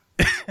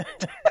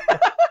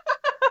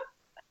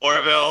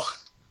 Orville.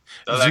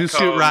 Zoo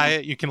Suit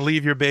Riot, you can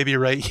leave your baby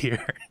right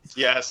here.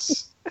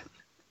 Yes.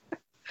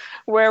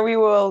 Where we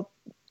will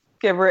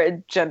give her a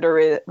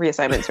gender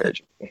reassignment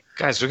surgery.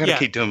 Guys, we're gonna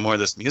keep doing more of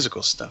this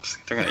musical stuff.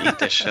 They're gonna eat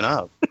this shit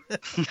up.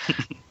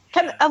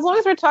 As long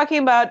as we're talking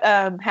about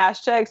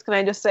hashtags, can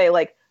I just say,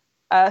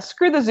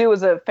 Screw the Zoo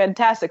was a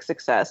fantastic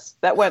success.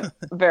 That went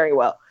very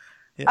well.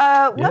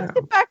 Let's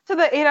get back to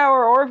the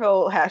 8-hour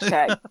Orville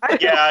hashtag.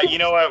 Yeah, you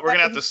know what? We're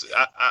gonna have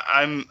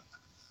to.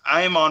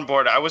 I'm on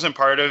board. I wasn't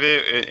part of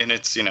it in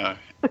its in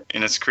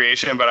its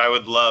creation, but I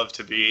would love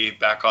to be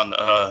back on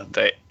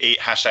the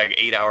hashtag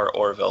 8-hour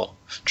Orville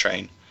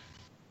train.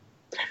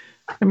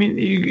 I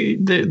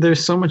mean,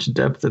 there's so much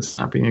depth that's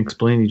not being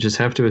explained. You just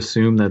have to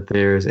assume that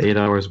there's 8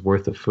 hours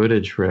worth of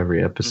footage for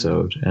every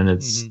episode, and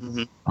it's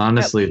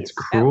honestly, it's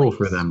cruel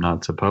for them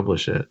not to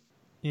publish it.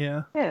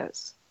 Yeah.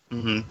 Yes.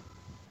 Mm-hmm.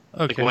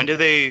 Okay. Like, when do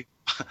they?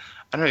 I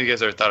don't know if you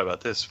guys ever thought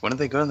about this. When do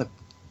they go to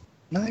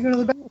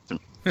the bathroom?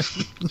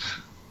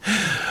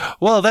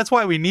 Well, that's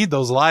why we need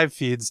those live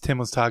feeds Tim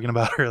was talking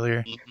about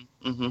earlier.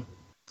 Mm-hmm.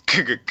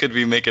 Could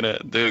be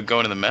they're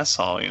going to the mess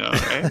hall,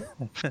 right?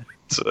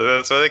 So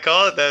that's what they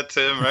call it, that,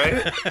 Tim,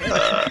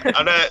 right?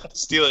 I'm not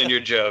stealing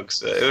your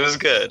jokes. It was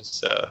good.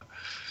 So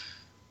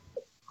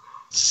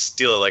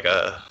steal it like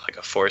a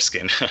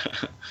foreskin.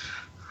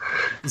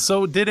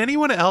 So did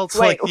anyone else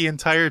the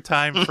entire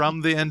time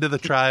from the end of the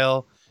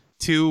trial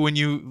to when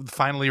you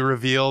finally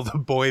reveal the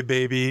boy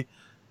baby,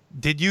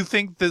 did you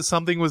think that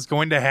something was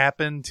going to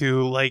happen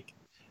to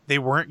they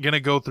weren't going to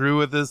go through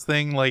with this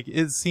thing?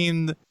 It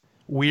seemed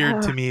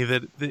weird to me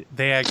that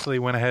they actually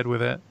went ahead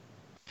with it.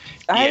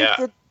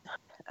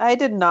 I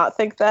did not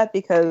think that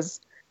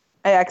because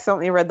I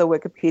accidentally read the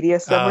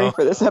Wikipedia summary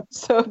for this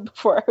episode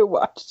before I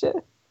watched it.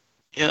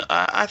 Yeah,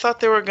 I thought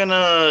they were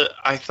gonna.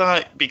 I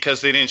thought because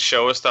they didn't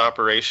show us the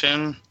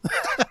operation,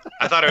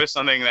 I thought it was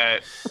something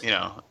that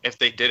if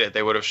they did it,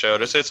 they would have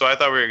showed us it. So I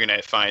thought we were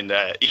gonna find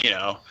that.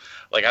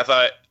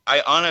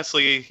 I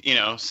honestly,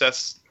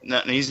 Seth's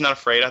he's not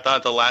afraid. I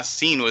thought the last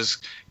scene was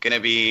gonna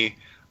be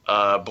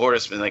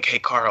Bortus being like, "Hey,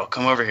 Carl,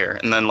 come over here,"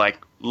 and then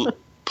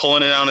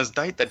pulling it on his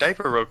the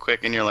diaper real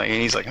quick, and and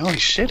he's like, "Holy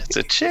shit, it's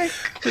a chick."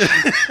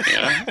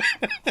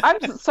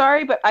 I'm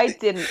sorry, but I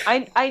didn't.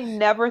 I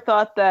never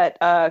thought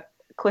that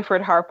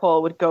Clifford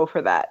Harpole would go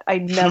for that. I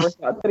never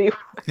thought that he would.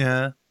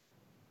 Yeah.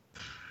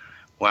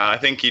 Wow, I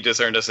think you just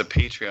earned us a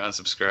Patreon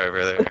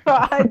subscriber there.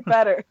 I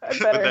better. With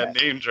that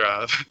name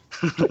drop.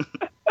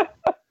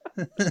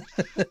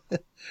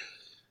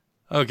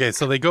 Okay,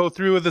 so they go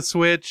through with the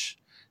switch.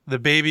 The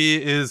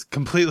baby is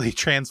completely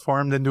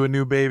transformed into a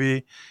new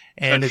baby,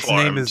 and its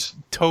name is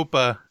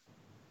Topa.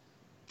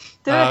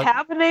 Did it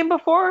have a name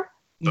before?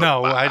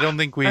 No, I don't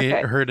think we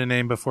heard a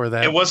name before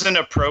that. It wasn't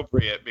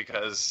appropriate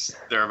because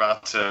they're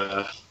about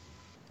to...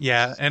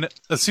 Yeah, and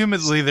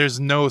assumedly there's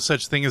no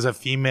such thing as a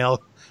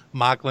female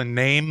Mocklin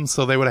name,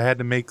 so they would have had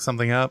to make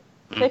something up.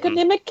 They could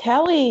name it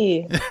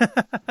Kelly.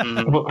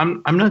 Well,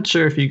 I'm not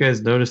sure if you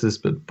guys noticed this,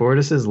 but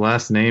Bortus's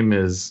last name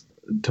is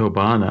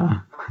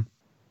Tobana.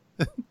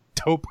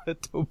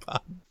 Tobana.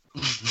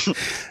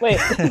 Wait,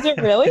 is it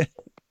really?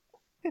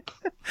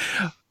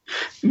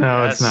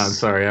 No, Yes. it's not.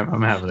 Sorry,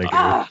 I'm having a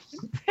go.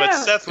 But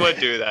Seth would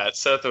do that.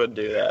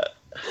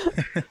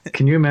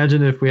 Can you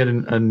imagine if we had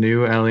a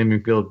new Ally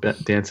McBeal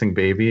dancing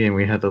baby and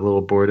we had the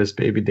little Bortus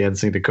baby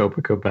dancing to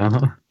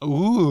Copacabana?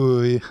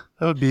 Ooh, that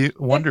would be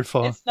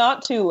wonderful. It's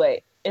not too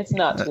late. It's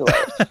not too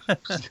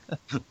late.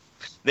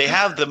 They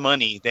have the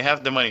money. They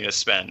have the money to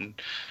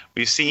spend.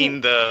 We've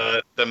seen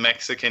the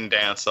Mexican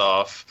dance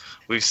off.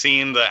 We've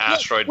seen the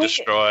asteroid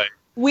destroy.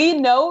 We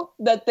know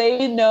that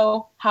they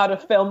know how to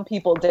film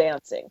people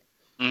dancing.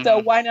 Mm-hmm.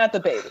 So why not the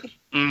baby?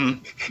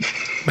 Mm-hmm.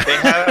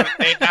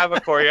 They have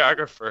a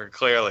choreographer,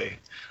 clearly.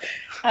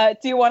 Do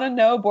you want to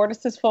know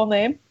Bortus's full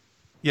name?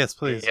 Yes,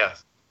 please.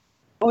 Yes.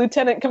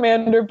 Lieutenant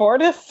Commander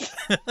Bortus.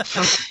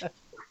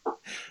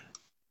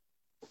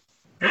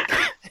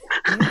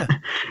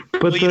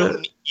 But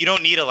you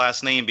don't need a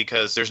last name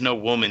because there's no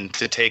woman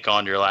to take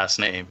on your last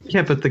name.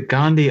 Yeah, but the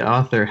Gandhi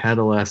author had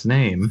a last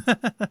name.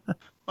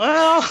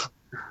 Well,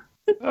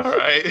 all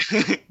right.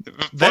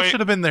 That should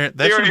have been their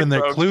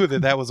broke. clue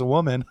that was a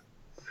woman.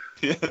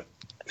 Yeah.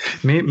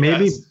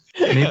 Maybe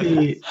Yes.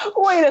 maybe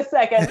Wait a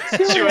second.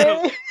 She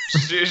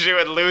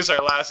would lose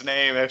her last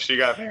name if she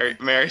got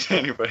married to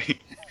anybody.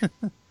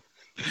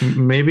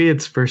 maybe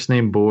it's first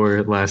name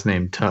Boar, last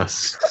name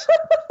Tuss.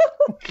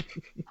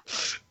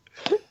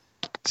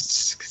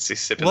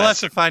 We'll have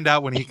to find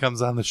out when he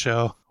comes on the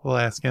show. We'll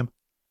ask him.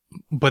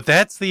 But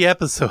that's the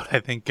episode, I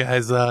think,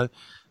 guys. Tim,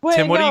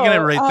 what are you going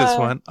to rate this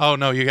one? Oh,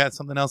 no, you got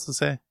something else to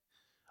say?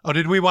 Oh,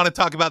 did we want to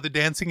talk about the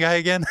dancing guy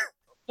again?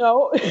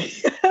 No.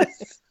 Yes.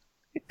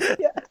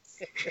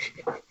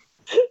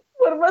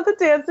 What about the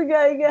dancing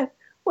guy again?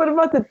 What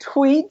about the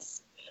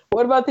tweets?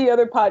 What about the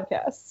other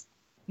podcasts?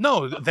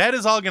 No, that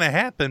is all going to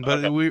happen,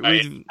 but Okay. we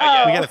I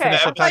got to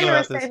finish I up thought talking you were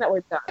about this. saying that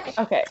we're done.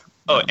 Okay.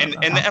 Oh, and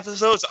the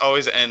episodes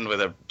always end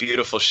with a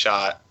beautiful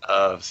shot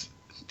of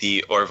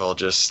the Orville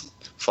just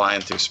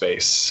flying through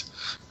space.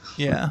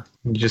 Yeah.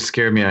 You just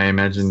scared me. I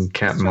imagine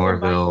Captain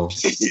Orville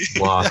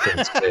lost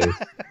in space.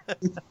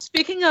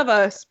 Speaking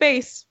of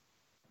space,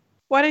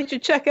 why don't you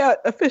check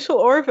out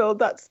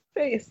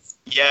officialorville.space?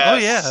 Yes. Oh,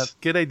 yeah.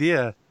 Good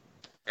idea.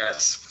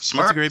 Yes.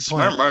 Smart. a great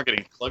Smart point.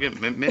 marketing. Plug it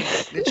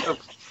mid-show.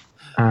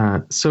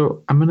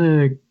 So I'm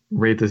gonna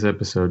rate this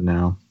episode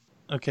now.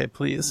 Okay,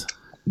 please.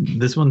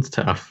 This one's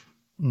tough.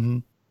 Mm-hmm.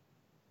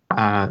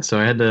 So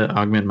I had to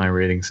augment my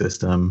rating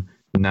system.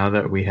 Now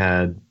that we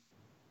had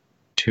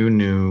two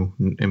new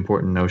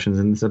important notions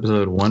in this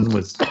episode, one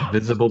was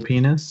visible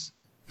penis,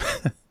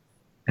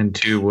 and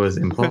two was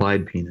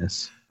implied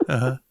penis.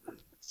 Uh-huh.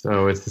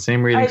 So it's the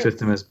same rating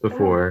system as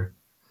before,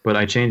 but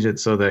I changed it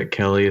so that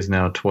Kelly is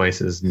now twice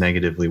as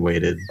negatively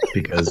weighted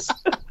because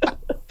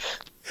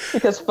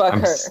fuck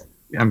her.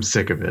 I'm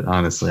sick of it.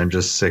 Honestly, I'm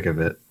just sick of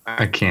it.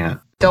 I can't.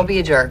 Don't be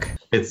a jerk.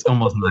 It's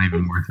almost not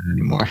even worth it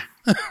anymore.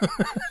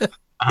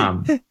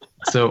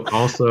 So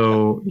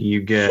also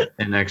you get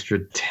an extra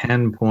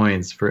 10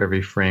 points for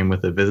every frame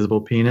with a visible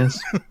penis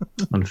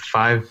and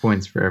 5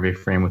 points for every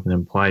frame with an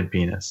implied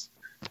penis,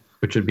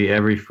 which would be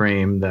every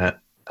frame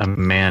that a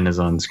man is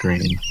on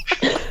screen.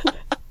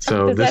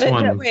 So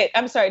Wait,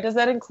 I'm sorry. Does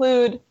that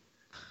include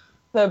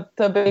the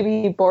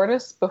baby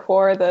Bortus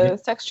before the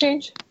sex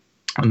change?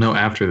 No,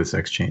 after the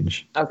sex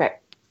change. Okay.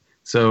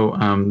 So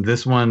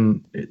this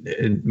one,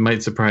 it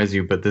might surprise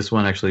you, but this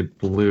one actually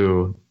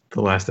blew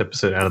the last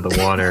episode out of the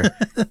water.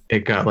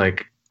 It got I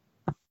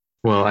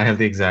have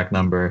the exact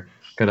number.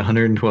 Got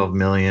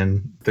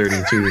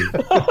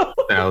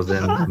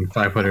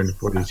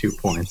 112,032,542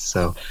 points.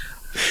 So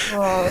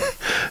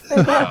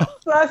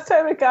last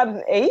time it got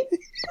an 8?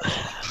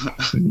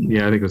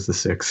 yeah, I think it was the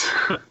 6.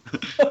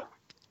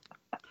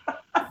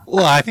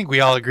 Well, I think we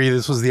all agree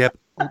this was the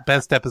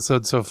best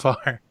episode so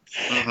far.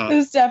 It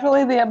was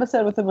definitely the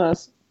episode with the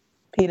most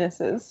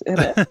penises in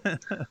it.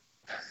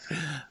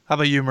 How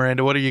about you,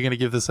 Miranda? What are you going to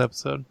give this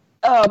episode?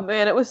 Oh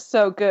man, it was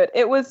so good.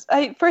 It was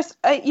we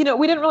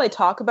didn't really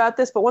talk about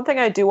this, but one thing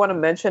I do want to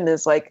mention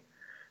is it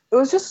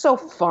was just so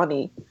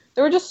funny.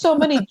 There were just so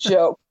many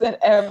jokes at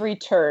every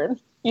turn.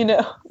 You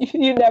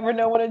you never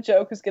know when a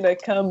joke is going to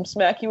come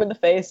smack you in the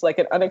face like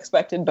an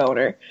unexpected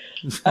boner.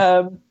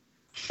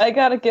 I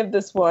got to give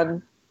this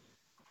one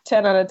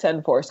 10 out of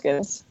 10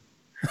 foreskins.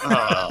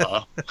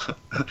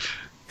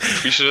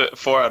 We should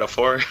 4 out of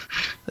 4.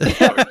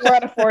 4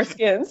 out of 4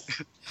 skins.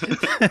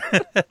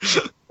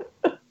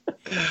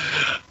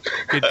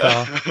 Good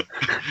call.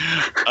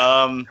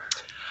 I'm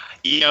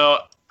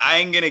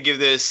going to give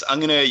this, I'm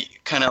going to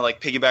kind of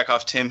piggyback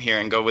off Tim here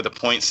and go with a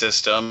point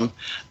system.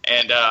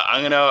 And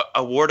I'm going to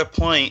award a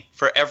point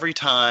for every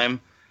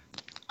time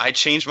I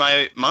change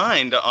my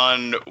mind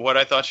on what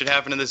I thought should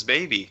happen to this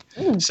baby.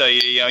 So,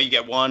 you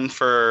get one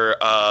for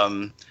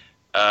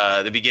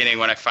the beginning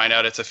when I find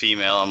out it's a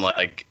female. I'm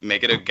like,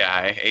 make it a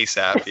guy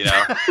ASAP,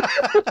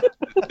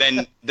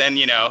 then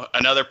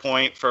another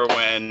point for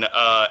when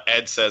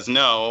Ed says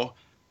no,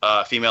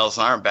 females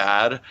aren't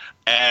bad.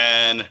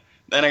 And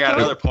then I got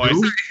another point.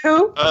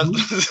 Who?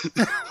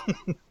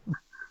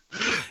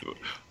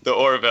 The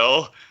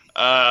Orville.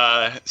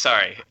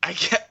 Sorry, I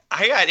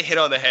got hit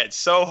on the head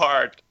so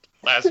hard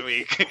last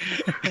week.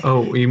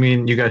 Oh, you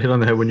mean you got hit on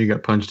the head when you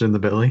got punched in the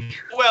belly?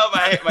 Well,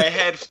 my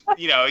head,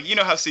 you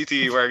know how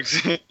CTE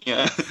works.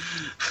 Yeah.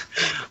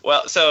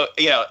 Well, so,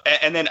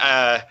 and then,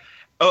 I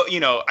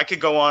could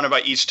go on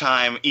about each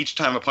time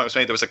a point was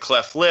made. There was a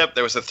cleft lip.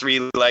 There was a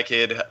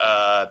three-legged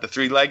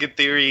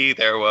theory.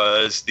 There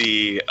was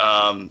the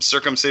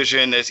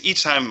circumcision.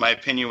 Each time my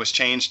opinion was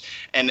changed,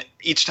 and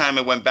each time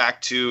it went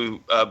back to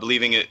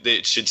believing that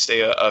it should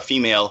stay a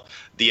female.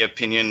 The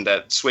opinion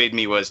that swayed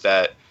me was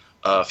that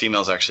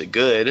females are actually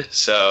good.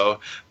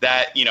 So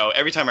that,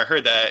 every time I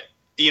heard that,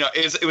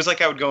 it was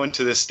like I would go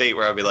into this state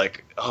where I'd be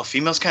like, oh,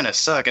 females kind of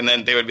suck. And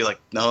then they would be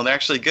like, no, they're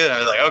actually good. I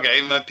was like, okay,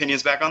 my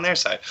opinion's back on their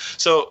side.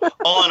 So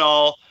all in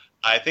all,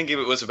 I think it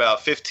was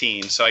about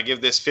 15. So I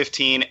give this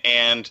 15,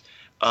 and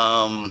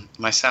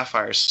my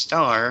Sapphire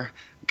Star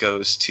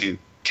goes to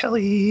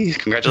Kelly.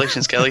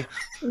 Congratulations, Kelly.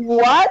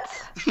 What?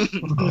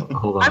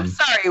 Hold on. I'm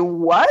sorry,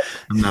 what?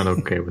 I'm not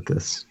okay with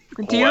this.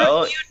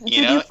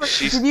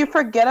 Did you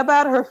forget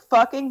about her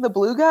fucking the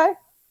blue guy?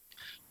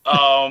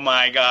 Oh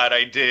my God,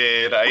 I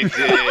did.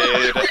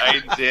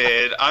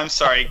 I'm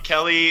sorry,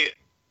 Kelly.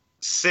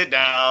 Sit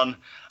down.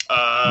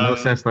 No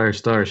Sapphire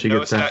Star. She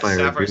gets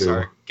Sapphire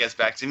Star gets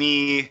back to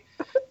me.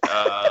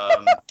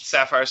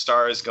 Sapphire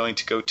Star is going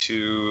to go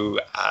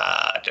to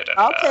the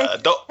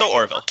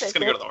Orville. It's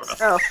going to go to the Orville.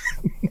 Oh.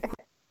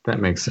 That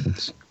makes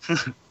sense.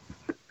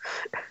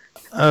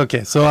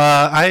 Okay, so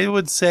I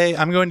would say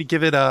I'm going to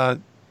give it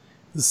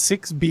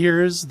 6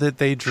 beers that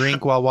they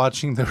drink while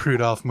watching the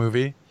Rudolph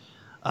movie.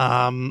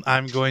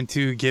 I'm going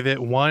to give it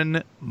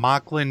 1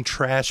 Mocklin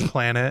trash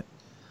planet.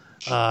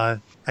 I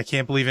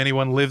can't believe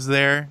anyone lives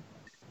there.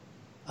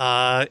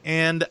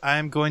 And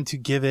I'm going to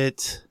give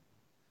it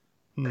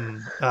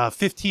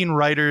 15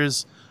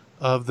 writers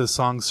of the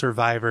song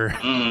Survivor.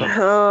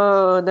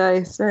 Oh,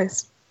 nice.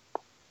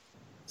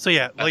 So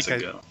yeah,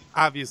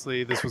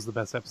 obviously this was the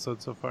best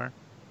episode so far.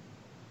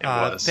 It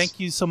was. Thank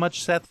you so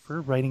much, Seth,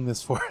 for writing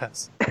this for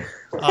us.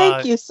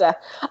 Thank you, Seth.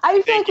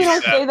 I feel like we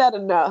don't say that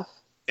enough.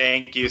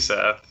 Thank you,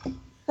 Seth.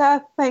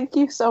 Seth, thank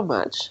you so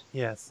much.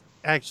 Yes.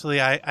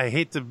 Actually, I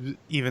hate to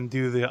even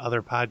do the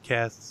other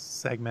podcast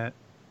segment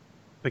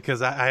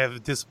because I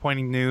have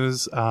disappointing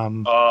news.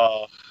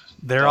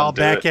 They're all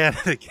back at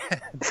it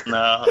again.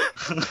 No.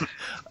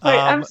 Wait,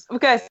 I'm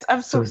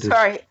so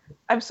sorry.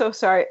 I'm so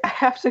sorry. I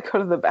have to go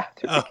to the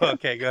bathroom. Oh,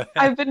 okay, go ahead.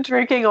 I've been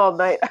drinking all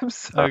night. I'm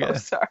so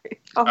sorry.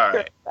 All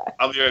right.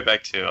 I'll be right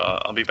back, too.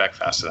 I'll be back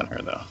faster than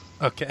her, though.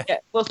 Okay. Yeah,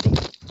 we'll see.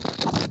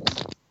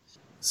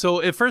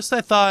 So at first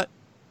I thought,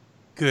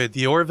 good,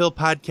 the Orville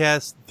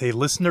podcast, they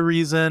listen to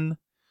reason.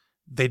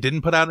 They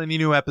didn't put out any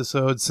new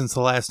episodes since the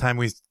last time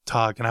we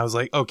talked. And I was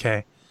like,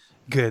 okay,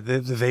 good.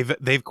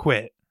 They've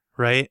quit,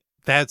 right?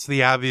 That's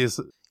the obvious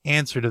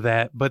answer to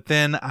that. But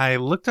then I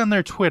looked on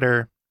their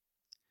Twitter,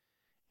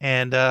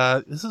 and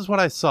this is what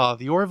I saw.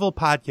 The Orville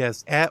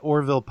podcast, at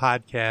Orville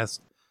Podcast,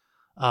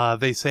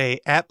 they say,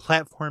 at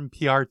Platform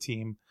PR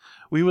Team,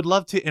 we would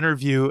love to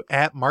interview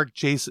at Mark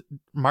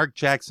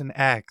Jackson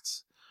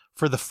Acts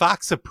for the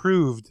Fox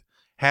approved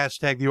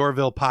hashtag the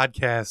Orville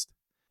Podcast.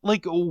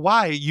 Like,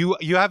 why? You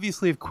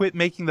obviously have quit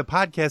making the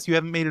podcast. You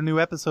haven't made a new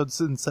episode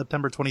since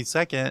September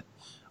 22nd.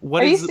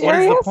 What is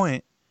the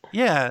point?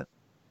 Yeah.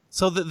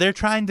 So that they're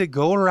trying to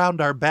go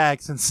around our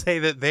backs and say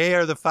that they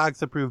are the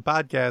Fox approved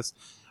podcast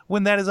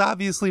when that is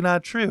obviously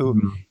not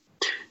true.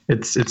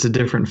 It's a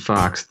different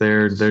Fox.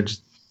 They're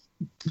just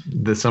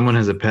someone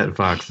has a pet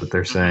fox that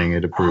they're saying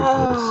it approves.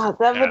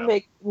 That would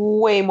make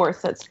way more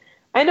sense.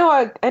 I know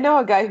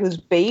a guy whose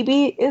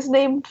baby is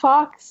named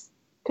Fox.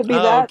 Could be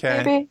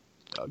maybe.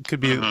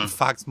 Could be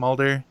Fox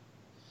Mulder.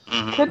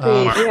 Mm-hmm. Could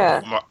be,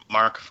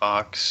 Mark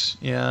Fox.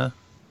 Yeah.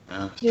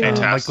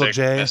 Fantastic Michael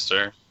J.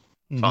 Mr.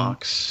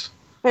 Fox.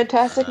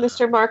 Fantastic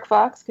Mr. Mark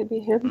Fox could be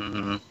him.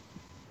 Mm-hmm.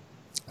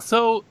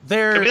 So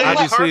they're could be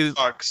obviously.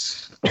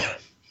 Fox.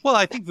 Well,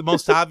 I think the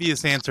most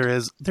obvious answer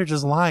is they're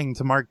just lying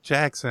to Mark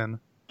Jackson,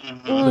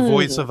 Mm-hmm. the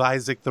voice of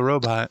Isaac the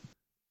robot,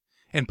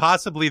 and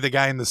possibly the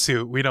guy in the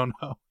suit. We don't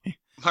know.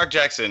 Mark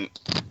Jackson,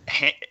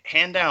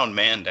 hand down,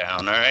 man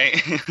down. All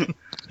right.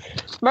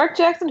 Mark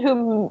Jackson,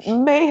 who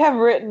may have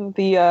written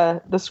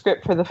the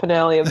script for the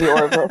finale of the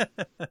Orville,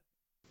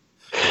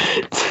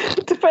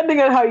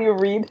 depending on how you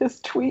read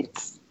his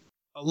tweets.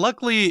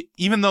 Luckily,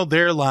 even though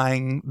they're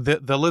lying,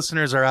 the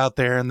listeners are out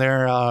there and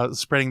they're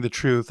spreading the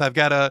truth. I've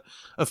got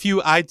a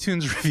few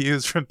iTunes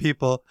reviews from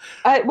people.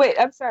 Wait,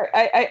 I'm sorry.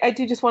 I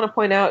do just want to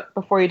point out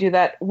before you do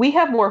that, we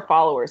have more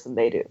followers than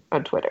they do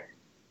on Twitter.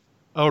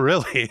 Oh,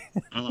 really?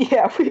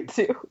 Yeah, we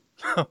do.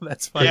 Oh,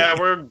 that's funny. Yeah,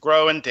 we're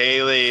growing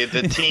daily.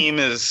 The team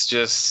is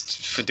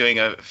just doing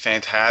a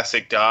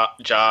fantastic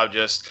job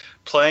just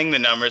playing the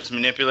numbers,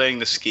 manipulating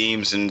the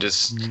schemes, and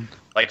just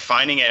like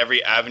finding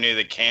every avenue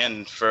they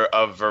can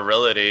of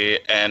virility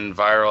and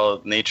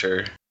viral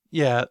nature.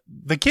 Yeah,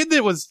 the kid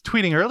that was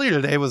tweeting earlier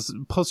today was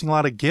posting a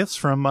lot of GIFs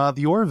from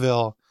the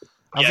Orville.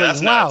 I was like,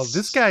 wow, nuts.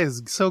 This guy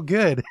is so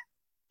good.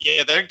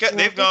 Yeah, they're good.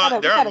 We got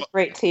a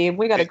great team.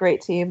 We got a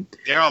great team.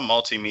 They're on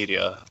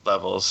multimedia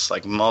levels,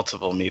 like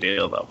multiple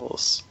media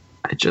levels.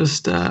 I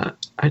just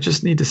I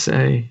just need to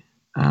say,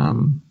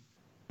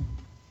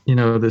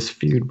 this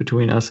feud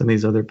between us and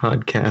these other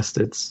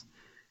podcasts,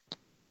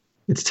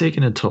 it's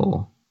taken a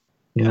toll.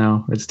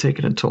 It's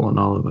taken a toll on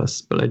all of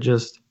us. But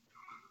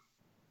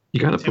you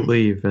got to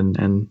believe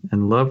and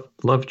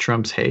love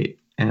Trump's hate.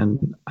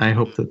 And I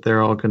hope that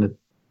they're all going to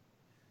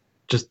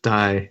just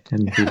die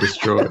and be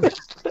destroyed.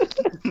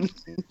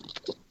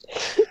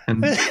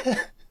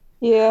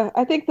 Yeah,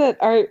 I think that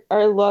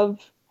our love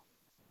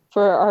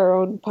for our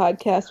own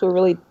podcast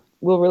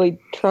will really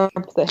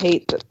trump the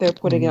hate that they're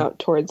putting out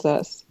towards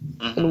us,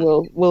 and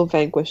we'll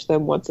vanquish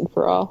them once and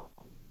for all.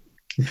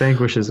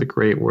 Vanquish is a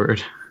great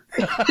word.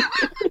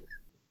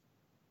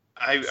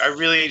 I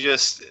really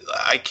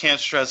I can't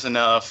stress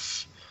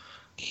enough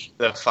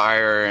the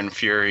fire and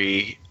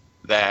fury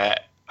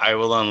that I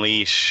will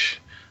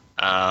unleash.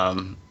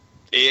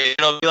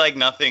 It'll be like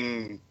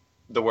nothing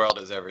the world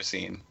has ever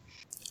seen.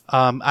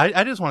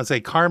 I just want to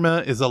say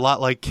Karma is a lot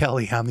like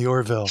Kelly on the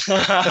Orville.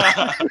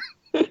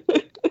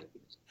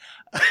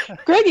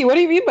 Greggy, what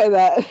do you mean by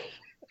that?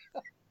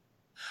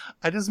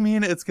 I just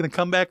mean it's going to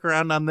come back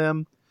around on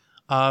them.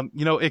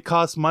 It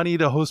costs money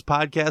to host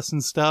podcasts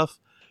and stuff.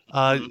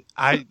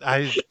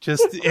 I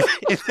just,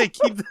 if they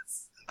keep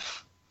this.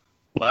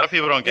 A lot of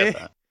people don't get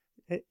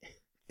that.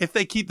 If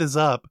they keep this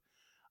up,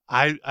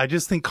 I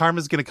just think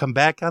Karma's going to come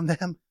back on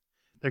them.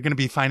 They're going to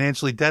be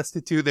financially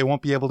destitute. They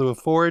won't be able to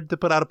afford to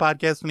put out a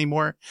podcast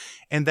anymore.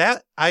 And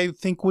that, I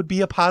think, would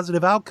be a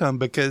positive outcome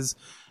because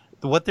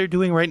what they're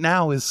doing right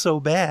now is so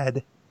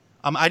bad.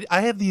 I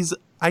have these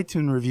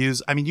iTunes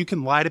reviews. I mean, you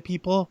can lie to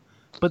people,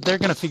 but they're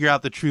going to figure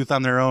out the truth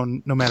on their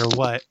own no matter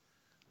what.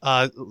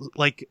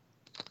 Like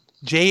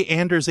Jay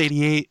Anders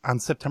 88 on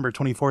September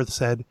 24th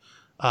said,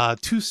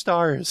 2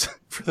 stars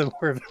for the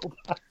Orville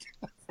podcast.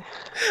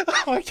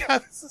 Oh my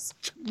God, this is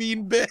such a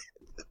mean bit.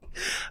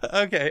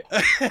 Okay.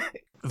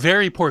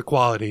 Very poor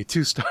quality,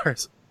 2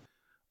 stars.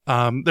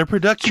 Their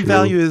production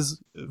value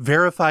is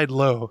verified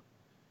low.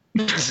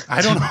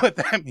 I don't know what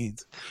that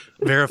means.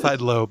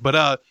 Verified low.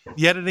 But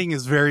the editing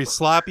is very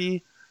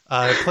sloppy.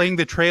 Playing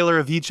the trailer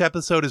of each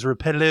episode is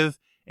repetitive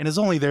and is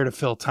only there to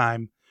fill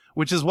time,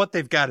 which is what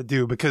they've got to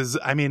do because,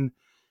 I mean,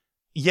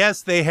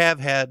 yes, they have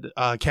had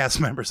cast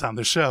members on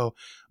the show,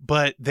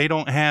 but they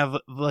don't have,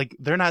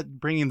 they're not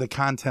bringing the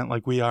content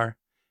like we are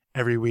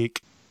every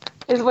week.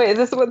 Is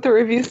this what the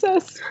review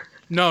says?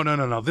 No.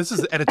 This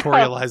is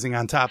editorializing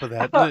on top of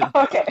that.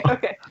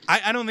 Okay.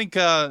 I don't think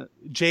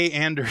Jay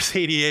Anders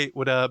 88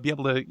 would be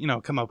able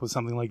to, come up with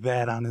something like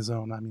that on his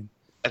own. I mean,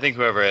 I think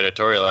whoever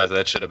editorialized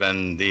that should have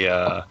been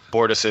the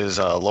Bortus's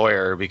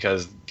lawyer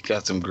because he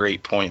got some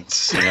great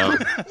points,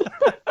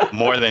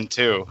 more than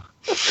 2.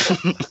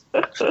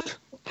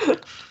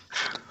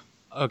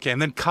 Okay, and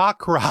then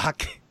Cock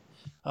Rock.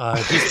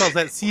 He spells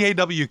that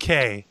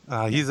C-A-W-K.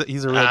 He's a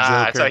real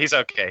joker. So he's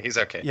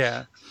okay.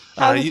 Yeah.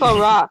 How do you spell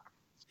rock?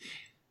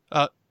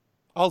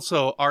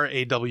 Also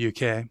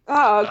R-A-W-K.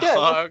 Oh, good.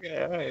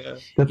 Okay. Yeah.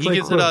 That's he like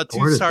gives it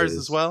 2 stars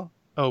as well.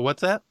 Oh,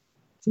 what's that?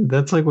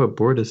 That's like what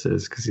Bortus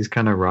is because he's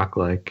kind of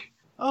rock-like.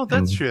 Oh,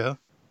 that's true.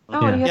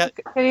 Oh, yeah.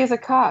 He has a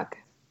cock.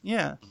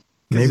 Yeah.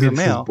 Maybe it's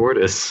male.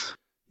 Bortus.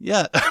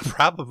 Yeah,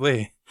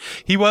 probably.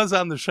 He was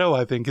on the show,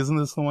 I think. Isn't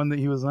this the one that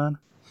he was on?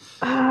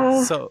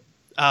 So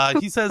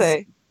he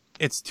says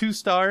it's 2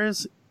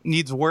 stars,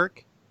 needs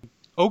work,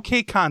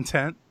 okay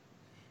content,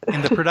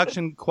 and the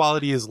production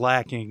quality is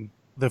lacking.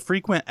 The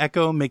frequent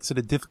echo makes it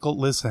a difficult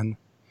listen.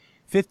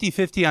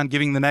 50-50 on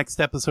giving the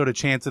next episode a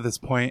chance at this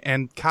point.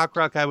 And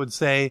Cockrock, I would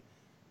say,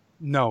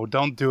 no,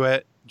 don't do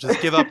it.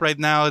 Just give up right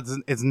now.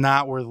 It's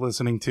not worth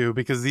listening to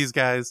because these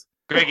guys.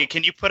 Greggy,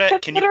 can you put an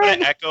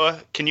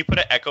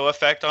echo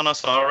effect on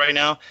us all right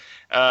now?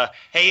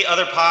 Hey,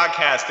 other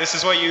podcasts, this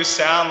is what you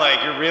sound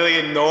like. You're really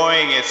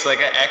annoying. It's like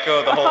an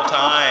echo the whole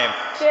time.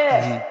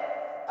 Shit.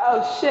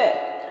 Oh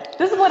shit.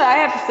 This is what I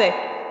have to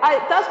say.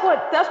 That's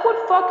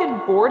what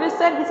fucking Bortus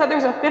said. He said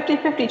there's a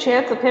 50-50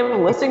 chance of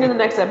him listening to the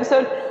next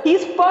episode.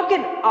 He's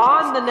fucking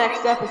on the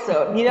next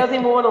episode. He doesn't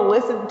even want to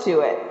listen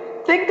to it.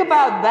 Think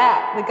about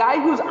that. The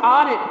guy who's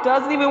on it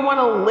doesn't even want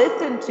to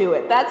listen to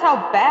it. That's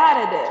how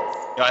bad it is.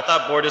 I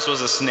thought Bortus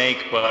was a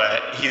snake,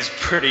 but he's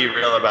pretty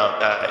real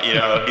about that.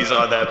 He's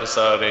on the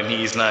episode and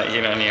he's not,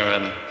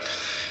 even.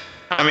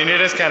 I mean,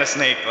 it is kind of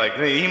snake-like.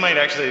 He might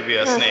actually be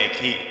a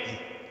snake.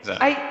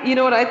 You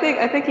know what I think?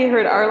 I think he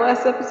heard our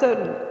last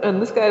episode,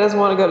 and this guy doesn't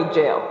want to go to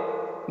jail.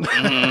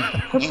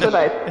 Mm-hmm. That's what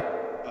I think.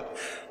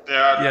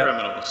 There are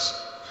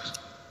criminals.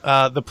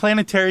 The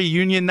Planetary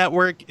Union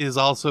Network is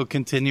also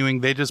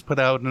continuing. They just put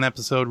out an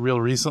episode real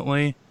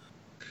recently.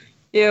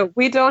 Yeah,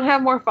 we don't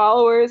have more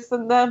followers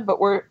than them, but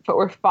we're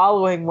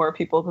following more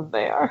people than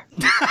they are.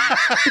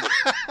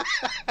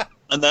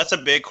 And that's a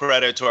big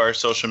credit to our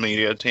social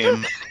media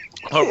team.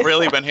 I've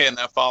really been hitting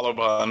that follow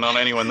button on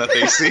anyone that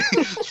they see.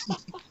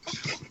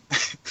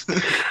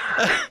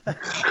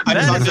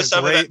 talked to is a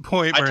some of great the,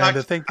 point, I Miranda.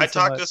 talked, Thank you I so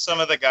talked much. to some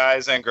of the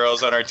guys and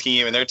girls on our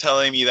team, and they're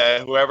telling me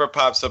that whoever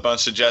pops up on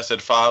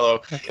suggested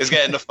follow is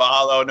getting to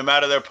follow, no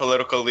matter their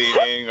political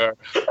leaning or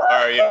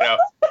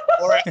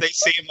or if they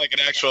seem like an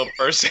actual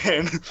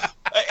person.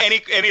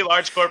 any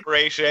large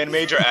corporation,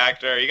 major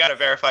actor, you got a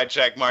verified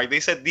check mark. They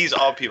said these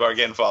all people are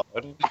getting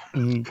followed.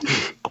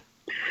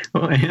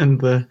 Well,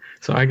 and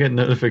so I get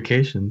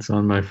notifications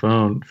on my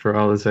phone for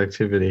all this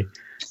activity,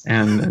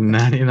 and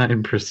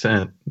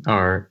 99%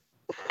 are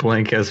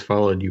blank has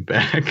followed you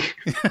back.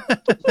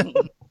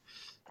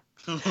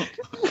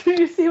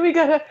 You see, we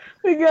got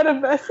a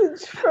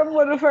message from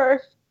one of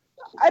our.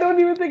 I don't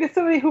even think it's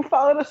somebody who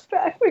followed us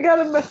back. We got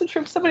a message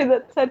from somebody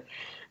that said,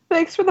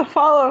 "Thanks for the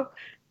follow.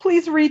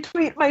 Please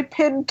retweet my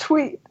pinned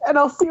tweet, and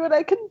I'll see what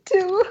I can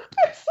do."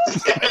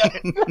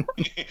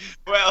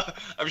 Well,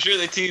 I'm sure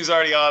the team's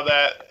already on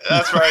that.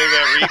 That's probably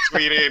been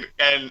retweeted,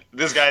 and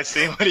this guy's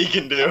seeing what he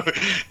can do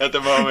at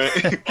the moment.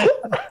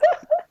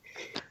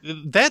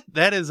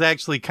 That is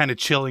actually kind of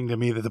chilling to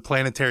me that the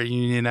Planetary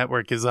Union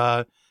Network is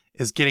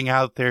getting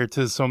out there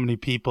to so many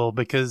people,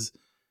 because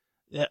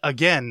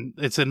again,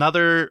 it's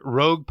another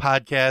rogue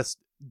podcast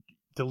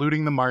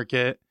diluting the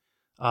market,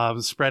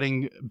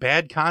 spreading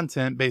bad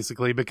content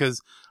basically,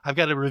 because I've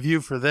got a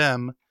review for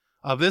them.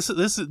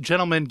 This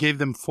gentleman gave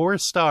them 4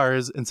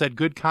 stars and said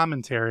good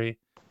commentary.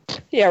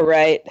 Yeah,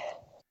 right.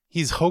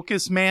 He's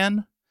Hocus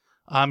Man.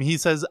 He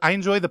says, I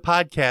enjoy the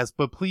podcast,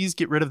 but please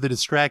get rid of the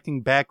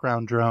distracting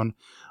background drone.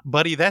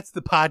 Buddy, that's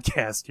the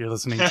podcast you're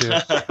listening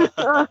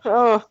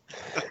to.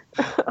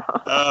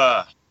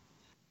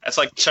 That's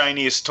like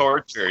Chinese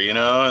torture,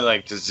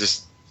 like there's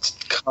just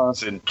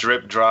constant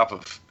drip drop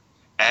of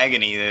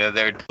agony that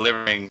they're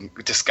delivering,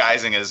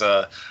 disguising as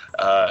a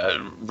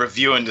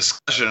review and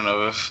discussion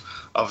of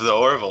the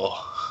Orville.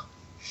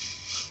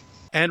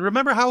 And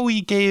remember how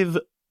we gave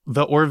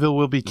The Orville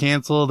Will Be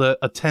Canceled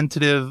a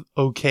tentative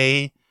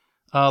okay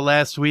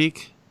last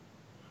week?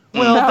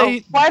 Well, no.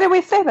 Why did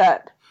we say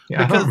that?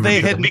 Yeah, because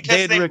they had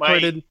they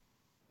recorded.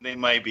 They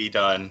might be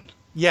done.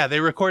 Yeah, they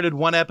recorded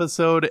one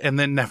episode and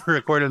then never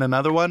recorded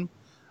another one.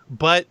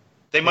 But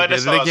they might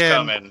have saw us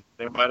coming.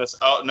 They might have.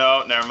 Oh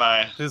no, never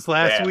mind. This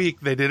last week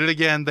they did it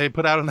again. They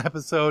put out an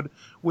episode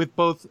with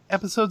both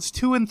episodes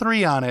 2 and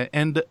 3 on it,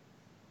 and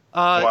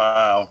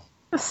wow,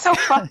 it's so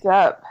fucked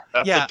up.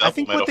 Yeah, I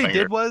think what they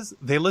did was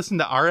they listened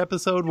to our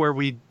episode where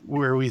we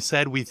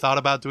said we thought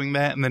about doing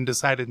that and then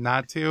decided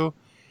not to,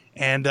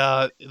 and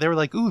they were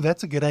like, "Ooh,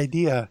 that's a good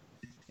idea,"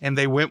 and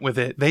they went with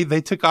it.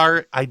 They took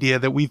our idea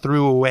that we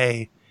threw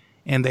away,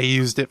 and they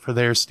used it for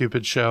their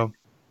stupid show.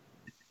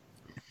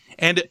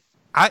 And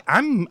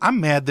I'm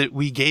mad that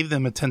we gave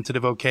them a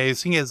tentative okay,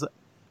 seeing as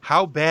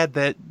how bad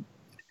that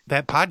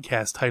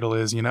podcast title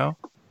is,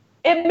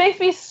 It makes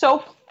me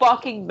so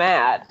fucking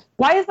mad.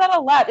 Why is that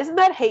allowed? Isn't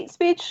that hate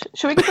speech?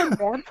 Should we get them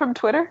banned from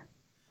Twitter?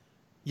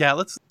 Yeah,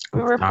 let's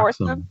report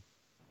them.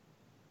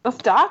 Let's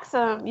dox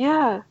them,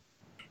 yeah.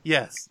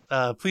 Yes,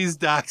 please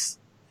dox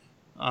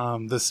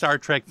the Star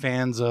Trek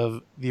fans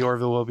of The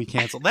Orville Will Be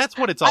Canceled. That's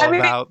what it's all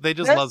about. They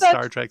just love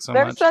Star Trek so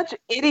much. They're such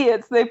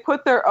idiots. They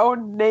put their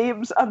own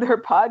names on their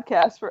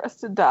podcast for us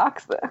to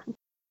dox them.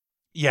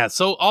 Yeah,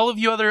 so all of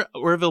you other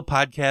Orville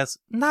podcasts,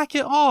 knock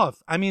it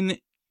off. I mean,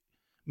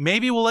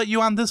 maybe we'll let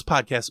you on this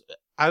podcast.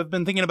 I've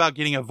been thinking about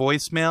getting a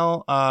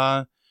voicemail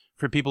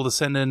for people to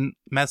send in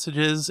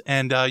messages,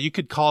 and you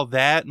could call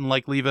that and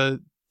leave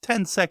a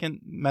 10-second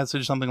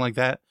message, something like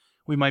that.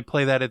 We might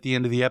play that at the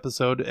end of the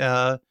episode.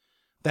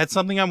 That's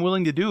something I'm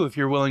willing to do if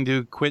you're willing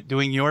to quit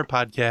doing your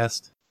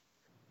podcast.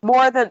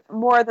 More than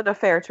a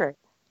fair trade.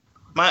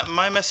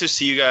 My message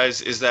to you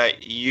guys is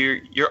that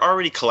you're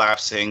already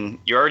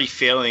collapsing. You're already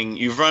failing.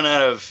 You've run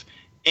out of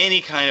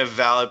any kind of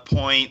valid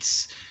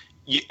points.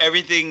 You're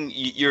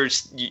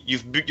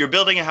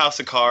building a house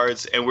of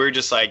cards, and we're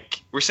just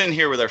we're sitting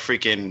here with our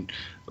freaking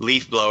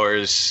leaf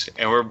blowers,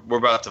 and we're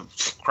about to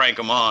crank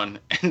them on,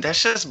 and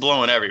that's just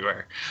blowing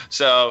everywhere.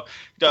 So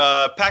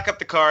pack up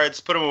the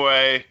cards, put them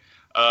away.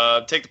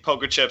 Take the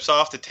poker chips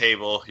off the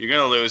table. You're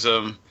gonna lose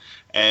them,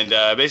 and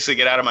basically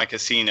get out of my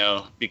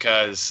casino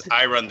because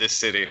I run this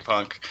city,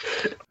 punk.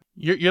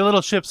 Your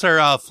little ships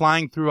are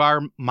flying through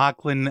our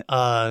Mocklin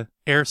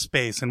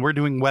airspace, and we're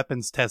doing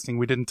weapons testing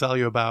we didn't tell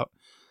you about.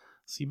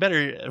 So you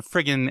better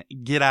friggin'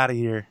 get out of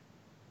here.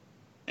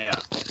 Yeah.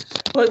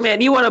 Look,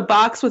 man, you want to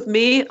box with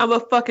me? I'm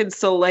a fucking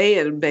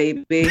Solayan,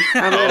 baby.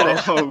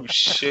 Oh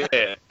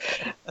shit.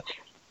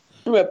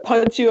 I'm going to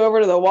punch you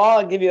over to the wall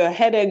and give you a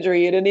head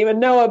injury you didn't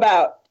even know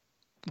about.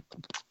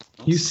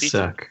 You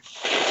suck.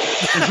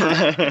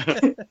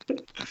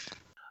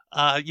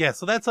 Yeah,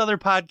 so that's other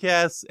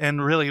podcasts,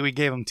 and really we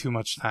gave them too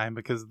much time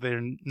because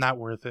they're not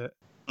worth it.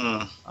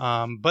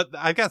 But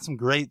I got some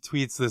great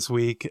tweets this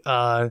week.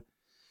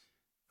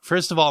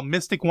 First of all,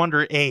 Mystic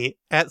Wonder 8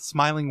 at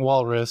Smiling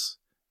Walrus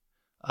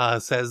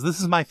says,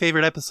 "This is my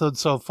favorite episode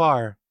so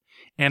far,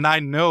 and I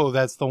know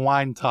that's the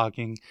wine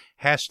talking.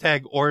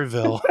 Hashtag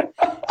Orville."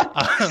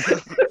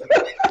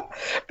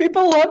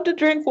 People love to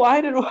drink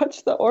wine and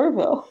watch the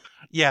Orville.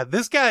 Yeah,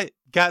 this guy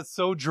got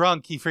so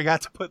drunk he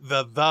forgot to put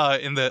the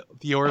in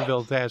the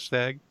Orville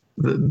hashtag.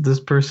 This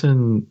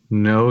person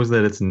knows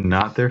that it's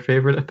not their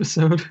favorite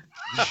episode.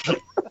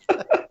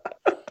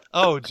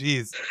 Oh,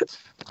 geez.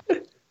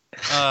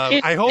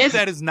 I hope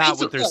that is not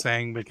what they're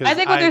saying, because I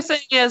think what they're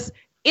saying is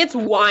it's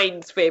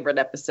Wine's favorite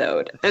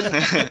episode.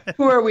 And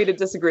who are we to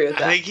disagree with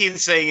that? I think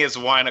he's saying it's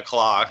wine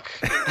o'clock.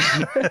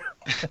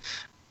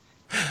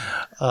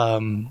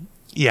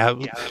 Yeah.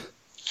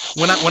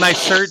 When I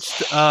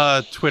searced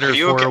Twitter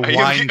for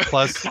wine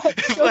plus,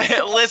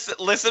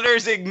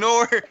 listeners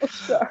ignore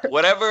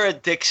whatever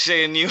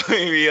addiction you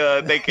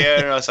think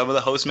some of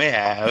the hosts may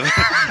have.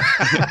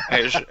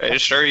 I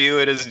assure you,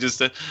 it is just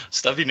the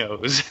stuff he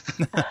knows.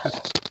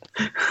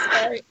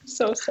 Sorry,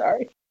 so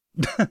sorry.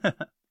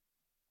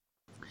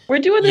 We're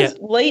doing this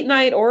late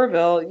night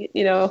Orville.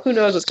 You know, who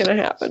knows what's going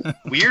to happen?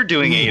 We're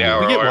doing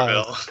 8-hour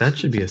Orville. That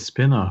should be a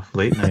spin-off,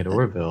 Late Night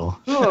Orville.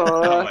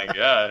 Oh my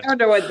god! I don't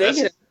know what they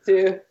get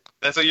into.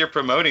 That's what you're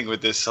promoting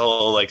with this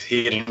whole like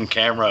hidden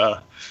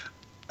camera,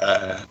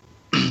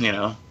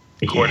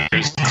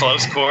 quarters,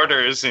 close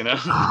quarters,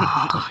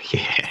 Oh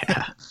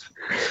yeah.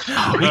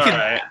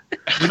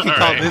 We could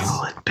call this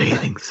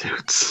bathing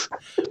suits.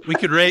 We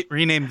could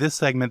rename this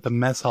segment the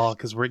mess hall,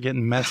 because we're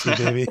getting messy,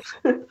 baby.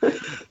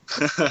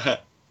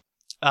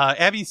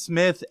 Abby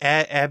Smith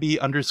at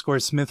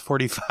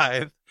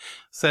Abby_Smith45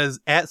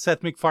 says, at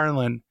Seth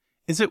MacFarlane,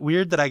 is it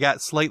weird that I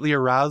got slightly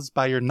aroused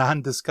by your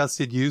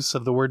non-disgusted use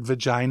of the word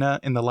vagina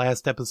in the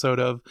last episode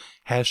of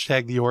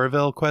 #the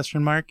Orville ?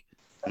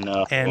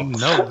 No. And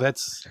no,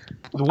 that's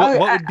what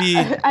would be.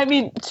 I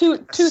mean, two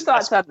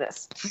thoughts on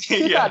this.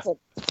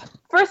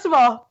 First of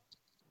all,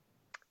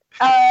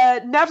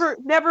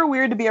 never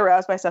weird to be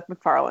aroused by Seth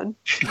MacFarlane.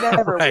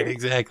 Never right, weird.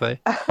 Exactly.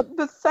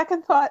 The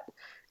second thought,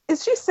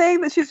 is she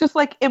saying that she's just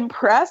like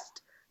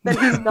impressed that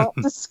he's not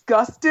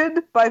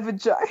disgusted by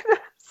vaginas?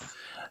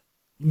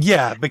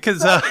 Yeah,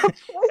 because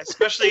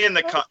especially in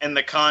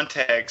the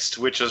context,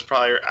 which was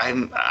probably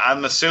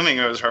I'm assuming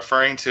it was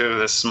referring to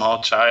the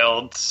small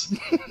child's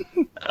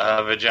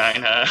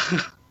vagina.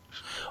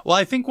 Well,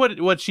 I think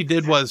what she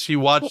did was she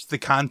watched the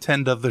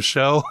content of the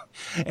show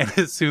and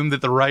assumed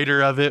that the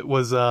writer of it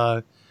was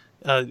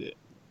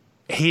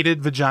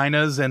hated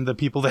vaginas and the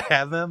people that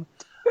have them.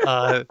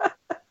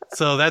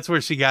 So that's where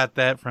she got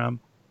that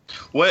from.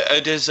 What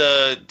does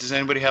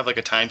anybody have like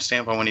a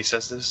timestamp on when he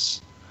says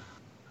this?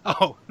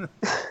 Oh,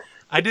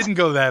 I didn't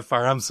go that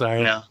far. I'm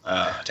sorry. No.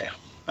 Damn.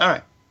 All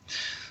right.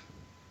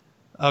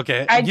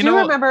 Okay. I do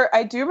remember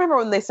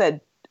when they said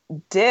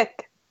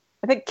dick.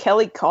 I think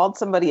Kelly called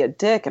somebody a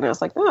dick, and I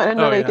was like, "No, I didn't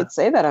know you could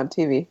say that on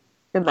TV."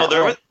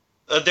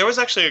 There was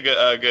actually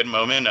a good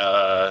moment.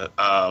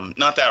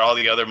 Not that all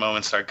the other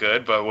moments are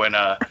good, but when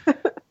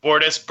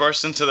Bortus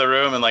bursts into the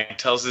room and like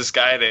tells this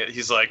guy that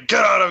he's like, "Get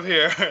out of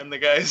here," and the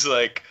guy's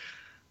like,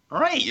 "All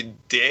right, you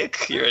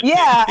dick." You're a dick.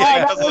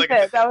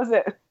 That was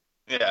it.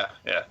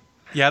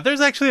 Yeah.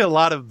 There's actually a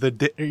lot of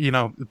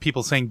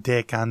people saying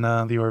dick on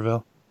the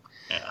Orville.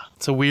 Yeah.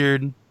 It's a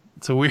weird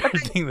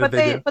thing that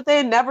they do. But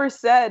they never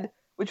said,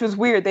 which was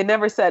weird. They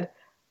never said,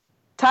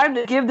 "Time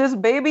to give this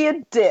baby a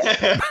dick."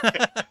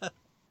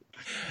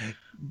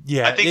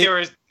 Yeah. I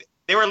think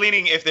they were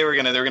leaning, if they were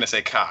gonna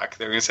say cock.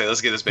 They were gonna say,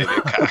 "Let's give this baby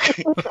a cock."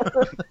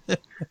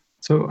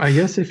 So I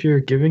guess if you're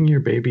giving your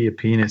baby a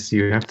penis,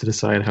 you have to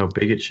decide how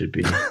big it should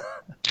be.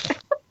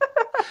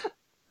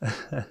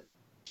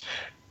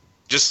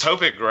 Just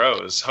hope it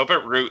grows. Hope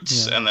it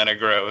roots and then it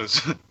grows.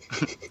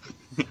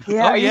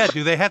 Yeah.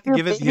 Do they have to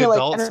give it the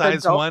adult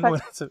size one?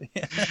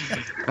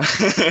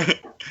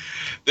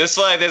 This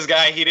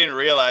guy, he didn't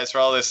realize for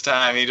all this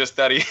time. He just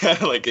thought he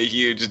had like a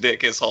huge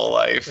dick his whole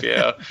life.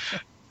 Yeah.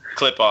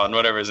 Clip on,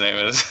 whatever his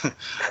name is.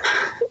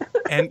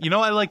 And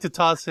I like to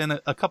toss in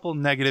a couple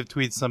negative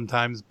tweets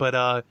sometimes,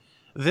 but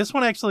this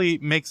one actually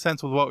makes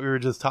sense with what we were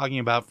just talking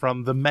about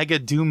from the Mega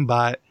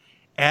Doombot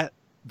at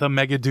the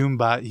Mega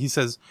Doombot. He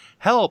says,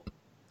 "Help!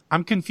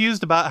 I'm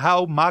confused about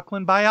how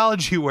Mocklin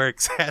biology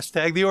works."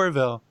 #the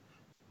Orville.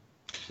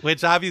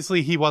 Which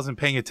obviously he wasn't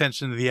paying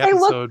attention to the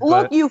episode. Hey,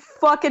 look, you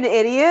fucking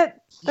idiot.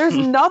 There's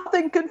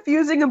nothing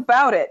confusing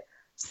about it.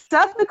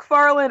 Seth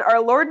MacFarlane,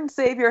 our Lord and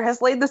Savior,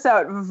 has laid this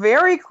out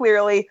very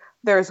clearly.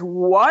 There's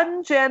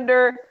one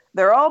gender.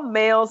 They're all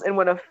males. And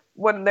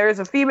when there's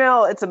a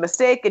female, it's a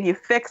mistake and you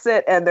fix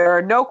it. And there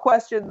are no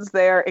questions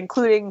there,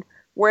 including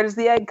where does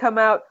the egg come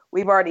out?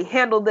 We've already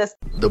handled this.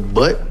 The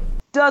butt?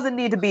 Doesn't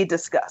need to be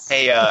discussed.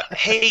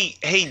 Hey,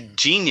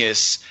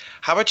 genius.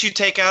 How about you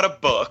take out a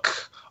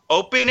book,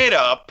 open it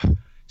up,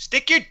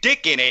 stick your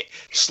dick in it,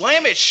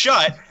 slam it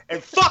shut,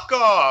 and fuck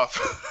off.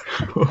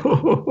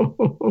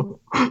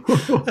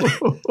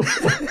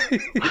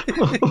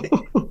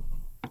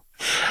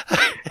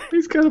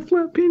 He's got a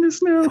flat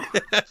penis now.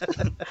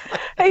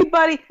 Hey,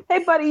 buddy,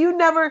 it's like you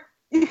never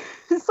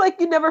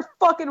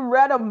fucking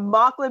read a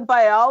Mocklin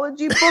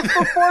biology book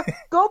before.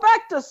 Go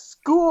back to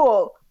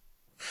school.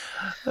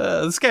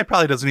 This guy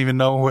probably doesn't even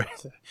know where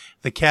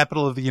the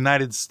capital of the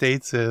United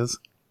States is.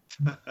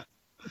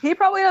 He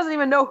probably doesn't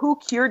even know who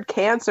cured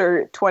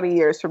cancer 20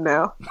 years from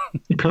now.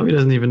 He probably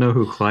doesn't even know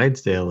who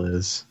Clydesdale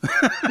is.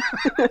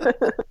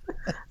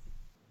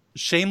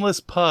 Shameless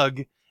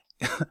Pug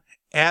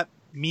at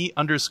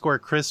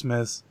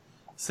me_Christmas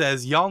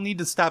says, y'all need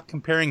to stop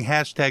comparing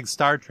hashtag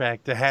Star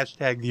Trek to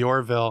hashtag the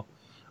Orville,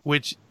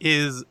 which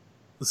is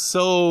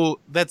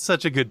that's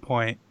such a good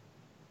point.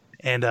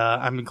 And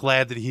I'm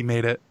glad that he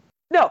made it.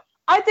 No,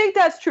 I think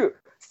that's true.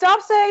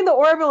 Stop saying the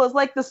Orville is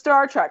like the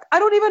Star Trek. I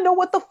don't even know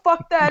what the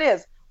fuck that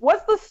is.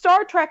 What's the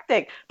Star Trek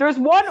thing? There's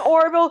one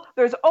Orville.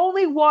 There's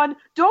only one.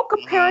 Don't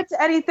compare it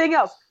to anything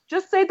else.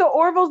 Just say the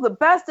Orville's the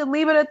best and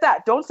leave it at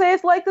that. Don't say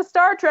it's like the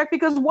Star Trek,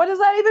 because what does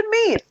that even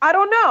mean? I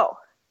don't know.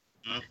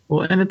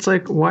 Well, and it's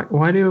like,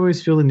 why do you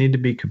always feel the need to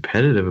be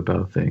competitive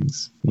about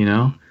things? You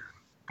know,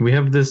 we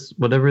have this,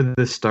 whatever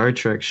this Star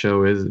Trek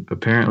show is,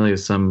 apparently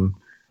is some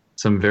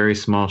very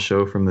small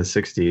show from the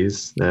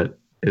 60s that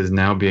is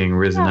now being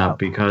risen up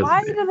because...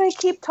 Why do they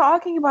keep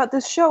talking about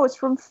this show? It's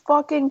from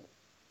fucking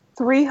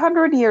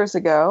 300 years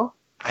ago.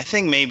 I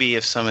think maybe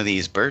if some of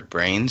these bird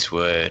brains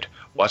would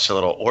watch a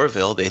little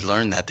Orville, they'd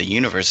learn that the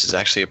universe is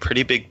actually a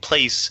pretty big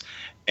place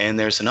and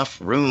there's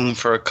enough room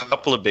for a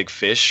couple of big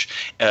fish,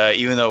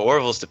 even though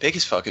Orville's the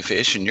biggest fucking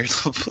fish and you're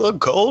the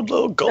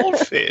little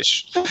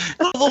goldfish.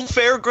 Little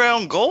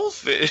fairground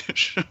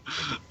goldfish.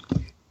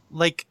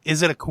 Like,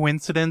 is it a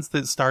coincidence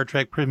that Star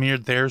Trek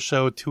premiered their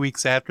show 2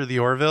 weeks after the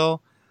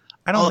Orville?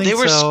 I don't think so.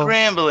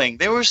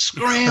 They were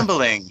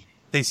scrambling.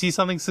 They see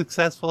something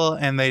successful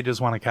and they just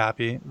want to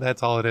copy.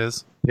 That's all it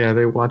is. Yeah,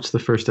 they watched the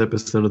first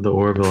episode of the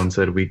Orville and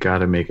said, we got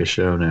to make a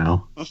show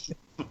now.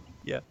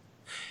 Yeah,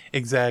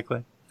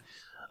 exactly.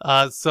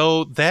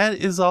 So that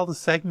is all the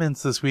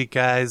segments this week,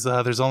 guys.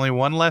 There's only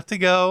one left to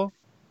go.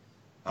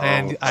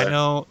 And I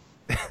know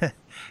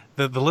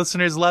the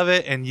listeners love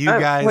it and you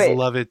guys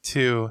love it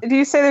too. Do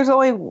you say there's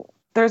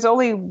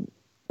only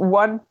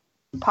one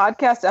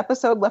podcast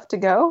episode left to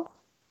go?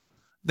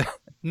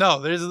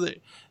 No, there's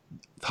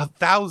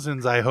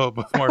thousands, I hope,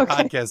 of more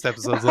podcast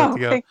episodes left to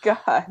go. Oh my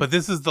God. But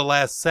this is the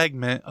last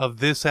segment of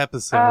this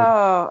episode.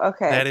 Oh,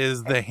 okay. That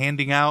is the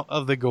handing out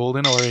of the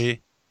Golden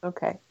Ori.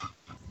 Okay.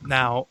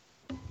 Now,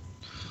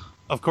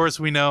 of course,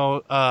 we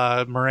know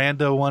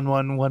Miranda won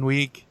one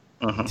week.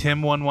 Uh-huh.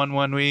 Tim won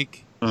one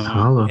week.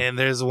 Uh-huh. And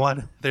there's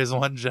one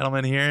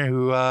gentleman here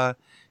who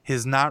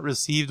has not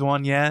received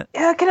one yet.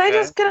 Yeah, can I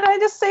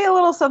just say a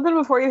little something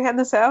before you hand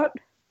this out?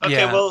 Okay,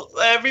 Yeah. well,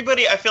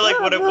 everybody, I feel like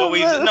what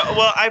we've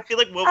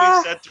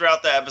said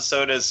throughout the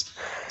episode is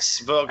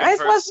spoken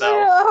for itself.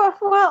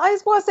 I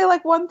just want to say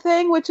like one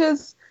thing, which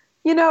is,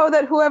 you know,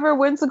 that whoever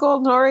wins the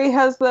Golden Ori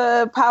has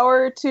the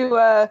power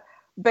to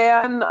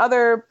ban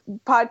other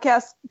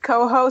podcast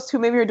co-hosts who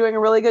maybe are doing a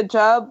really good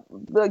job,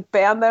 like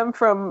ban them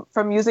from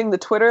using the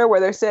Twitter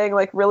where they're saying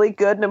like really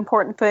good and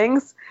important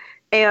things.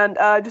 And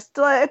I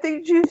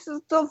think you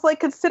just like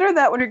consider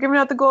that when you're giving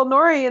out the Golden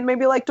Ori, and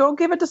maybe like don't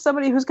give it to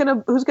somebody who's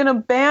gonna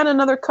ban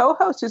another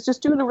co-host who's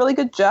just doing a really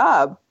good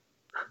job.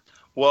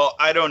 Well,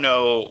 I don't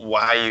know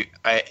why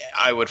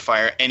I would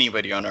fire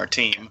anybody on our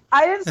team.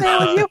 I didn't say it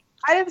was you.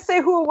 I didn't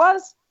say who it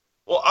was.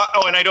 Well,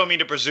 and I don't mean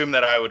to presume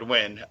that I would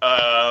win.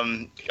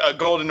 A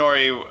Golden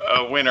Ori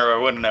winner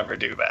would never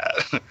do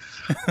that.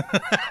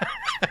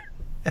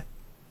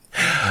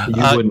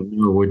 You wouldn't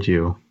know, would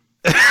you?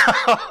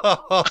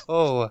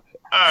 Oh.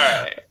 All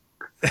right.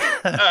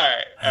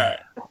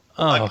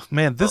 Oh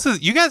man,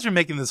 you guys are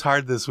making this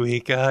hard this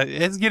week.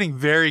 It's getting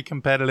very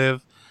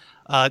competitive.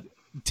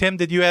 Tim,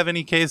 did you have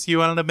any case you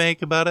wanted to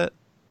make about it?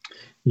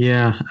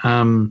 Yeah.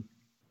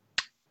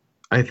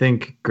 I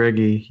think,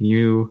 Greggy,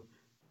 you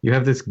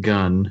have this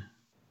gun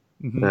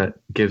that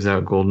gives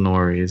out Golden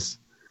Oris.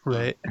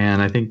 Right.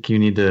 And I think you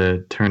need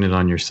to turn it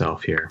on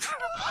yourself here.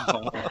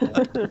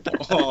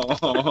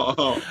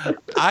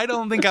 I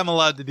don't think I'm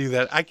allowed to do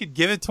that. I could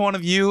give it to one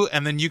of you,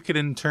 and then you could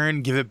in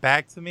turn give it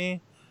back to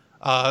me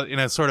in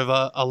a sort of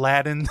a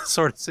Aladdin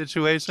sort of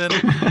situation.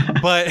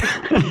 But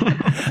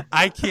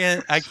I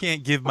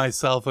can't give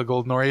myself a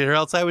Golden Ori, or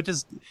else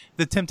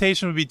the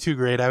temptation would be too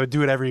great. I would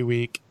do it every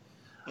week.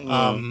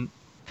 And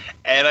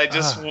I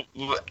just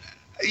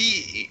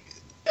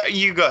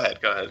you go ahead.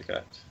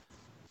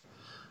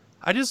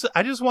 I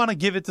just want to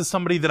give it to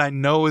somebody that I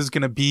know is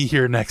going to be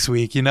here next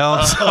week, you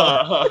know?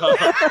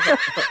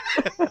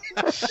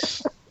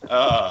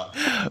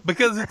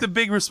 Because it's a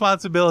big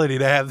responsibility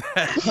to have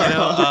that, you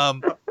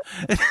know?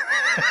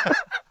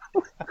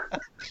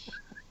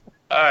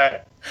 All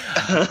right.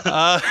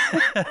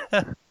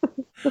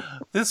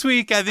 This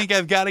week, I think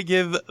I've got to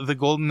give the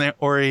Golden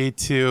Ori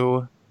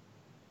to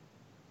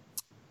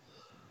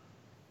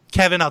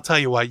Kevin. I'll tell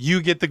you what,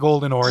 you get the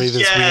Golden Ori this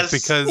week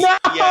because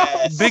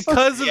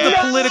of the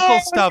political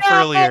stuff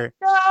earlier.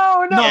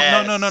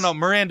 No.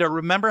 Miranda,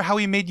 remember how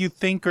he made you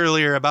think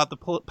earlier about the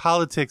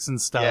politics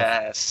and stuff?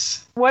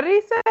 Yes. What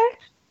did he say?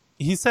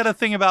 He said a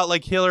thing about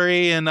like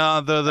Hillary and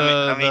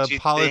the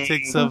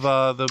politics of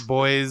the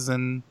boys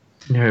and.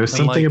 Yeah, it was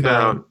something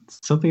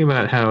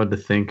about how to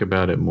think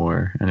about it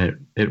more,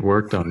 and it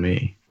worked on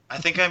me. I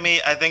think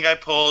I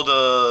pulled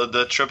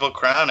the Triple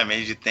Crown. I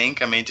made you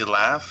think, I made you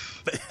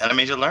laugh, and I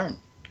made you learn.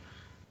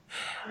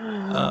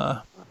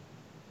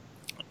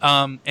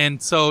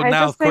 And so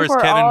now, of course,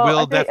 Kevin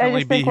will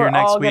definitely be here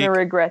next week. I just think we're all going to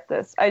regret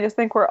this. I just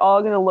think we're all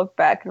going to look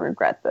back and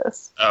regret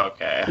this.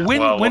 Okay.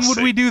 When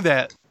would we do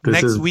that?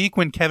 Next week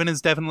when Kevin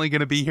is definitely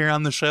going to be here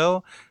on the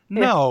show?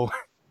 No.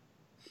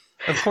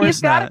 Of course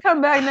He's got to come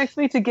back next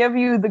week to give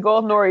you the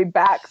Golden Ori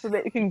back so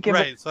that you can give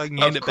it. So I can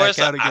hand it back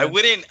out again. I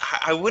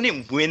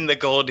wouldn't win the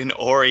Golden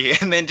Ori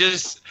and then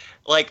just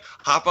like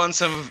hop on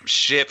some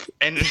ship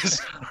and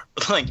just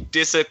like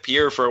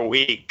disappear for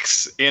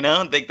weeks. You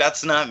know, like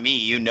that's not me.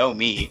 You know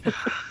me.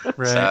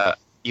 Right. So,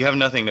 you have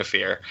nothing to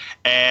fear.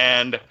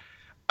 And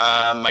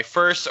my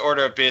first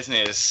order of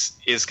business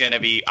is going to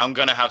be I'm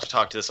going to have to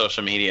talk to the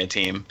social media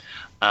team.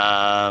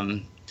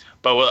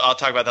 But I'll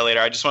talk about that later.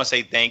 I just want to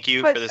say thank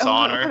you for this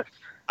honor.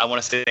 I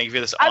want to say thank you for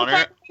this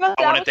honor. I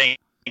want to thank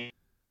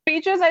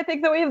speeches. I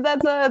think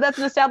that that's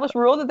an established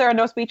rule that there are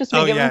no speeches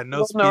to be given. Yeah,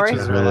 no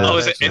speeches.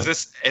 Is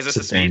this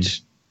a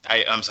speech?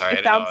 I'm sorry.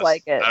 It sounds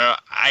like it.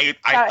 I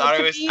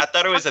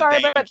thought it was a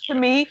sorry, thing. But to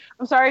me,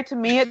 it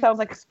sounds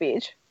like a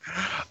speech.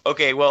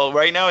 Okay, well,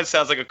 right now it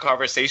sounds like a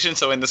conversation.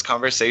 So in this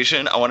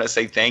conversation, I want to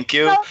say thank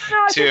you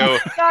to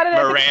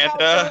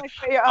Miranda.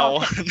 I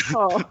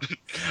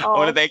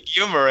want to thank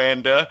you,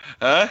 Miranda.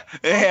 Huh?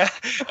 Yeah.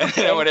 And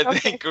then I want to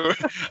thank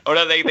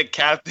the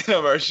captain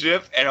of our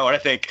ship, and I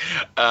want to thank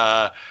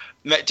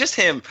just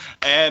him.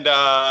 And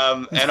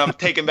I'm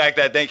taking back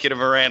that thank you to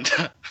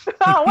Miranda.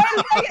 Oh, wait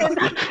a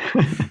second.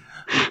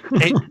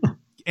 Hey.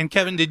 And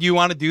Kevin, did you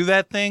want to do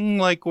that thing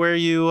like where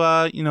you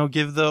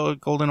give the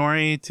Golden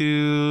Ori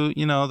to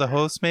the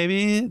host?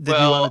 Maybe did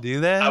you want to do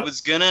that? I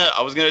was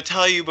gonna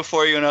tell you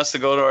before you announced the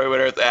Golden Ori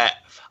winner that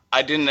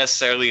I didn't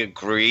necessarily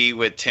agree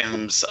with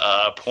Tim's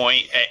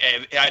point.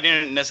 I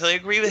didn't necessarily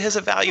agree with his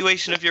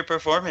evaluation of your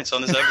performance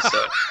on this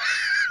episode.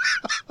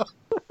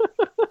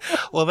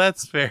 Well,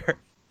 that's fair.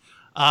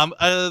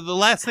 The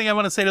last thing I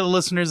want to say to the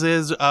listeners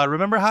is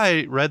remember how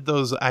I read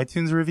those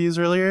iTunes reviews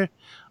earlier?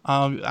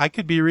 I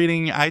could be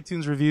reading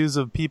iTunes reviews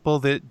of people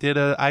that did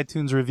an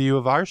iTunes review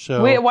of our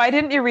show. Wait, why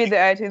didn't you read the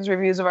iTunes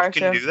reviews of our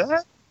show? Can you do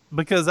that?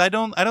 Because I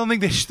don't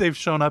think they've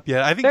shown up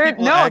yet. I think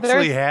people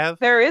actually have.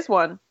 There is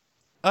one.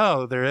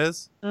 Oh, there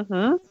is?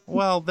 Mm-hmm.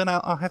 Well, then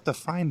I'll have to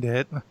find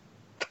it.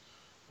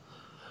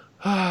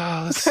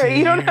 Let's see.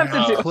 You don't have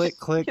to do it.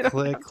 Click.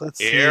 Let's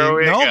see. Here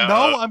we go.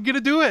 No, I'm going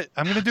to do it.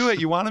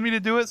 You wanted me to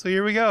do it, so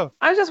here we go.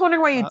 I was just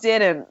wondering why you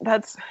didn't.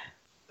 That's...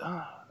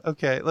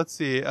 Okay, let's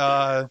see.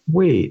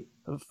 Wait.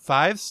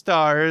 5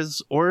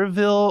 stars,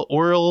 Orville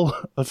Oral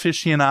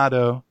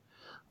Aficionado,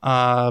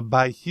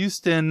 by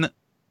Houston.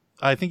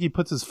 I think he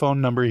puts his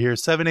phone number here,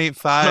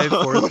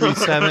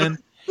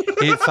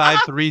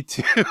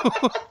 785-437-8532.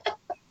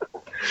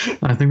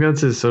 I think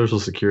that's his social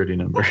security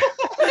number.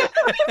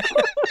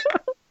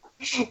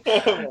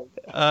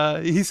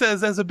 He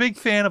says, as a big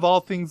fan of all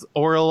things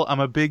oral,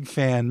 I'm a big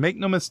fan. Make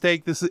no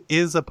mistake, this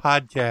is a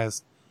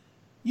podcast.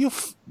 Okay.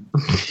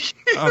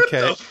 What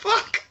the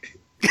fuck?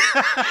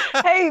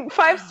 Hey,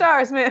 5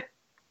 stars, man.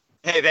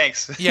 Hey,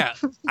 thanks. Yeah,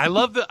 I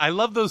love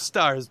those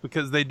stars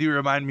because they do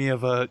remind me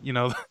of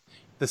the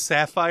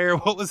Sapphire.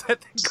 What was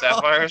that thing called?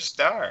 Sapphire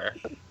Star.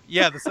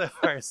 Yeah, the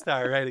Sapphire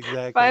Star. Right,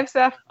 exactly. 5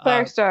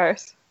 Sapphire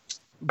stars.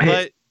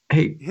 But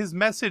his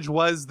message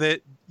was that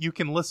you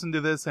can listen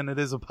to this and it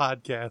is a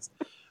podcast,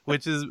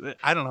 which is,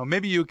 I don't know.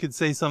 Maybe you could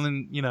say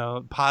something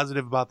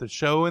positive about the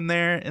show in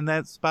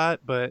that spot,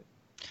 but.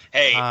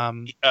 Hey,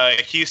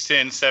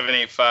 Houston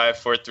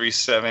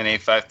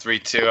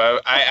 785-437-8532.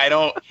 I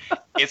don't.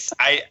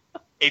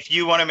 If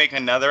you want to make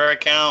another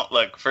account,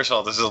 like first of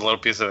all, this is a little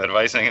piece of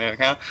advice making an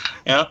account,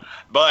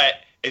 But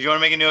if you want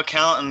to make a new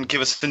account and give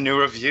us a new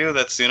review,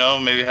 that's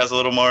maybe has a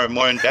little more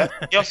in depth.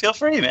 Feel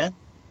free, man.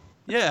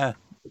 Yeah,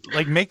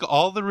 like make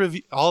all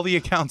the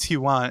accounts you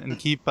want and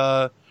keep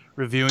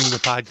reviewing the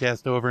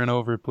podcast over and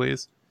over,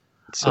 please.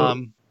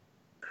 So.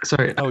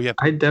 Sorry. Oh, yeah.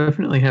 I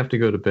definitely have to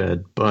go to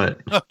bed,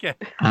 but okay.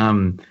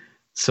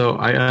 So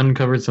I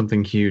uncovered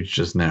something huge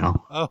just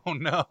now. Oh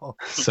no.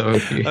 So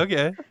if you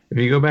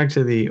go back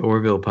to the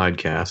Orville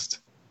podcast,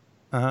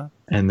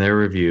 and their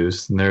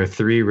reviews, and there are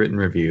 3 written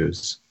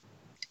reviews,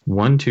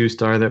 1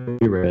 2-star that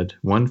we read,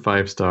 1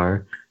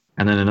 5-star,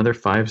 and then another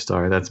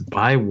 5-star that's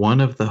by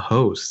one of the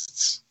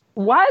hosts.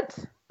 What?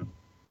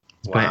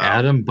 It's by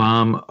Adam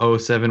Bomb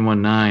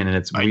 0719, and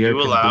it's Are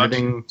you allowed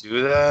to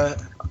do that?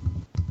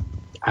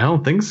 I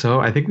don't think so.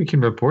 I think we can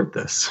report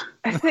this.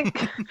 I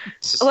think.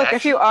 Look,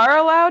 if you are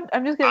allowed,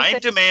 I'm just going to say.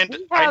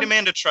 I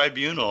demand a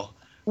tribunal.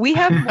 We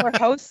have more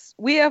hosts.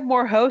 We have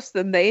more hosts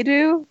than they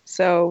do,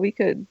 so we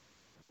could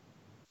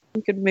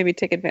maybe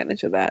take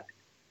advantage of that.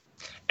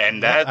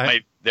 And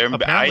that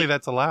apparently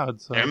that's allowed.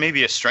 So. There may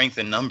be a strength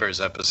in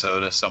numbers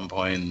episode at some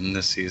point in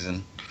this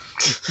season.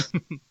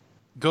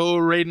 Go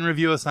rate and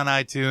review us on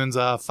iTunes.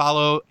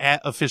 Follow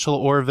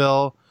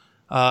 @officialorville.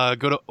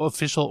 Go to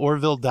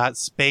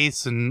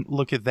officialorville.space and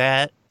look at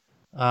that.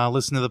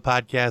 Listen to the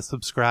podcast,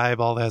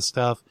 subscribe, all that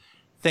stuff.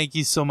 Thank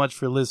you so much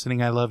for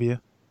listening. I love you.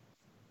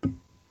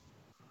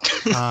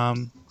 I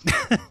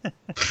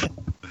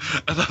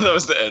thought that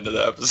was the end of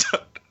the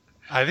episode.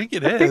 I think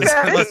it I think is.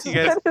 that Unless you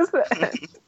guys, that is it.